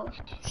show.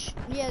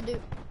 Yeah,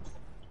 dude.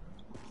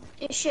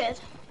 It should.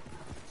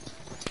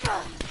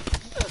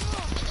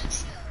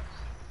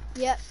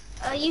 Yep,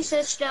 You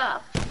searched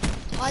up.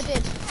 I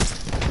did. Oh,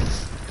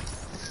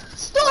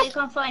 Stop! you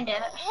can't find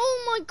it.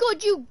 Oh my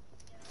god, you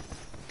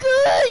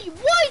good!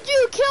 Why do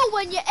you kill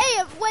when you're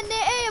when they're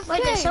AFK?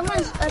 Wait,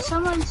 there's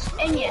someone's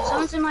in here.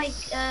 Someone's in my,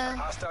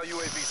 Hostile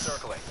UAV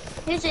circling.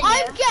 who's in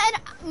I'm here?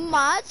 getting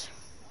mad.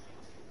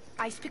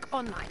 I speak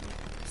online.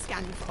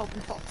 Scanning for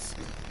open ports.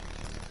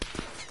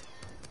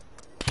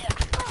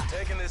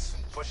 Taking this.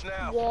 Push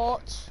now.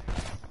 What?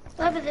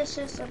 Whoever this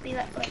is, I'll be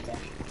right there.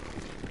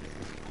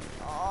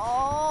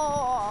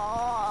 Oh.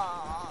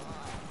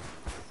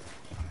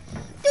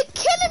 They're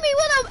killing me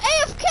when I'm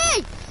AFK!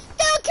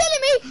 They're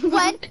killing me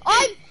when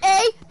I'm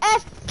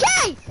AFK!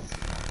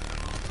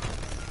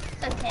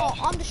 Okay. Oh,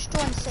 I'm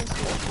destroying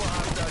sensitive. Multiple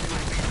hostile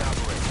UAVs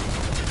operating.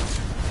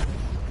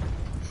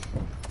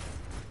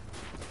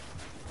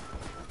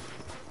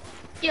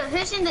 Yo,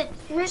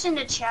 who's in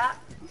the chat?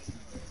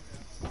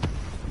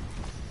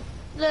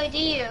 Lloyd,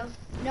 you?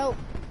 Nope.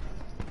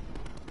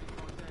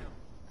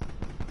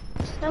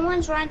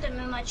 Someone's random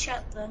in my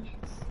chat then.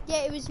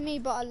 Yeah, it was me,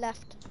 but I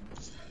left.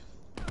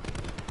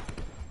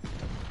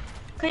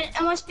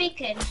 Am I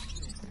speaking?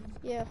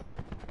 Yeah.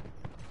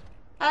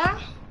 Huh?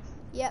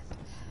 Yep.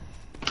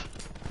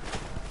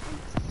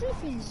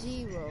 Flipping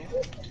 0.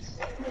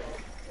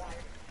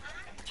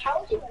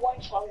 How did one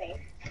tell me?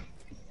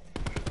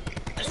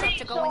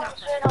 Receptor going up.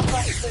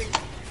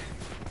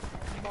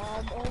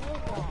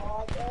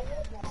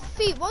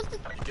 Feet, what's the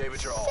You gave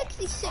it your all.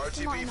 66 to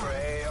RTB 99? for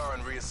AR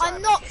and reassignment.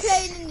 I'm not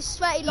playing in the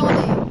sweaty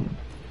lobby.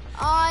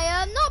 I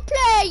am not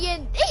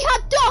playing. He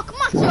had dark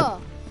matter.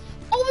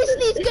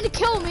 Obviously, it's gonna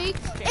kill me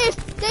if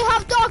they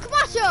have dark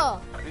matter.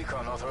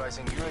 Recon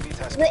authorizing UAV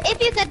test. But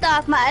if you get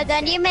dark matter,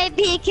 then you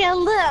maybe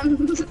kill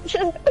them. Level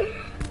 307,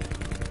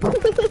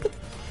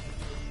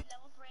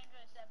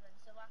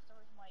 so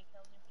afterwards my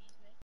kills infuse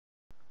me.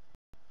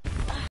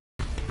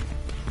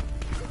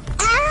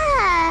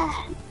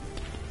 Ah!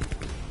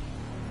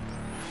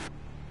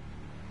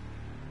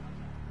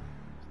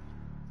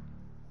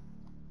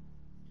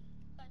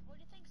 Guys, what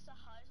do you think's the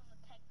highs on the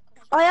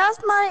technical? I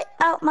asked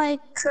my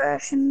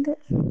crush and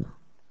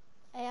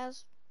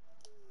Ayaz.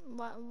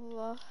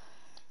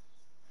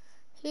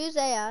 Who's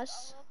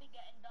Ayaz? We'll be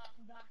getting dark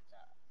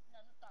matter. No,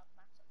 not dark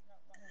matter.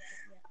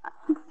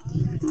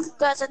 No.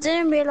 guys, I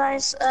didn't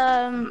realize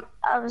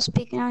I was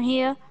speaking on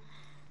here.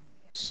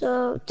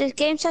 So this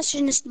game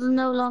session is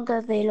no longer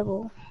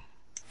available.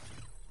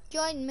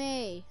 Join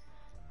me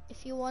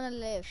if you want to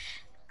live.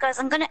 Guys,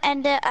 I'm gonna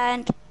end it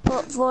and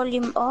put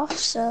volume off,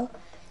 so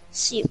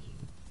see you.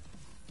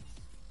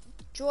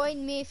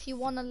 Join me if you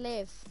want to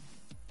live.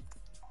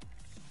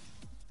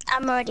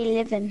 I'm already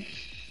living.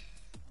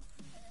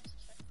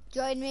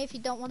 Join me if you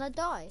don't want to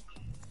die.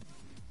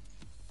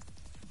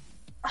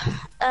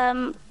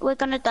 We're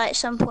gonna die at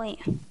some point.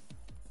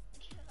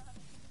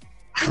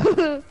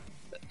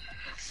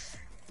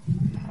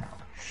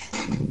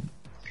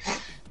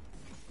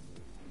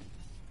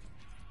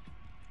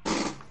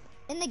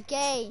 In the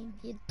game,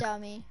 you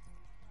dummy.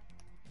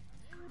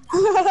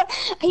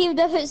 You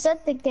never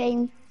said the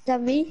game,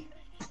 dummy.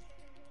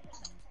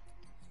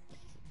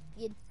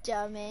 You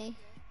dummy.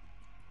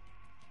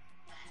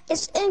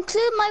 It's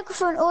include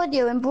microphone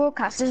audio and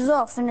broadcast is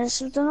off, and I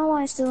don't know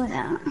why it's doing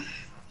that.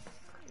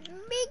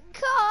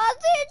 Because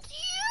it's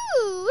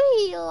you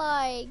he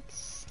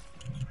likes.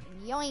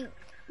 Yoink.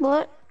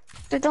 What?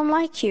 They don't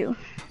like you.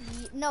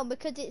 No,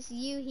 because it's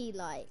you he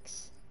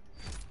likes.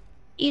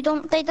 You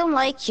don't. They don't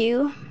like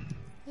you.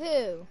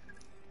 Who?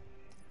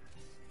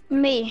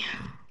 Me.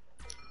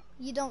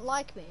 You don't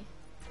like me?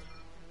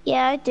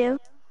 Yeah, I do.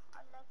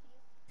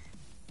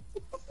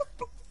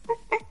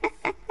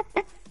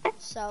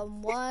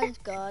 Someone's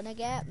gonna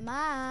get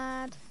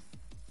mad.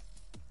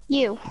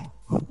 You.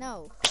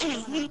 No.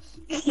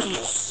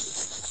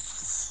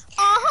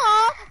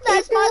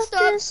 That's my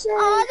stuff.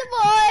 All the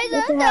boys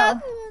What are the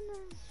hell?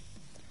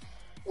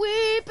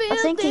 We built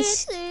think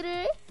this he's-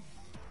 city.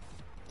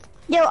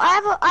 Yo,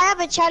 I have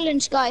a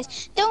challenge,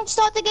 guys. Don't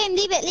start the game.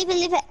 Leave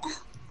it.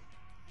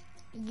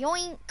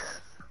 Yoink.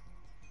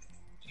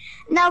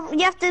 Now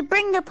you have to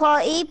bring the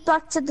party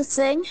back to the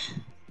thing.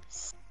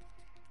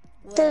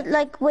 To,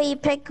 like where you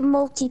pick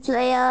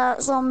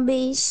multiplayer,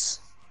 zombies.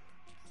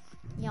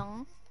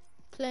 Yeah.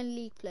 Playing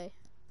league play.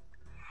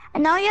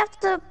 And now you have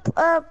to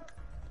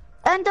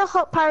under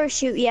hot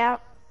parachute, yeah.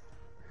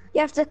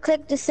 You have to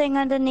click the thing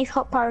underneath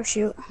hot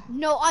parachute.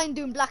 No, I'm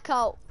doing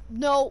blackout.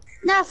 No.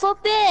 Nah, for a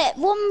bit.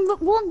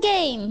 One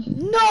game.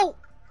 No.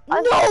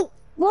 No.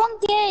 One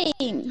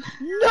game.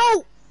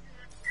 No.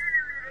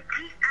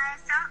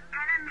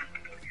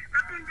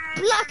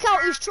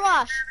 Blackout is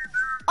trash.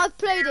 I've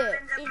played it.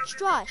 It's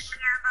trash.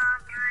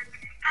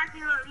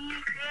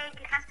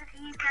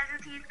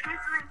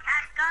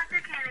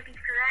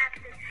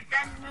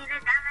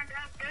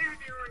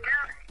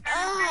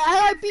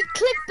 I'd be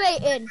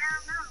clickbaiting.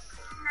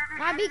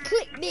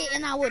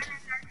 I would.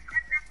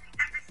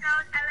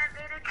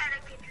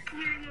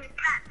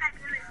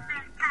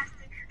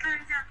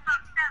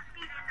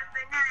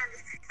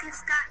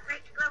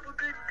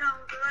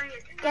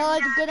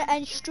 God, you're gonna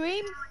end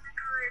stream?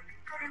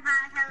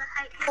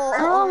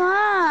 Oh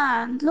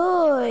man,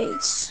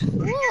 Lloyd.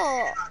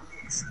 What?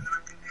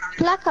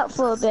 Blackout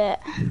for a bit.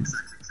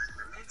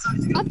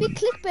 I'd be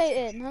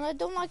clickbaiting, and I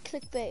don't like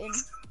clickbaiting.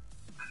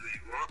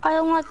 I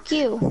don't like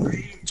you.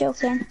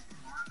 Joking.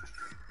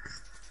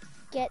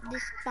 Get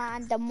this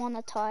man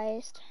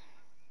demonetized.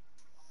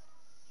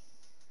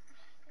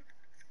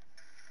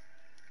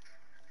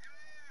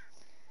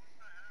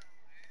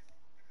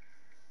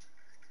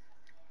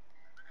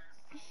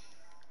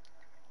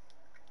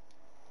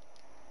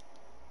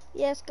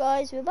 Yes,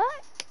 guys, we're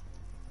back.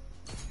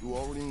 You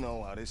already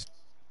know how this.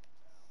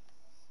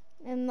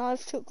 And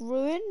I've took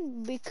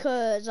Ruin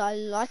because I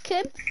like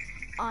him.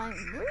 I'm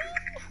Ruin.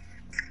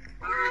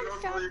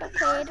 I'm trying to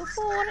pay the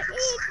for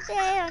each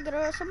day. I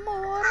got some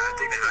more.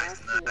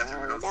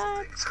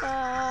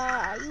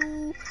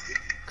 Caillou.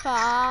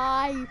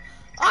 Caillou.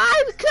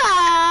 I'm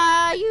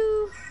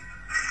Caillou.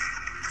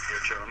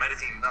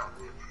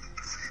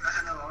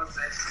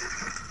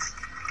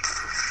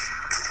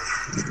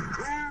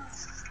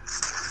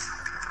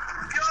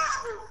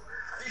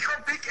 You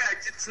got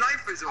pickaxe, it's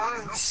snipers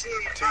on. Oh shit.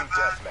 Team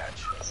deathmatch.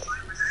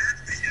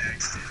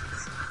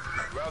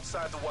 You're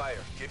outside the wire.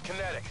 Get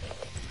kinetic.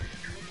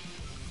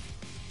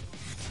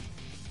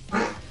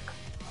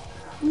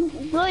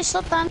 Lloyd,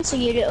 stop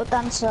dancing, you little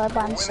dancer, We're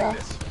winning dancer.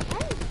 this.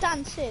 I'm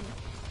dancing.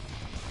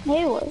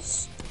 He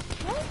was.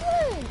 No, I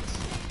wasn't.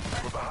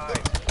 We're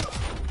behind.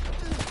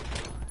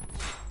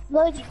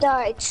 Lloyd, you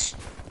died.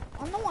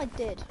 I know I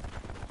did.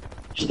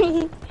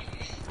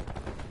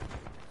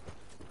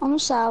 I'm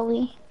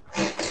sorry.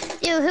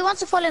 Yo, who wants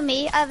to follow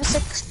me? I have a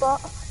sick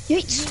spot.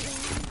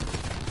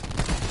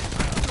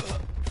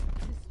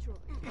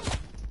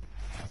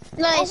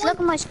 Guys, look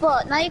at my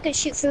spot. Now you can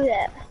shoot through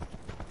it.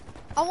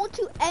 I want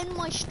to end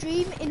my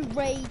stream in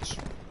rage.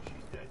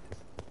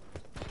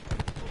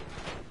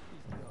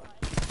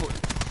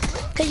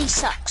 Cause he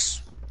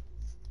sucks.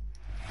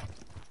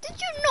 Did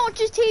you not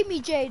just hear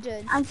me,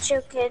 Jaden? I'm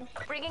joking.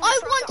 I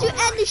want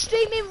to end the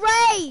stream in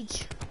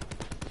rage.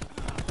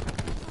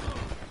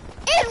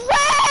 In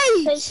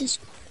rage! This is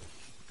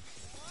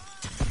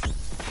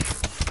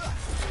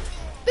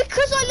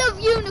Because I love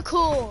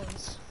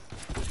unicorns.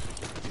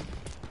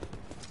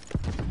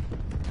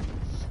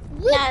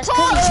 nah, it's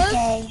cause he's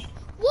gay.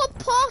 What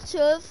part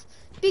of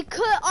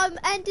because I'm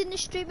ending the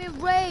stream in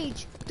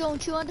rage?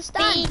 Don't you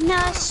understand?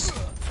 Venus.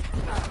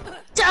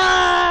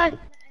 Die!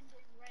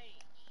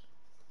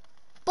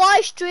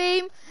 Bye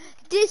stream.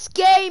 This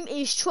game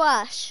is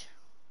trash.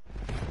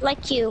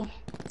 Like you.